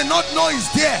 You may not know is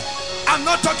there. I'm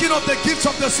not talking of the gifts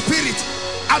of the Spirit.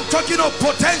 I'm talking of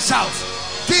potentials.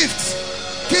 Gifts,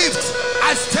 gifts.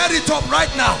 I stir it up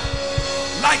right now.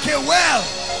 Like a well,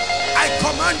 I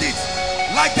command it.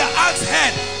 Like the axe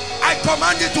head, I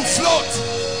command it to float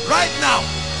right now.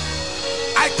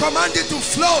 I command it to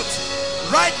float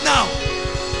right now.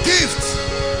 Gifts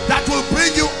that will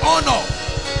bring you honor.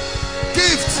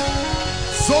 Gifts.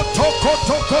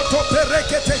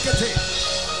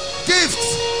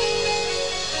 Gifts.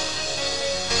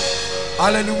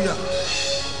 Hallelujah.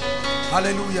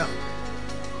 Hallelujah.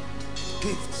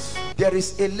 Gifts. There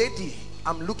is a lady,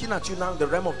 I'm looking at you now in the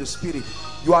realm of the Spirit.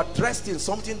 You are dressed in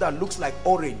something that looks like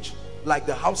orange, like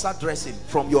the Hausa dressing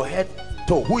from your head to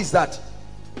toe. Who is that?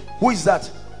 Who is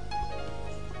that?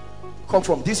 Come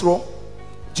from this row.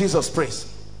 Jesus,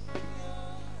 praise.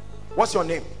 What's your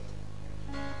name?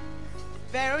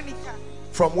 Veronica.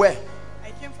 From where?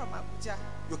 I came from Abuja.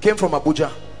 You came from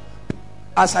Abuja.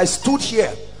 As I stood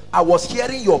here, I was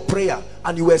hearing your prayer,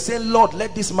 and you were saying, Lord,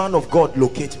 let this man of God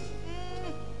locate me.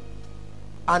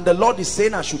 And the Lord is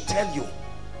saying I should tell you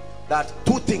that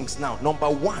two things now. Number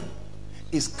one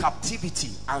is captivity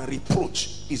and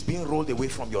reproach is being rolled away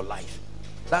from your life.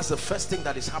 That's the first thing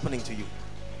that is happening to you.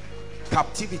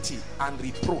 Captivity and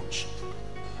reproach.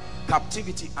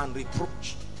 Captivity and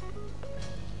reproach.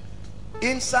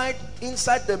 Inside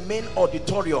the main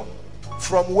auditorium,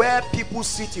 from where people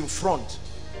sit in front,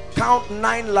 count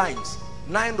 9 lines,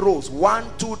 9 rows. 1,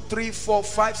 2, 3, 4,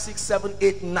 5, 6, 7,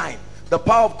 8, 9. The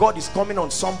power of God is coming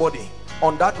on somebody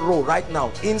on that row right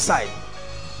now. Inside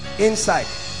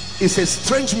is a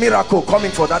strange miracle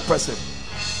coming for that person.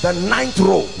 The 9th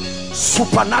row,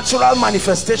 supernatural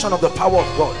manifestation of the power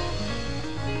of God.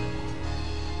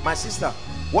 My sister,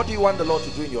 what do you want the Lord to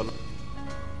do in your life?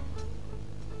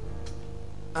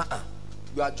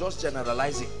 You are just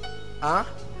generalizing.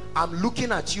 I'm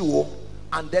looking at you,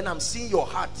 and then I'm seeing your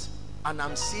heart, and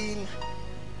I'm seeing,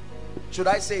 should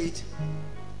I say it?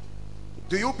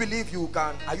 Do you believe you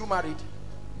can? Are you married?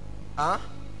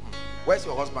 Where's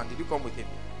your husband? Did you come with him?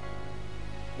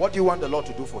 What do you want the Lord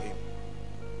to do for him?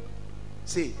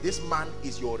 See, this man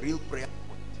is your real prayer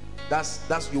point.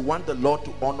 That's you want the Lord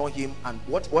to honor him. And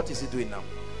what is he doing now?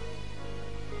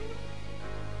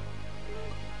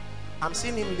 I'm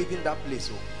seeing him leaving that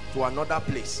place to another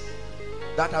place.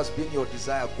 That has been your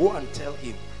desire. Go and tell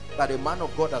him that a man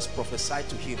of God has prophesied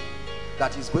to him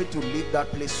that he's going to leave that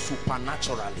place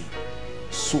supernaturally.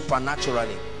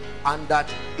 Supernaturally. And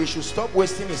that he should stop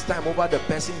wasting his time over the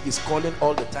person he's calling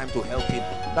all the time to help him.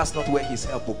 That's not where his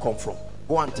help will come from.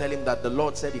 Go and tell him that the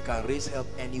Lord said he can raise help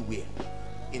anywhere.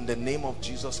 In the name of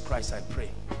Jesus Christ I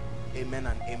pray. Amen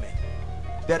and amen.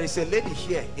 There is a lady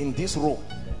here in this room,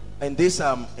 in this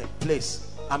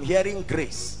place. I'm hearing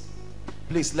grace.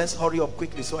 Please, let's hurry up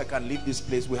quickly so I can leave this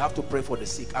place. We have to pray for the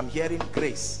sick. I'm hearing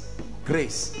grace.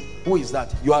 Grace. Who is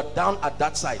that? You are down at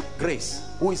that side. Grace.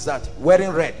 Who is that?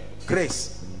 Wearing red.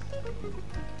 Grace.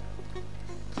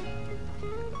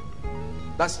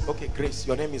 That's okay. Grace.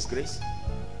 Your name is Grace.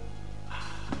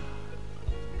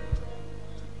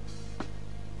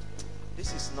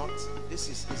 This is not,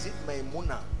 is it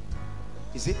Maimuna?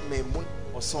 Is it Maimuna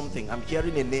or something? I'm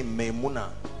hearing a name,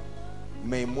 Maimuna.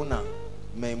 Maimuna.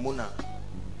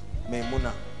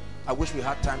 I wish we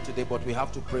had time today, but we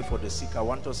have to pray for the sick. I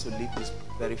want us to leave this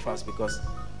very fast because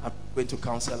I'm going to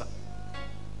counsel.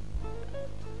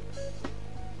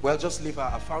 Well, just leave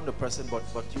her. I found the person, but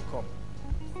you come.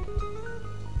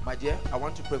 My dear, I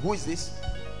want to pray. Who is this?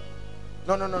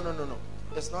 No.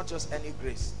 It's not just any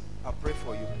grace. I'll pray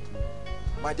for you.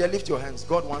 My dear, lift your hands.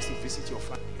 God wants to visit your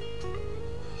family.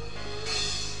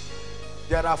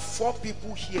 There are 4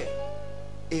 people here.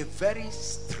 A very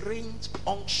strange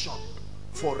unction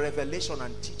for revelation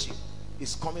and teaching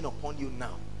is coming upon you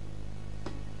now.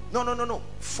 No.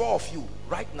 4 of you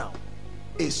right now.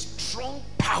 A strong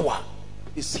power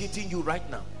is hitting you right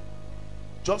now.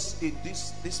 Just in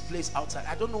this place outside.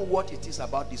 I don't know what it is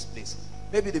about this place.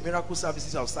 Maybe the miracle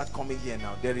services will start coming here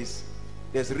now. There's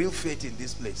real faith in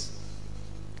this place.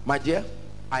 My dear,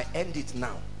 I end it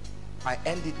now. I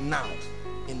end it now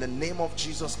in the name of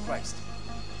Jesus Christ.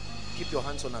 keep your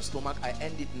hands on her stomach. I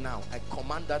end it now. I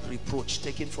command that reproach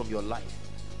taken from your life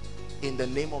in the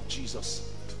name of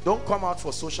Jesus. Don't come out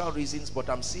for social reasons, but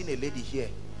I'm seeing a lady here.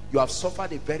 You have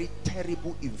suffered a very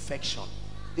terrible infection.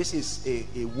 This is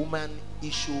a woman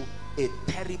issue, a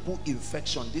terrible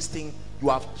infection. This thing, you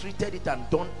have treated it and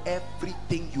done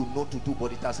everything you know to do,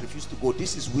 but it has refused to go.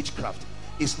 This is witchcraft.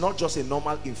 It's not just a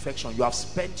normal infection. You have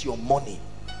spent your money,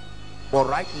 but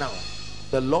right now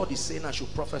the Lord is saying I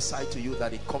should prophesy to you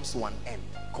that it comes to an end,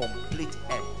 complete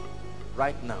end.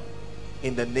 Right now,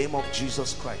 in the name of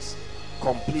Jesus Christ,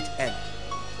 complete end.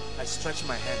 I stretch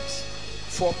my hands.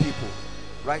 4 people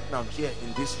right now here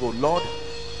in this row. Lord,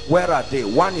 where are they?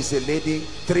 1 is a lady,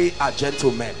 3 are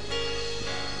gentlemen.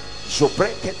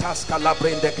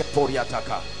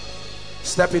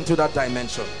 Step into that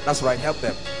dimension. That's right, help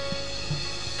them.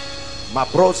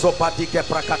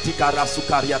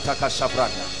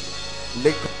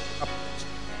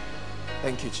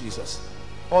 Thank you, Jesus.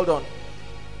 Hold on.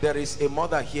 There is a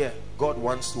mother here. God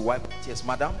wants to wipe tears.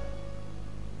 Madam,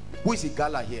 who is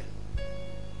Igala here?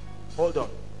 Hold on.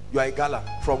 You are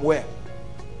Igala. From where?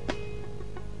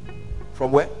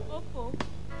 From where? Oko.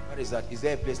 What is that? Is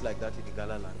there a place like that in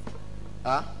Igala land?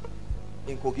 Huh?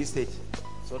 In Kogi State.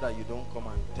 So that you don't come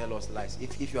and tell us lies.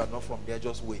 If you are not from there,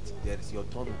 just wait. There is your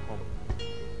turn to come.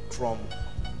 From.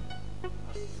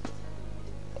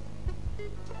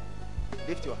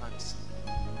 Lift your hands.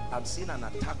 I'm seeing an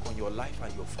attack on your life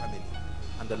and your family,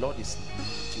 and the Lord is setting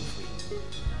you free.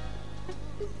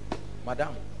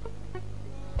 Madam,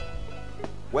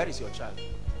 where is your child?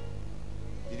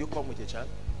 Did you come with a child?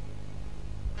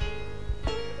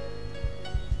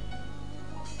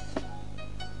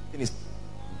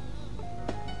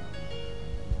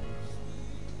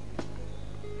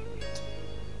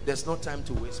 There's no time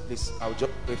to waste, please. I'll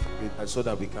just pray for you so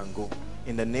that we can go.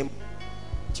 In the name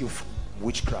of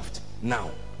witchcraft,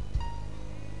 now.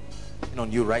 And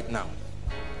on you right now.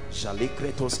 Jesus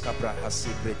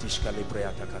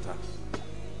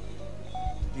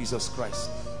Christ.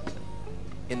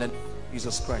 In the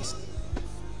Jesus Christ.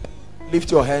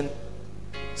 Lift your hand.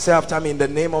 Say after me, in the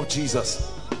name of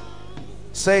Jesus.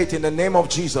 Say it, in the name of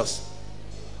Jesus.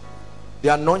 The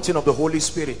anointing of the Holy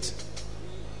Spirit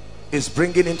is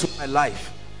bringing into my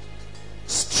life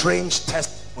strange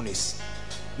testimonies.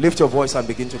 Lift your voice and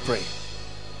begin to pray.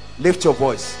 Lift your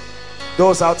voice.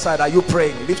 Those outside, are you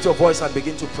praying? Lift your voice and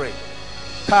begin to pray.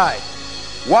 Kai,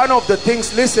 one of the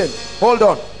things, listen, hold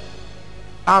on.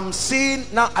 I'm seeing,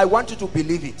 now I want you to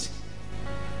believe it.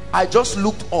 I just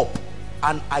looked up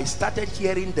and I started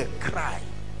hearing the cry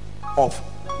of,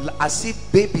 as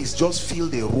if babies just fill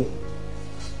the room.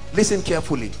 Listen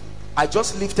carefully.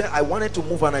 I wanted to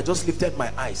move and I just lifted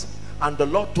my eyes, and the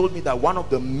Lord told me that one of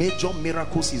the major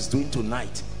miracles he's doing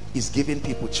tonight is giving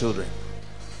people children.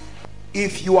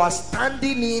 If you are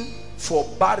standing in for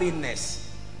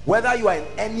barrenness, whether you are in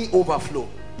any overflow,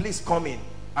 please come in.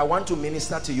 I want to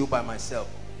minister to you by myself.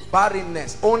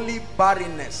 Barrenness, only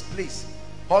barrenness, please.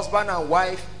 Husband and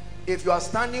wife, if you are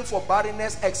standing for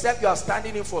barrenness, except you are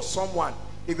standing in for someone,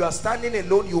 if you are standing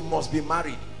alone, you must be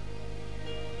married.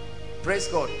 Praise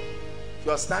God. If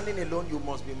you are standing alone, you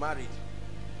must be married.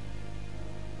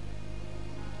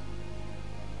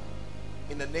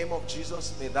 In the name of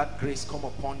Jesus, may that grace come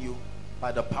upon you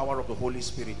by the power of the Holy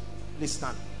Spirit. Please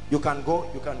stand. You can go,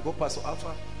 Pastor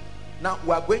Alpha. Now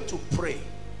we are going to pray,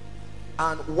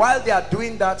 and while they are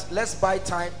doing that, let's buy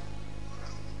time.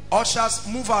 Ushers,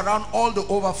 move around all the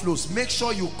overflows. Make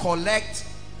sure you collect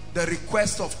the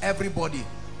request of everybody.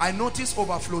 I notice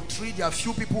overflow 3, there are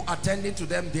few people attending to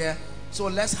them there. So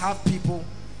let's have people.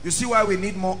 You see why we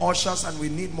need more ushers and we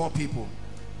need more people.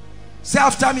 Say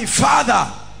after me, Father.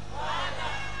 Father.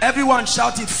 Everyone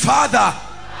shout it, Father. Father.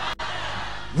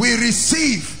 We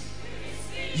receive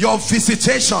your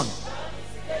visitation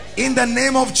in the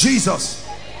name of Jesus.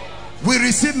 We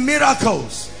receive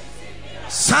miracles,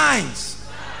 signs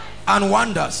and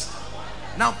wonders.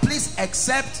 Now please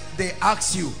accept they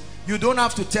ask you. You don't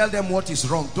have to tell them what is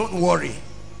wrong. Don't worry.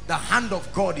 The hand of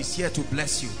God is here to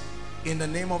bless you. In the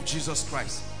name of Jesus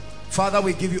Christ. Father,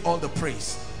 we give you all the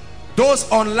praise. Those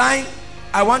online,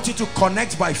 I want you to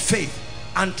connect by faith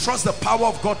and trust the power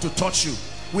of God to touch you.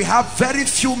 We have very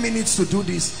few minutes to do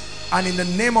this, and in the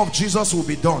name of Jesus will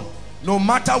be done. No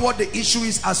matter what the issue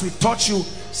is, as we touch you,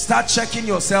 start checking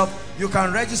yourself. You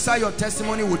can register your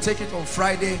testimony. We'll take it on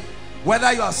Friday.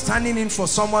 Whether you are standing in for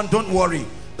someone, don't worry.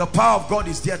 The power of God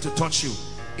is there to touch you.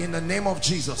 In the name of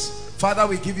Jesus. Father,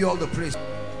 we give you all the praise.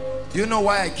 Do you know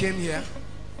why I came here?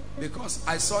 Because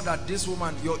I saw that this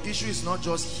woman, your issue is not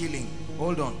just healing.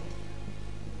 Hold on.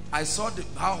 I saw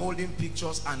her holding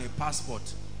pictures and a passport,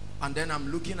 and then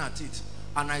I'm looking at it.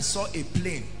 and I saw a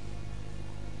plane.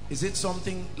 Is it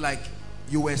something like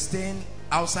you were staying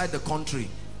outside the country?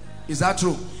 Is that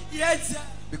true? Yes, sir.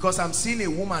 Because I'm seeing a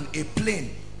woman, a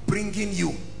plane bringing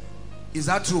you. Is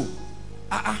that true?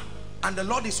 And the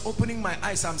Lord is opening my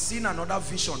eyes. I'm seeing another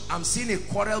vision. I'm seeing a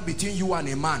quarrel between you and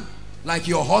a man, like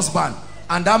your husband,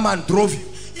 and that man drove you.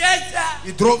 Yes, sir.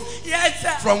 He drove? Yes,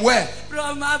 sir. From where?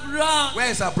 From abroad. Where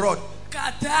is abroad?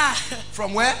 Qatar.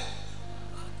 From where?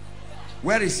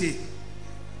 Where is he?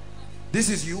 This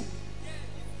is you?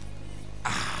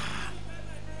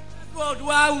 For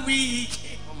 1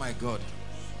 week. Oh my God.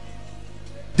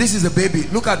 This is a baby.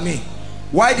 Look at me.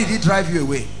 Why did he drive you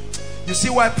away? You see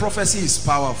why prophecy is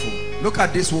powerful. Look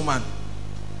at this woman.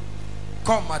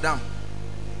 Come, madam.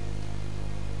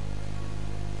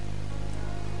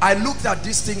 I looked at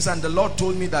these things and the Lord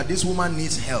told me that this woman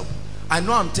needs help. I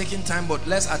know I'm taking time, but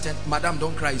let's attend. Madam,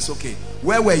 don't cry, it's okay.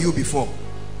 Where were you before?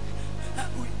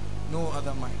 No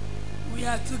other man. We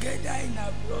are together in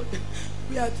abroad.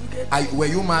 We are together. Were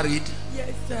you married?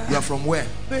 Yes, sir. You are from where?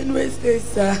 Benue State,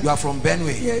 sir. You are from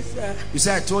Benue? Yes, sir. You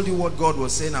say I told you what God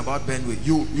was saying about Benue.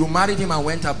 You married him and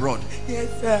went abroad. Yes,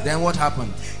 sir. Then what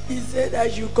happened? He said I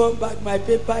should come back. My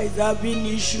paper is having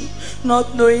issue.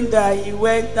 Not knowing that he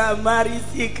went and married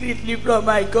secretly from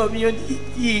my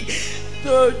community.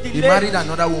 So he married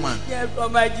another woman? Yeah,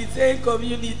 from my same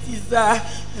community, sir.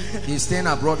 He's staying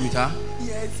abroad with her?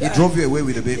 Yes, sir. He drove you away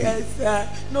with the baby? Yes, sir.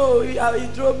 No, he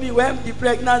drove me when the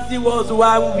pregnancy was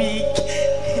 1 week.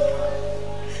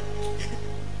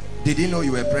 Did he know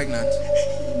you were pregnant?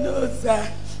 No, sir.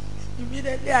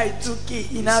 Immediately I took it.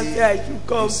 He now said I should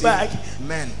come back.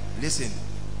 Men, listen.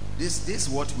 This is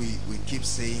what we keep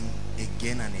saying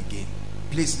again and again.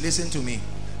 Please listen to me.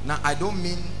 Now, I don't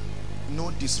mean no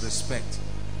disrespect,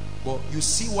 but you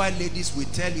see why ladies will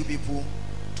tell you people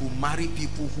to marry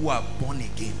people who are born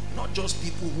again, not just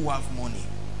people who have money.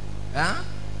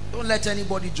 Don't let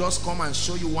anybody just come and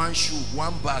show you one shoe,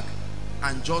 one bag,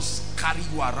 and just carry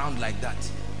you around like that.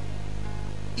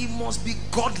 It must be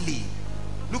godly.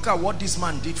 Look at what this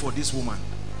man did for this woman.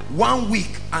 1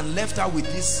 week and left her with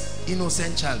this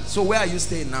innocent child. So where are you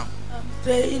staying now? I'm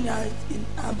staying in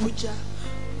Abuja.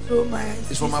 So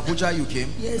it's from Abuja you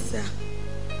came? Yes, sir.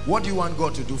 What do you want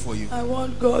God to do for you? I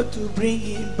want God to bring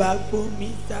him back for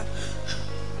me, sir.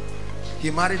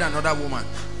 He married another woman?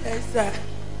 Yes, sir.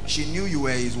 She knew you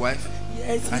were his wife?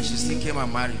 Yes, and she still came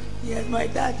and married? Yes, my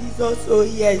dad is also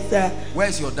here, sir.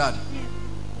 Where's your dad?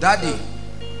 Daddy,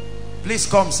 please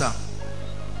come, sir.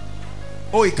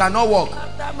 Oh, he cannot walk?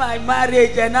 After my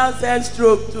marriage, I now send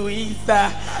stroke to him,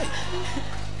 sir.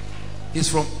 He's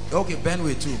from, okay,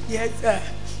 Benue too? Yes, sir.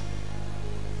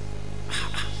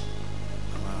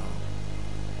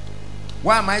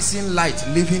 Why am I seeing light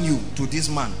leaving you to this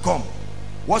man? Come.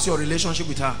 What's your relationship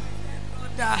with her?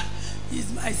 Brother,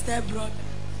 he's my stepbrother.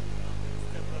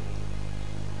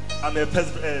 I'm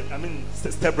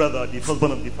a stepbrother, the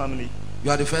firstborn of the family.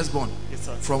 You are the firstborn? Yes,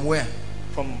 sir. From where?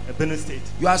 From Benue State.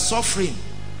 You are suffering.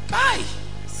 Guy.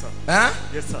 Yes, sir. Huh?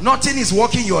 Yes, sir. Nothing is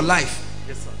working your life.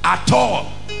 Yes, sir. At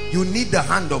all. You need the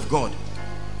hand of God.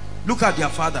 Look at your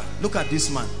father. Look at this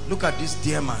man. Look at this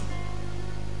dear man.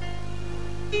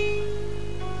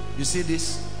 You see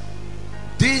this?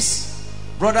 This,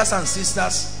 brothers and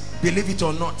sisters, believe it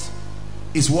or not,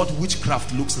 is what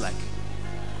witchcraft looks like.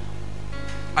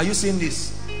 Are you seeing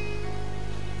this?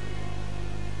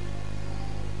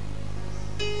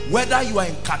 Whether you are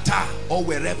in Qatar or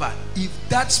wherever, if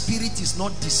that spirit is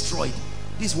not destroyed,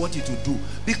 this is what it will do.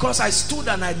 Because I stood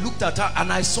and I looked at her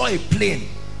and I saw a plane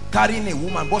carrying a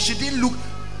woman, but she didn't look.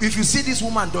 If you see this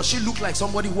woman, does she look like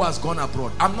somebody who has gone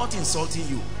abroad? I'm not insulting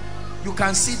you. You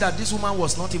can see that this woman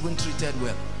was not even treated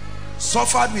well.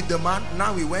 Suffered with the man,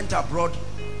 now we went abroad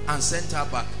and sent her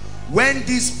back. When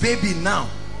this baby now,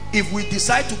 if we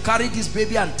decide to carry this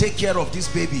baby and take care of this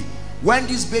baby, when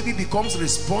this baby becomes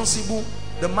responsible,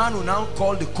 the man will now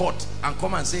call the court and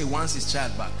come and say he wants his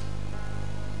child back.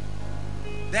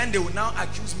 Then they will now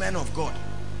accuse men of God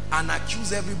and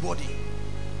accuse everybody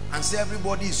and say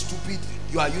everybody is stupid.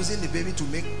 You are using the baby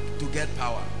to get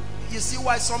power. You see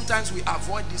why sometimes we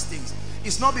avoid these things?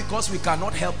 It's not because we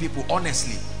cannot help people,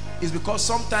 honestly. It's because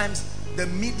sometimes the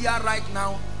media right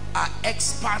now are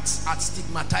experts at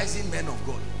stigmatizing men of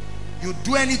God. You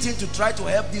do anything to try to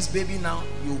help this baby now,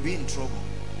 you'll be in trouble.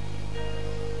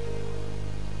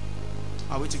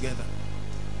 Are we together?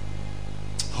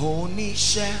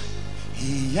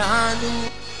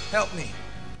 Help me.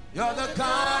 You're the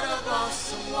God of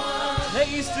awesome wonders.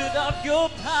 Tasted of your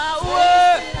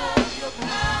power.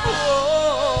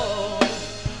 Oh,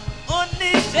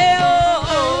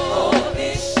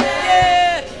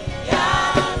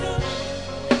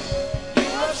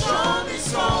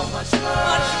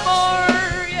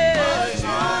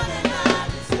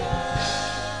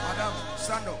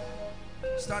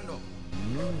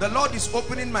 The Lord is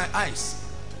opening my eyes.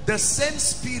 The same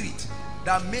spirit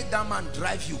that made that man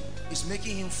drive you is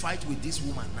making him fight with this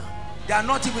woman now. They are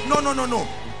not even, no.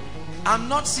 I'm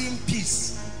not seeing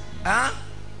peace. Huh?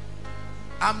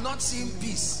 I'm not seeing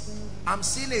peace. I'm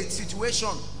seeing a situation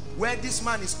where this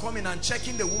man is coming and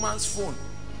checking the woman's phone.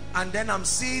 And then I'm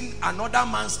seeing another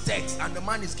man's text, and the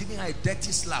man is giving her a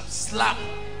dirty slap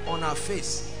on her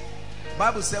face.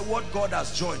 Bible said what God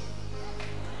has joined.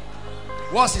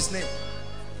 What's his name?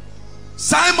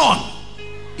 Simon.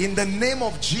 In the name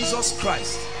of Jesus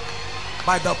Christ,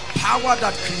 by the power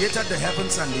that created the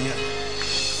heavens and the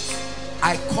earth,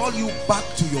 I call you back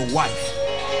to your wife.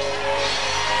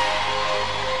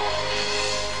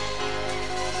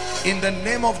 In the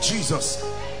name of Jesus,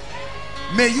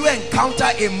 may you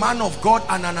encounter a man of God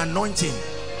and an anointing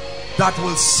that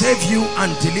will save you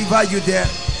and deliver you there.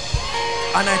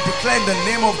 And I declare in the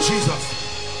name of Jesus,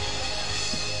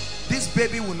 this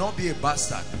baby will not be a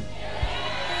bastard.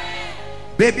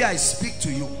 Baby, I speak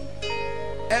to you.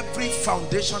 Every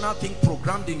foundational thing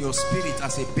programmed in your spirit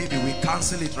as a baby, we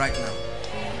cancel it right now.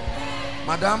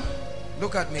 Madam,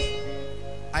 look at me.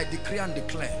 I decree and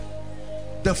declare,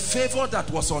 the favor that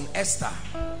was on Esther,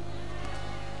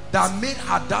 that made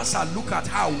Hadassah look at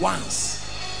her once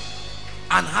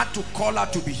and had to call her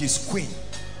to be his queen,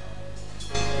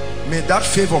 may that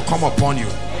favor come upon you.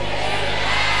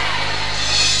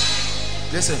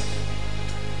 Listen,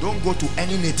 don't go to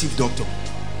any native doctor.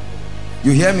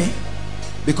 You hear me?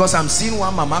 Because I'm seeing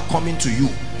one mama coming to you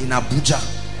in Abuja,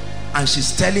 and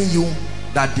she's telling you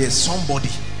that there's somebody.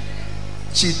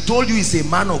 She told you he's a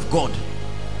man of God.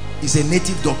 He's a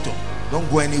native doctor. Don't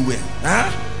go anywhere.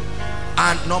 Huh?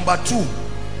 And number two,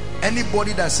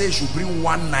 anybody that says you should bring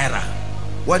 1 naira,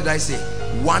 what did I say?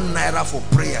 1 naira for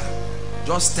prayer.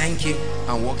 Just thank him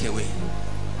and walk away.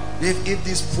 If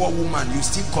this poor woman, you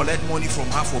still collect money from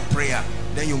her for prayer,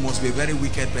 then you must be a very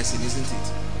wicked person, isn't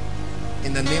it?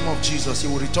 In the name of Jesus,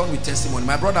 you will return with testimony.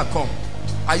 My brother, come.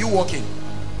 Are you working?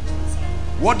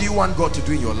 What do you want God to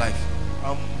do in your life?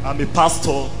 I'm a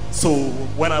pastor, so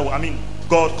when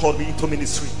God called me into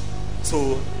ministry.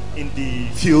 So in the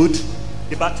field,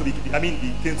 the battle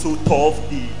became so tough,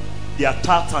 the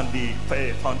attacks and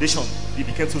the foundation, it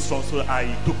became so strong, so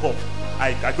I took up.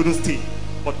 I couldn't stay.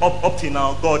 But up till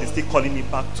now, God is still calling me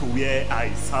back to where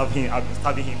I serve him. I've been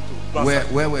serving him to.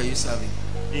 Where were you serving?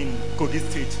 In Kogi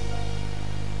State.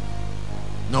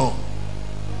 No.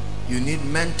 You need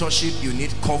mentorship, you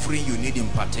need covering, you need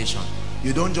impartation.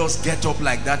 You don't just get up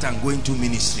like that and go into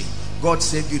ministry. God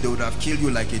saved you, they would have killed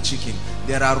you like a chicken.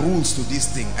 There are rules to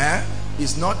this thing.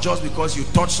 It's not just because you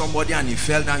touch somebody and he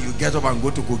fell down, you get up and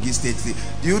go to Kogi State.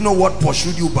 Do you know what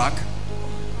pursued you back?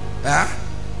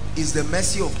 It's the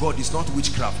mercy of God. It's not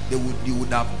witchcraft. You would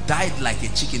have died like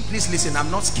a chicken. Please listen, I'm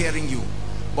not scaring you,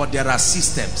 but there are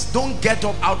systems. Don't get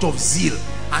up out of zeal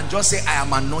and just say I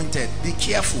am anointed. Be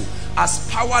careful.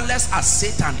 As powerless as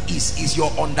Satan is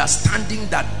your understanding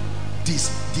that this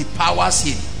depowers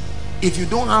him. If you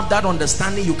don't have that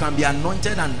understanding, you can be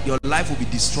anointed and your life will be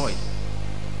destroyed.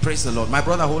 Praise the Lord. My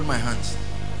brother, hold my hands.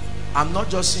 I'm not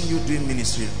just seeing you doing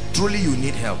ministry. Truly you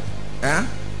need help.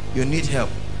 You need help.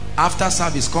 After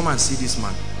service, come and see this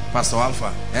man, Pastor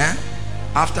Alpha.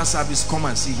 After service, come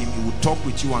and see him. He will talk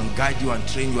with you and guide you and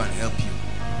train you and help you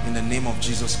in the name of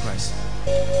Jesus Christ.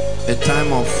 A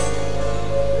time of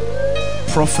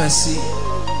prophecy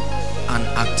and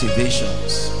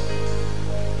activations.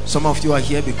 Some of you are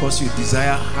here because you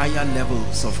desire higher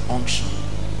levels of unction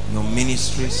in your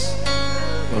ministries,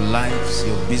 your lives,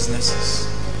 your businesses.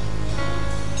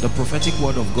 The prophetic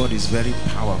word of God is very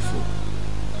powerful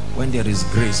when there is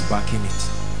grace backing it,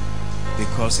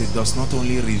 because it does not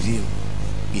only reveal,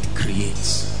 it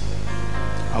creates.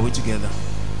 Are we together?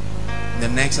 In the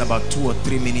next about 2 or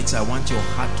 3 minutes, I want your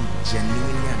heart to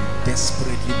genuinely and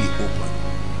desperately be open.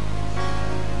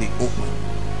 Be open.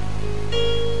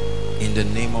 In the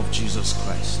name of Jesus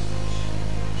Christ.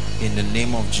 In the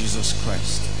name of Jesus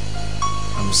Christ.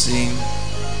 I'm seeing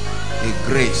a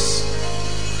grace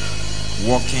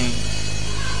walking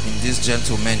in this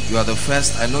gentleman. You are the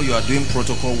first. I know you are doing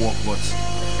protocol work, but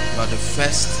you are the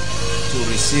first to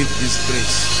receive this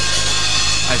grace.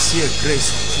 I see a grace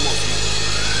on 2 of you.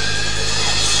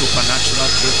 Supernatural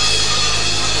grace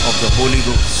of the Holy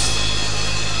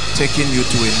Ghost taking you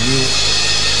to a new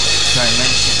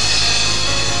dimension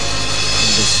in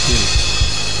the Spirit.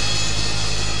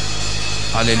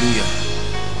 Hallelujah.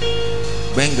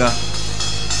 Benga,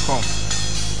 come.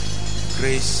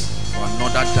 Grace for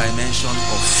another dimension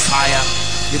of fire.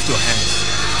 Lift your hands.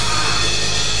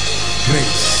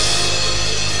 Grace,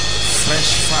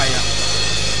 fresh fire,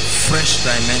 fresh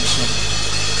dimension,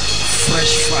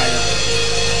 Fresh fire,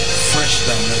 fresh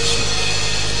dimension.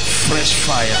 Fresh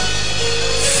fire,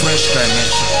 fresh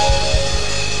dimension.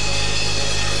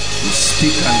 You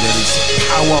speak and there is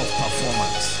power of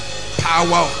performance.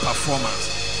 Power of performance.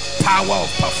 Power of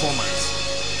performance.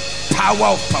 Power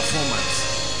of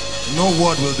performance. No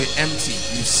word will be empty.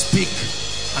 You speak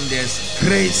and there's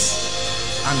grace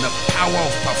and the power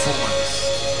of performance.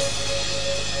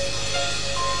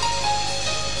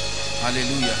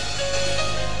 Hallelujah.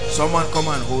 Someone come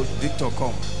and hold. Victor,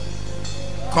 come.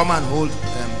 Come and hold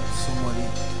somebody.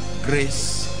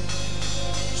 Grace,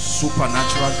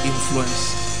 supernatural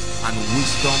influence and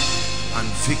wisdom and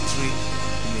victory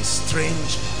in a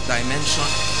strange dimension.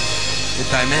 A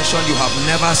dimension you have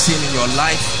never seen in your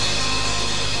life.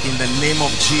 In the name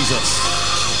of Jesus.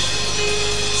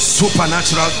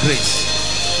 Supernatural grace.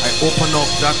 I open up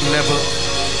that level.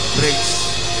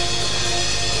 Grace.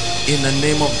 In the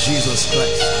name of Jesus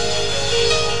Christ.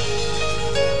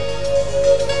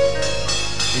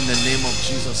 In the name of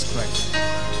Jesus Christ.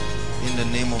 In the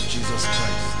name of Jesus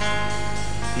Christ.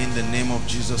 In the name of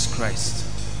Jesus Christ.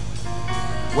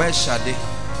 Where's Shade?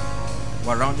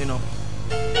 We're rounding up.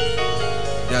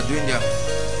 They are doing their...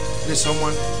 Please,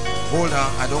 someone hold her.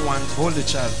 I don't want... Hold the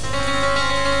child.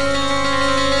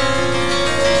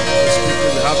 These people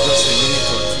will have just a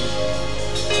minute or two.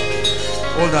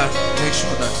 Hold her. Make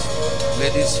sure that...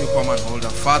 Ladies, you come and hold her.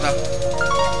 Father,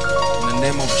 in the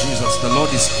name of Jesus, the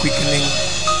Lord is quickening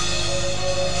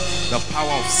the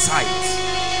power of sight,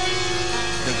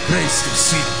 the grace to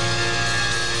see,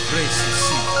 grace to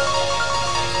see,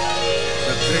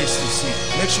 the grace to see.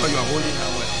 Make sure you are holding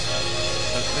her well.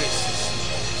 The grace to see.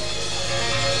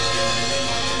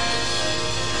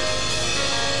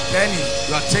 Penny,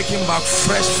 you are taking back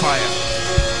fresh fire,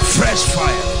 fresh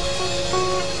fire.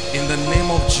 In the name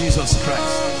of Jesus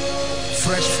Christ,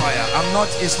 fresh fire.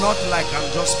 It's not like I'm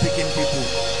just picking people.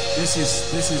 This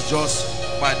is just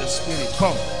by the Spirit.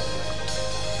 Come.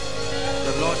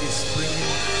 The Lord is bringing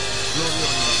glory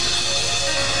on you.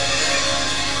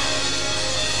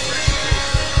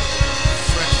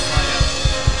 Fresh fire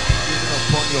given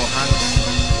upon your hands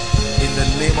in the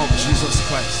name of Jesus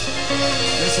Christ.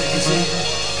 Listen, you see,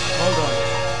 hold on.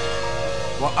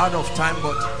 We're out of time,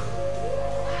 but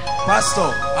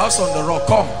Pastor, House on the Rock,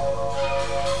 come.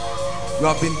 You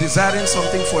have been desiring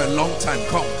something for a long time.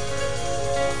 Come.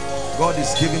 God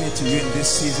is giving it to you in this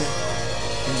season.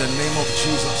 In the name of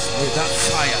Jesus, may that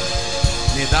fire,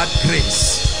 may that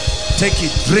grace, take a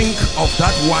drink of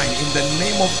that wine in the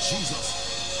name of Jesus.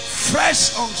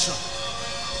 Fresh unction,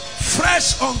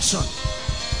 fresh unction,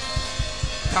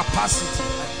 capacity.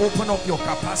 I open up your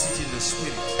capacity in the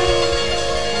Spirit.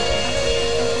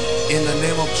 In the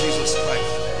name of Jesus Christ.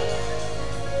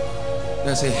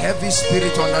 There's a heavy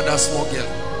spirit under that small girl.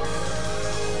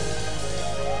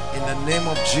 In the name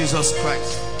of Jesus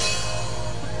Christ.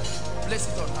 Place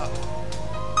it on her.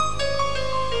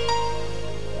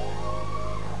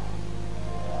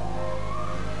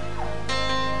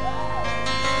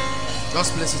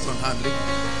 Just place it on her.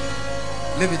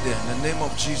 Leave it there. In the name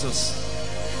of Jesus.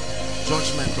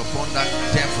 Judgment upon that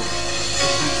devil.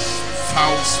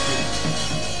 Foul spirit.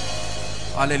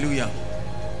 Hallelujah.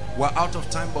 We're out of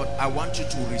time, but I want you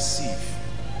to receive.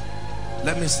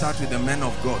 Let me start with the men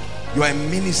of God. You are in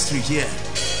ministry here.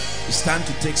 It's time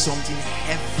to take something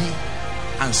heavy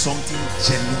and something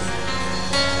genuine.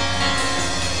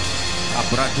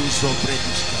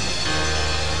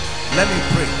 Let me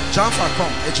pray. Janfa,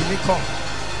 come. Ejimi, come.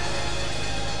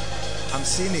 I'm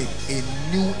seeing a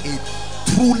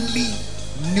truly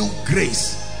new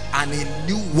grace and a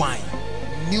new wine.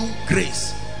 New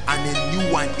grace and a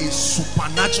new wine. A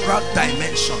supernatural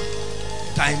dimension.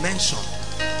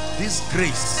 This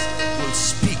grace will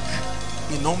speak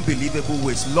in unbelievable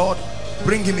ways. Lord,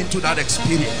 bring him into that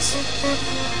experience.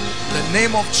 In the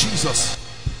name of Jesus,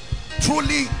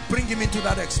 truly bring him into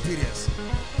that experience.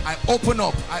 I open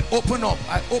up, I open up,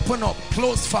 I open up.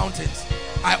 Closed fountains.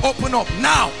 I open up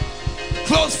now.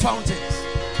 Closed fountains.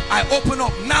 I open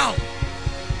up now.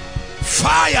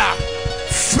 Fire.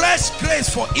 Fresh grace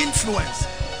for influence.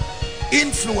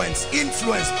 Influence,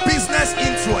 business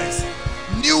influence.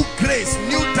 New grace,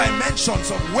 new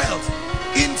dimensions of wealth.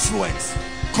 Influence.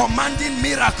 Commanding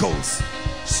miracles.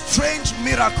 Strange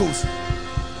miracles.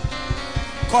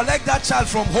 Collect that child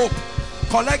from hope.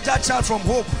 Collect that child from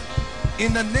hope.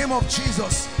 In the name of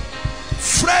Jesus.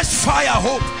 Fresh fire,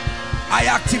 hope. I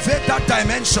activate that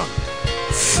dimension.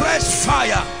 Fresh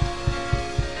fire.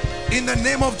 In the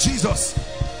name of Jesus.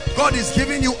 God is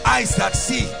giving you eyes that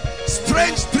see.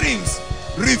 Strange dreams.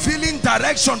 Revealing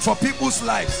direction for people's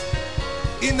lives.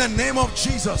 In the name of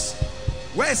Jesus.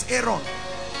 Where's Aaron?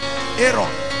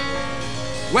 Aaron.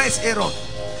 Where is Aaron?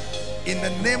 In the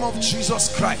name of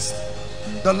Jesus Christ,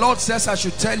 the Lord says I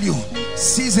should tell you,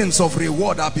 seasons of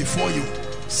reward are before you.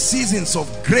 Seasons of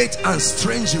great and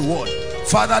strange reward.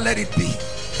 Father, let it be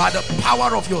by the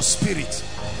power of your spirit.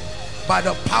 By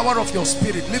the power of your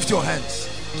spirit. Lift your hands.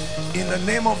 In the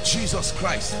name of Jesus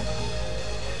Christ.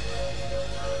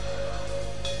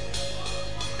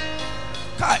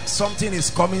 God, something is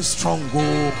coming strong.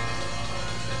 Go.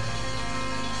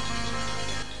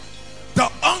 The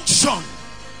unction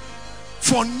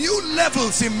for new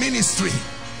levels in ministry.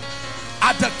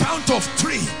 At the count of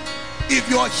 3, if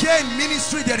you are here in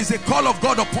ministry, there is a call of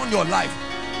God upon your life.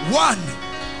 1,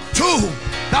 2,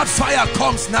 that fire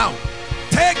comes now.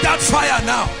 Take that fire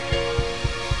now.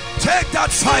 Take that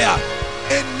fire.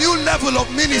 A new level of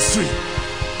ministry,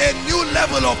 a new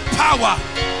level of power,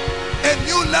 a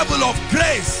new level of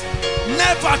grace.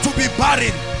 Never to be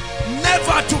barren,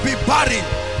 never to be barren,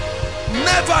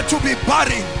 never to be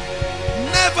barren,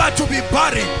 never to be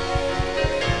barren.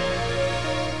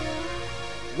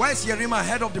 Where's Yerima,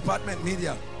 head of department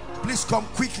media? Please come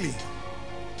quickly.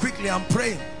 Quickly, I'm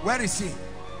praying. Where is he?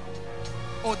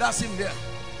 Oh, that's him there.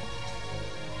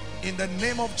 In the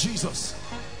name of Jesus,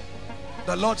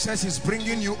 the Lord says he's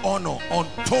bringing you honor,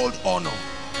 untold honor,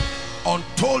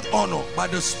 untold honor by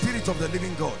the Spirit of the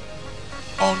living God.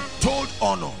 Untold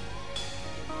honor,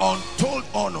 untold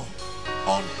honor,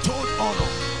 untold honor.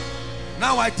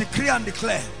 Now I decree and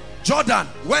declare, Jordan,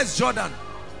 where's Jordan?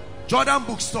 Jordan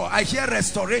bookstore, I hear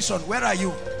restoration. Where are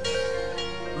you?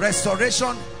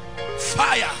 Restoration,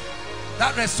 fire.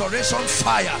 That restoration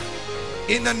fire.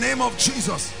 In the name of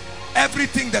Jesus,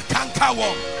 everything the canker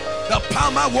worm, the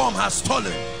palmer worm has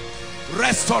stolen,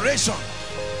 restoration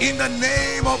in the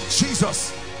name of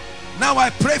Jesus. Now I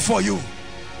pray for you.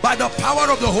 By the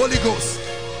power of the Holy Ghost,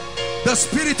 the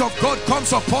Spirit of God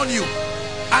comes upon you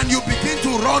and you begin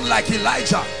to run like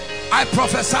Elijah. I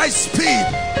prophesy speed.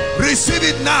 Receive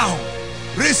it now.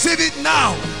 Receive it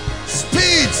now.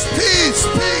 Speed, speed,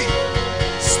 speed,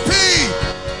 speed.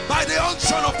 By the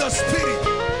unction of the Spirit.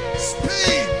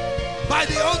 Speed. By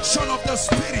the unction of the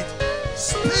Spirit.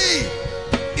 Speed.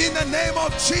 In the name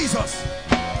of Jesus.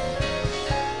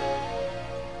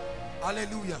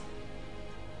 Hallelujah.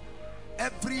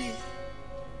 Every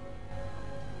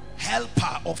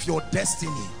helper of your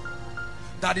destiny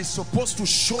that is supposed to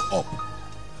show up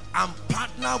and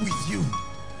partner with you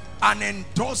and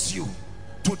endorse you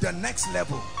to the next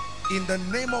level, in the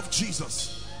name of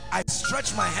Jesus, I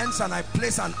stretch my hands and I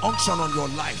place an unction on your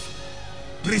life.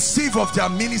 Receive of their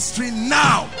ministry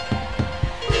now.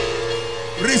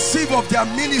 Receive of their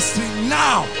ministry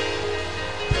now.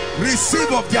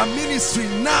 Receive of their ministry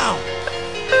now.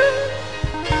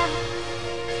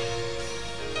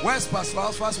 Where's Pastor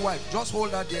Alpha's wife? Just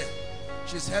hold her there.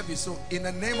 She's heavy. So in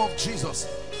the name of Jesus,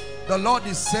 the Lord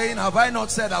is saying, have I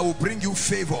not said I will bring you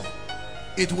favor?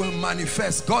 It will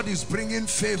manifest. God is bringing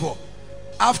favor.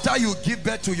 After you give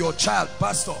birth to your child,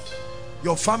 Pastor,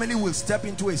 your family will step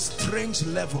into a strange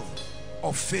level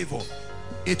of favor.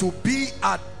 It will be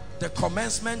at the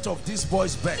commencement of this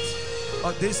boy's birth,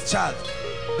 or this child.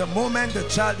 The moment the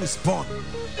child is born,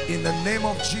 in the name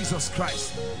of Jesus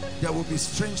Christ, there will be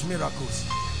strange miracles.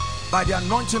 By the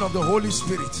anointing of the Holy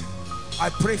Spirit, I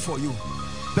pray for you.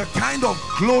 The kind of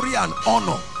glory and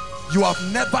honor you have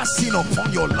never seen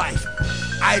upon your life,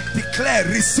 I declare,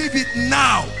 receive it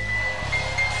now.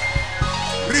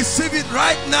 Receive it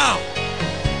right now.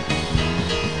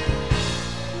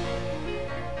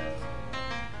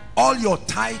 All your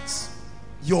tithes,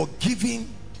 your giving,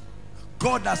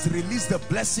 God has released the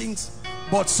blessings,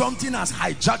 but something has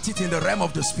hijacked it in the realm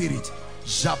of the spirit.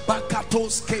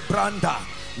 Jabakatos kebranda,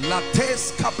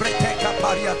 lates kabrete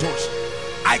kapariatos.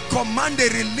 I command a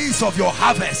release of your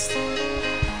harvest.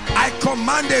 I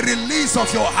command a release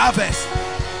of your harvest.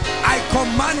 I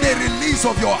command a release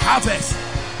of your harvest.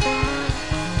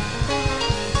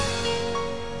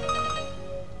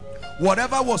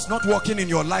 Whatever was not working in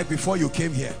your life before you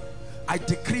came here, I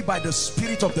decree by the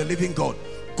Spirit of the living God,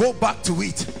 go back to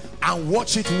it and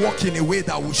watch it work in a way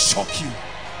that will shock you.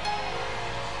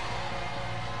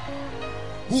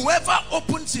 Whoever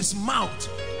opens his mouth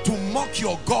to mock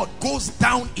your God goes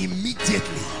down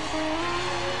immediately.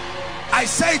 I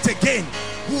say it again.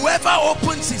 Whoever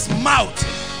opens his mouth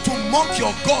to mock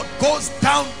your God goes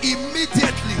down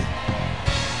immediately.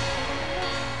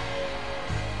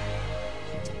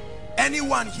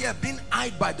 Anyone here being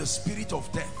eyed by the spirit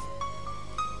of death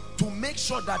to make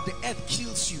sure that the earth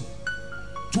kills you,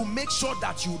 to make sure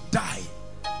that you die,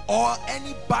 or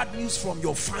any bad news from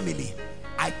your family,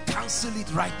 I cancel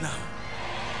it right now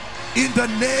in the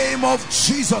name of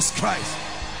Jesus Christ.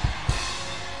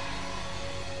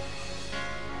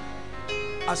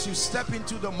 As you step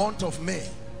into the month of May,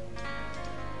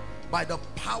 by the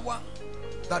power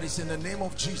that is in the name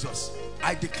of Jesus,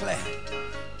 I declare,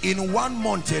 in 1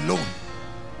 month alone,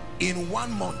 in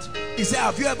 1 month, he said,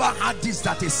 have you ever had this,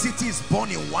 that a city is born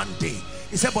in 1 day?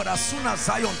 He said, but as soon as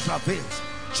Zion travails,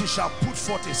 she shall put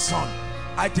forth a son.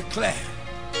 I declare,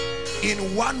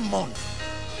 in 1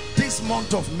 month, this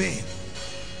month of May,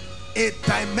 a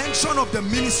dimension of the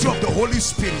ministry of the Holy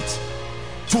Spirit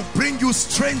to bring you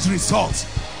strange results.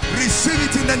 Receive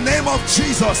it in the name of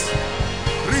Jesus.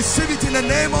 Receive it in the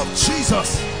name of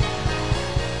Jesus.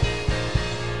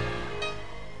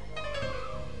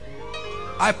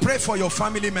 I pray for your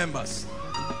family members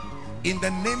in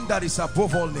the name that is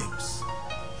above all names.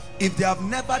 If they have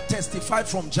never testified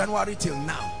from January till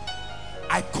now,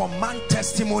 I command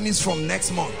testimonies from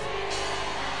next month.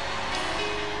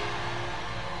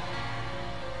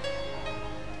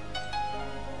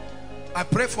 I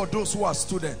pray for those who are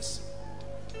students.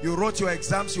 You wrote your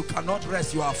exams, you cannot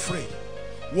rest, you are afraid.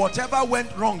 Whatever went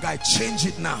wrong, I change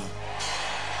it now.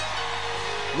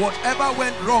 Whatever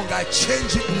went wrong, I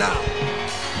change it now.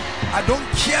 I don't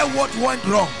care what went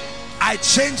wrong, I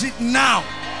change it now.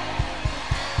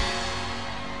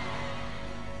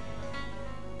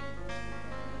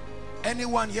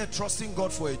 Anyone here trusting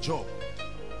God for a job?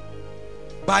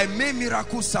 By May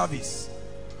miracle service,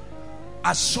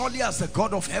 as surely as the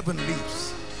God of heaven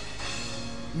lives,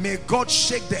 may God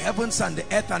shake the heavens and the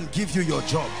earth and give you your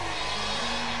job.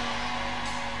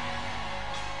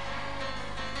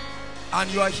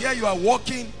 And you are here, you are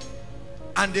working,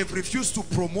 and they've refused to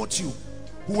promote you.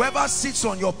 Whoever sits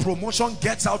on your promotion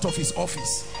gets out of his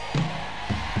office.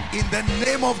 In the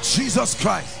name of Jesus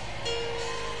Christ.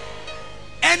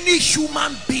 Any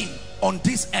human being on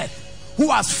this earth who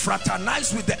has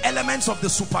fraternized with the elements of the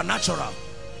supernatural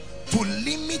to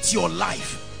limit your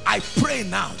life, I pray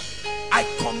now, I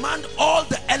command all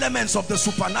the elements of the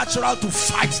supernatural to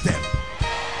fight them.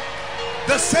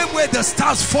 The same way the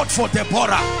stars fought for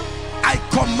Deborah, I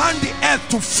command the earth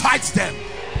to fight them.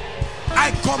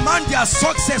 I command their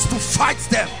success to fight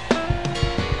them.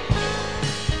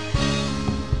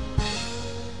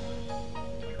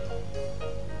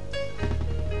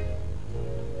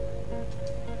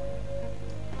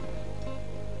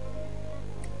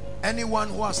 Anyone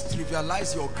who has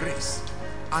trivialized your grace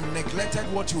and neglected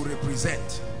what you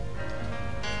represent,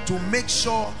 to make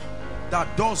sure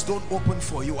that doors don't open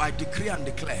for you, I decree and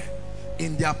declare,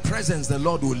 in their presence the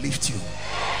Lord will lift you.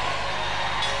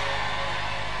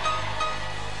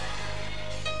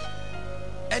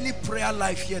 Any prayer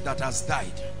life here that has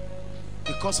died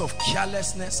because of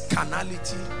carelessness,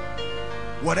 carnality,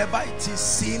 whatever it is,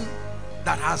 sin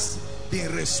that has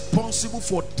been responsible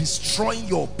for destroying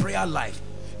your prayer life,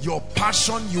 your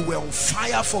passion, you were on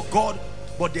fire for God,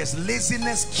 but there's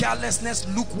laziness, carelessness,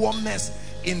 lukewarmness,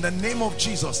 in the name of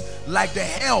Jesus, like the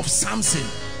hair of Samson,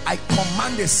 I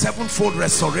command a sevenfold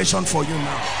restoration for you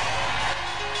now.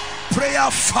 Prayer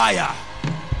fire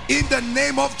in the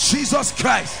name of Jesus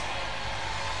Christ.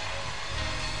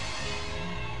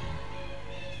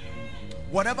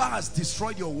 Whatever has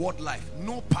destroyed your word life,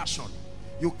 no passion.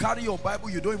 You carry your Bible,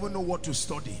 you don't even know what to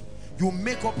study. You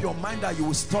make up your mind that you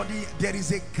will study. There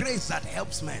is a grace that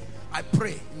helps men. I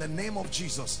pray in the name of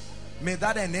Jesus, may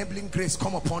that enabling grace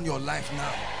come upon your life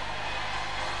now.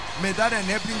 May that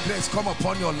enabling grace come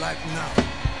upon your life now.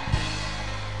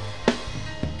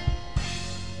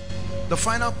 The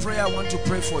final prayer I want to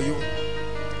pray for you.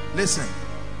 Listen,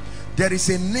 there is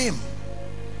a name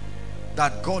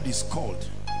that God is called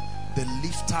the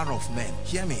lifter of men.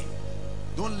 Hear me.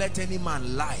 Don't let any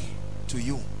man lie to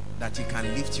you that he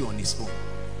can lift you on his own.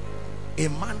 A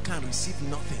man can receive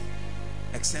nothing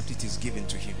except it is given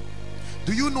to him.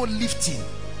 Do you know lifting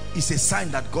is a sign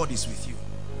that God is with you?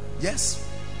 Yes.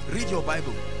 Read your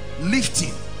Bible.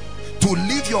 Lifting, to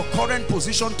leave your current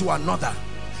position to another,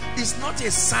 is not a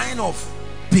sign of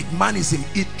pygmanism.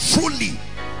 It truly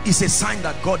is a sign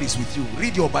that God is with you.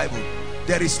 Read your Bible.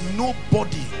 There is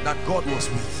nobody that God was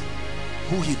with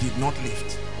who he did not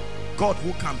lift. God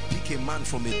who can pick a man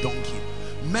from a donkey.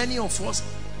 Many of us,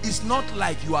 it's not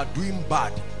like you are doing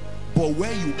bad, but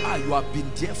where you are, you have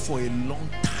been there for a long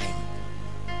time.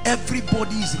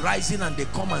 Everybody is rising and they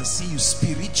come and see you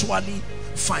spiritually,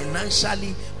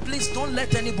 financially. Please don't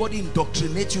let anybody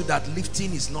indoctrinate you that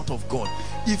lifting is not of God.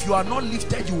 If you are not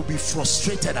lifted, you will be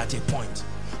frustrated at a point,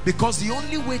 because the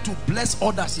only way to bless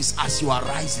others is as you are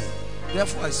rising.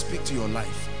 Therefore I speak to your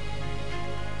life.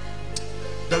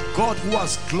 The God who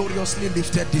has gloriously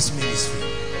lifted this ministry,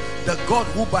 the God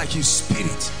who by his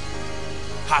Spirit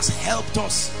has helped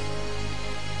us,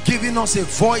 given us a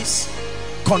voice,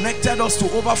 connected us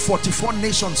to over 44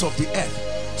 nations of the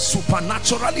earth,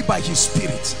 supernaturally by his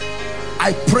spirit.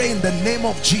 I pray in the name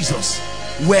of Jesus,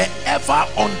 wherever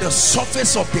on the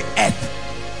surface of the earth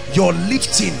your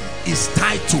lifting is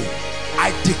tied to,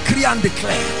 I decree and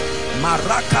declare,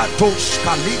 Marakatos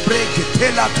calibre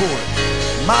getelator,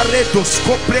 mare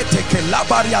doscopre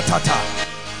tekelabariatata.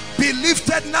 Be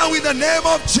lifted now in the name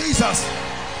of Jesus.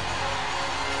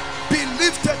 Be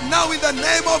lifted now in the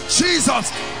name of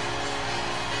Jesus.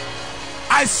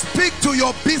 I speak to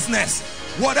your business,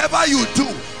 whatever you do,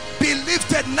 be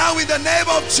lifted now in the name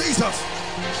of Jesus.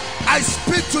 I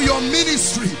speak to your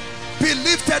ministry, be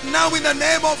lifted now in the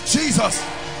name of Jesus.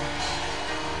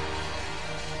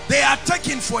 They are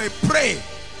taken for a prey,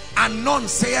 and none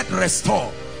said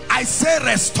restore. I say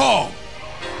restore.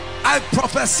 I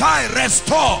prophesy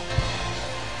restore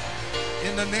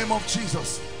in the name of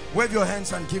Jesus. Wave your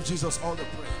hands and give Jesus all the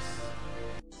praise.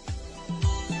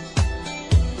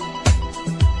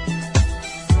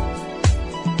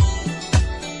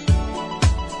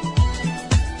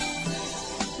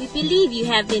 We believe you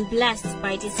have been blessed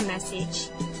by this message.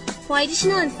 For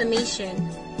additional information,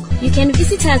 you can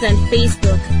visit us on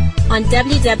Facebook on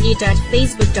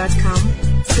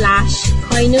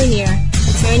www.facebook.com/Koinonia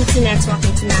Eternity Network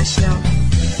International,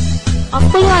 or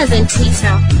follow us on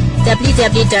Twitter,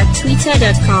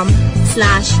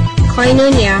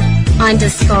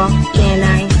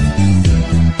 www.twitter.com/Koinonia_ENI.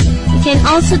 You can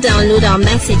also download our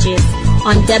messages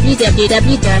on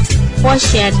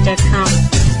www.forshared.com.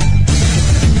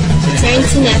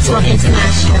 Eternity Network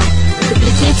International,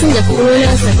 duplicating the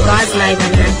fullness of God's life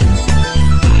on earth.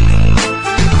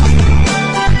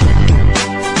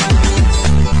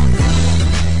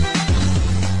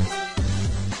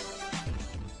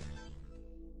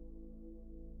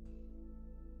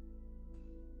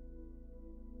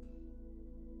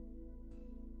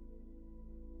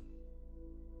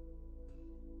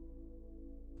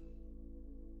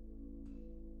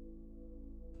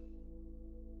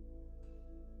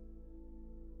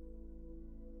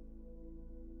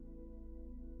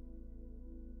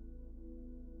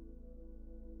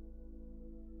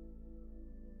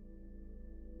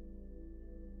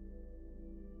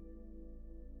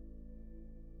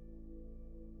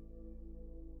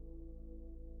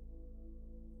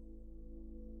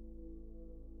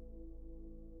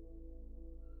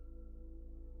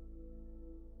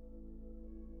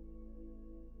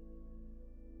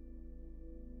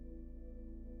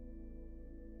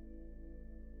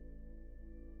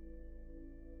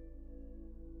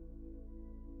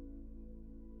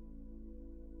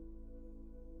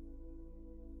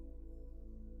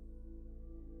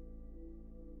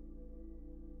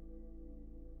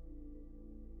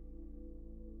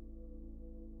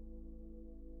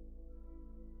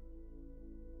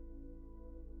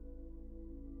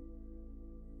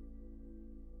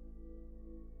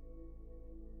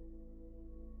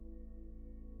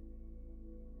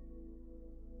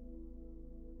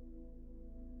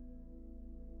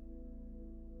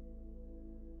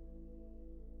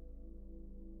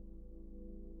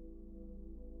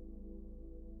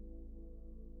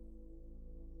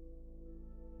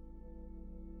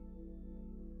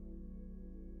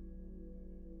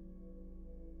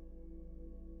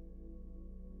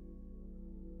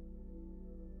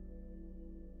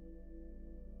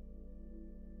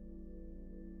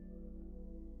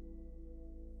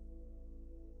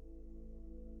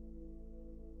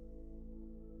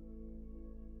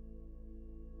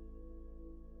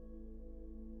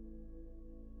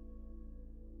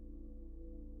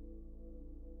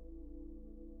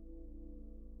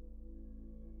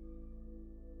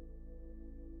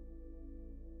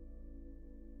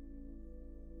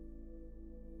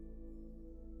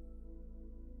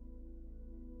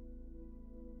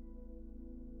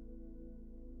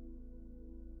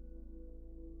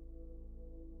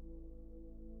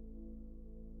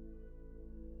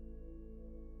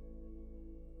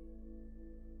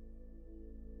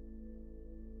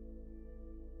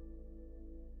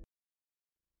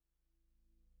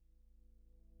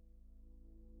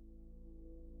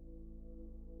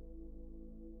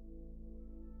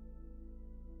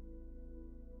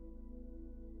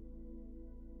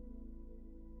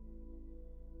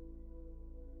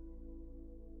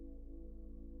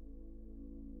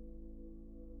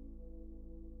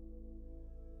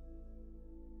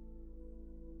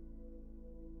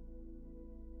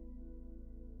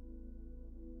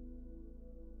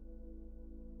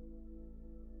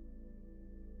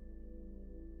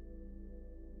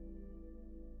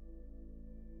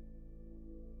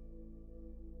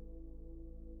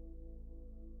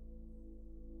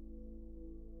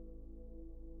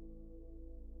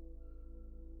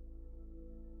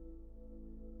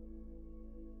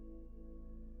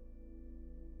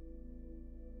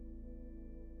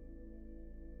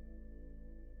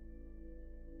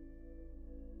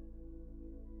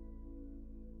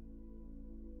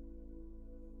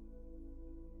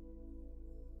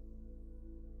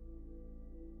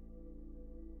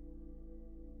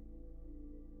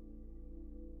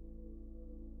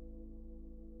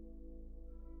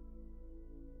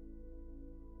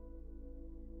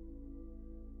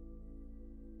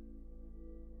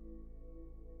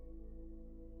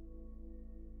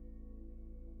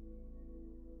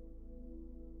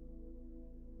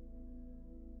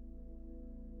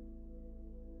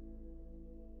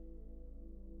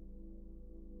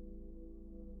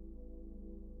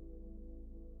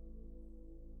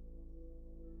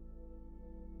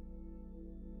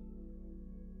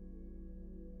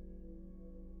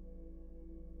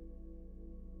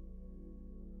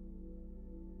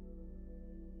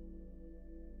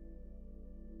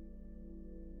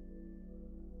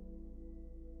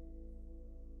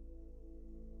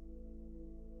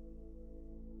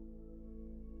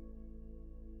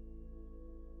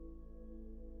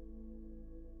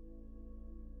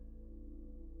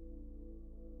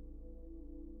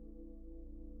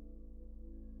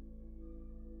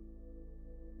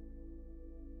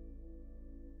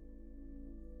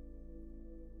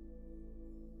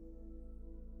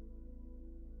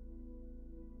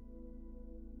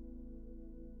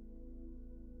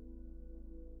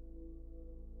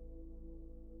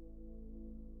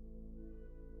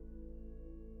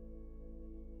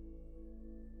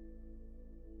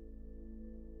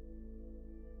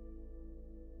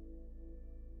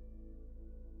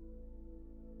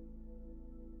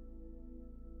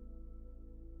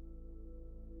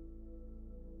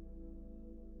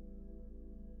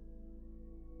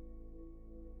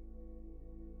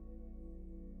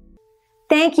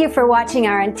 Thank you for watching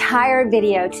our entire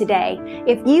video today.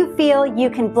 If you feel you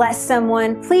can bless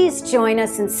someone, please join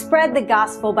us and spread the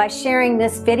gospel by sharing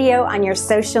this video on your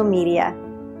social media.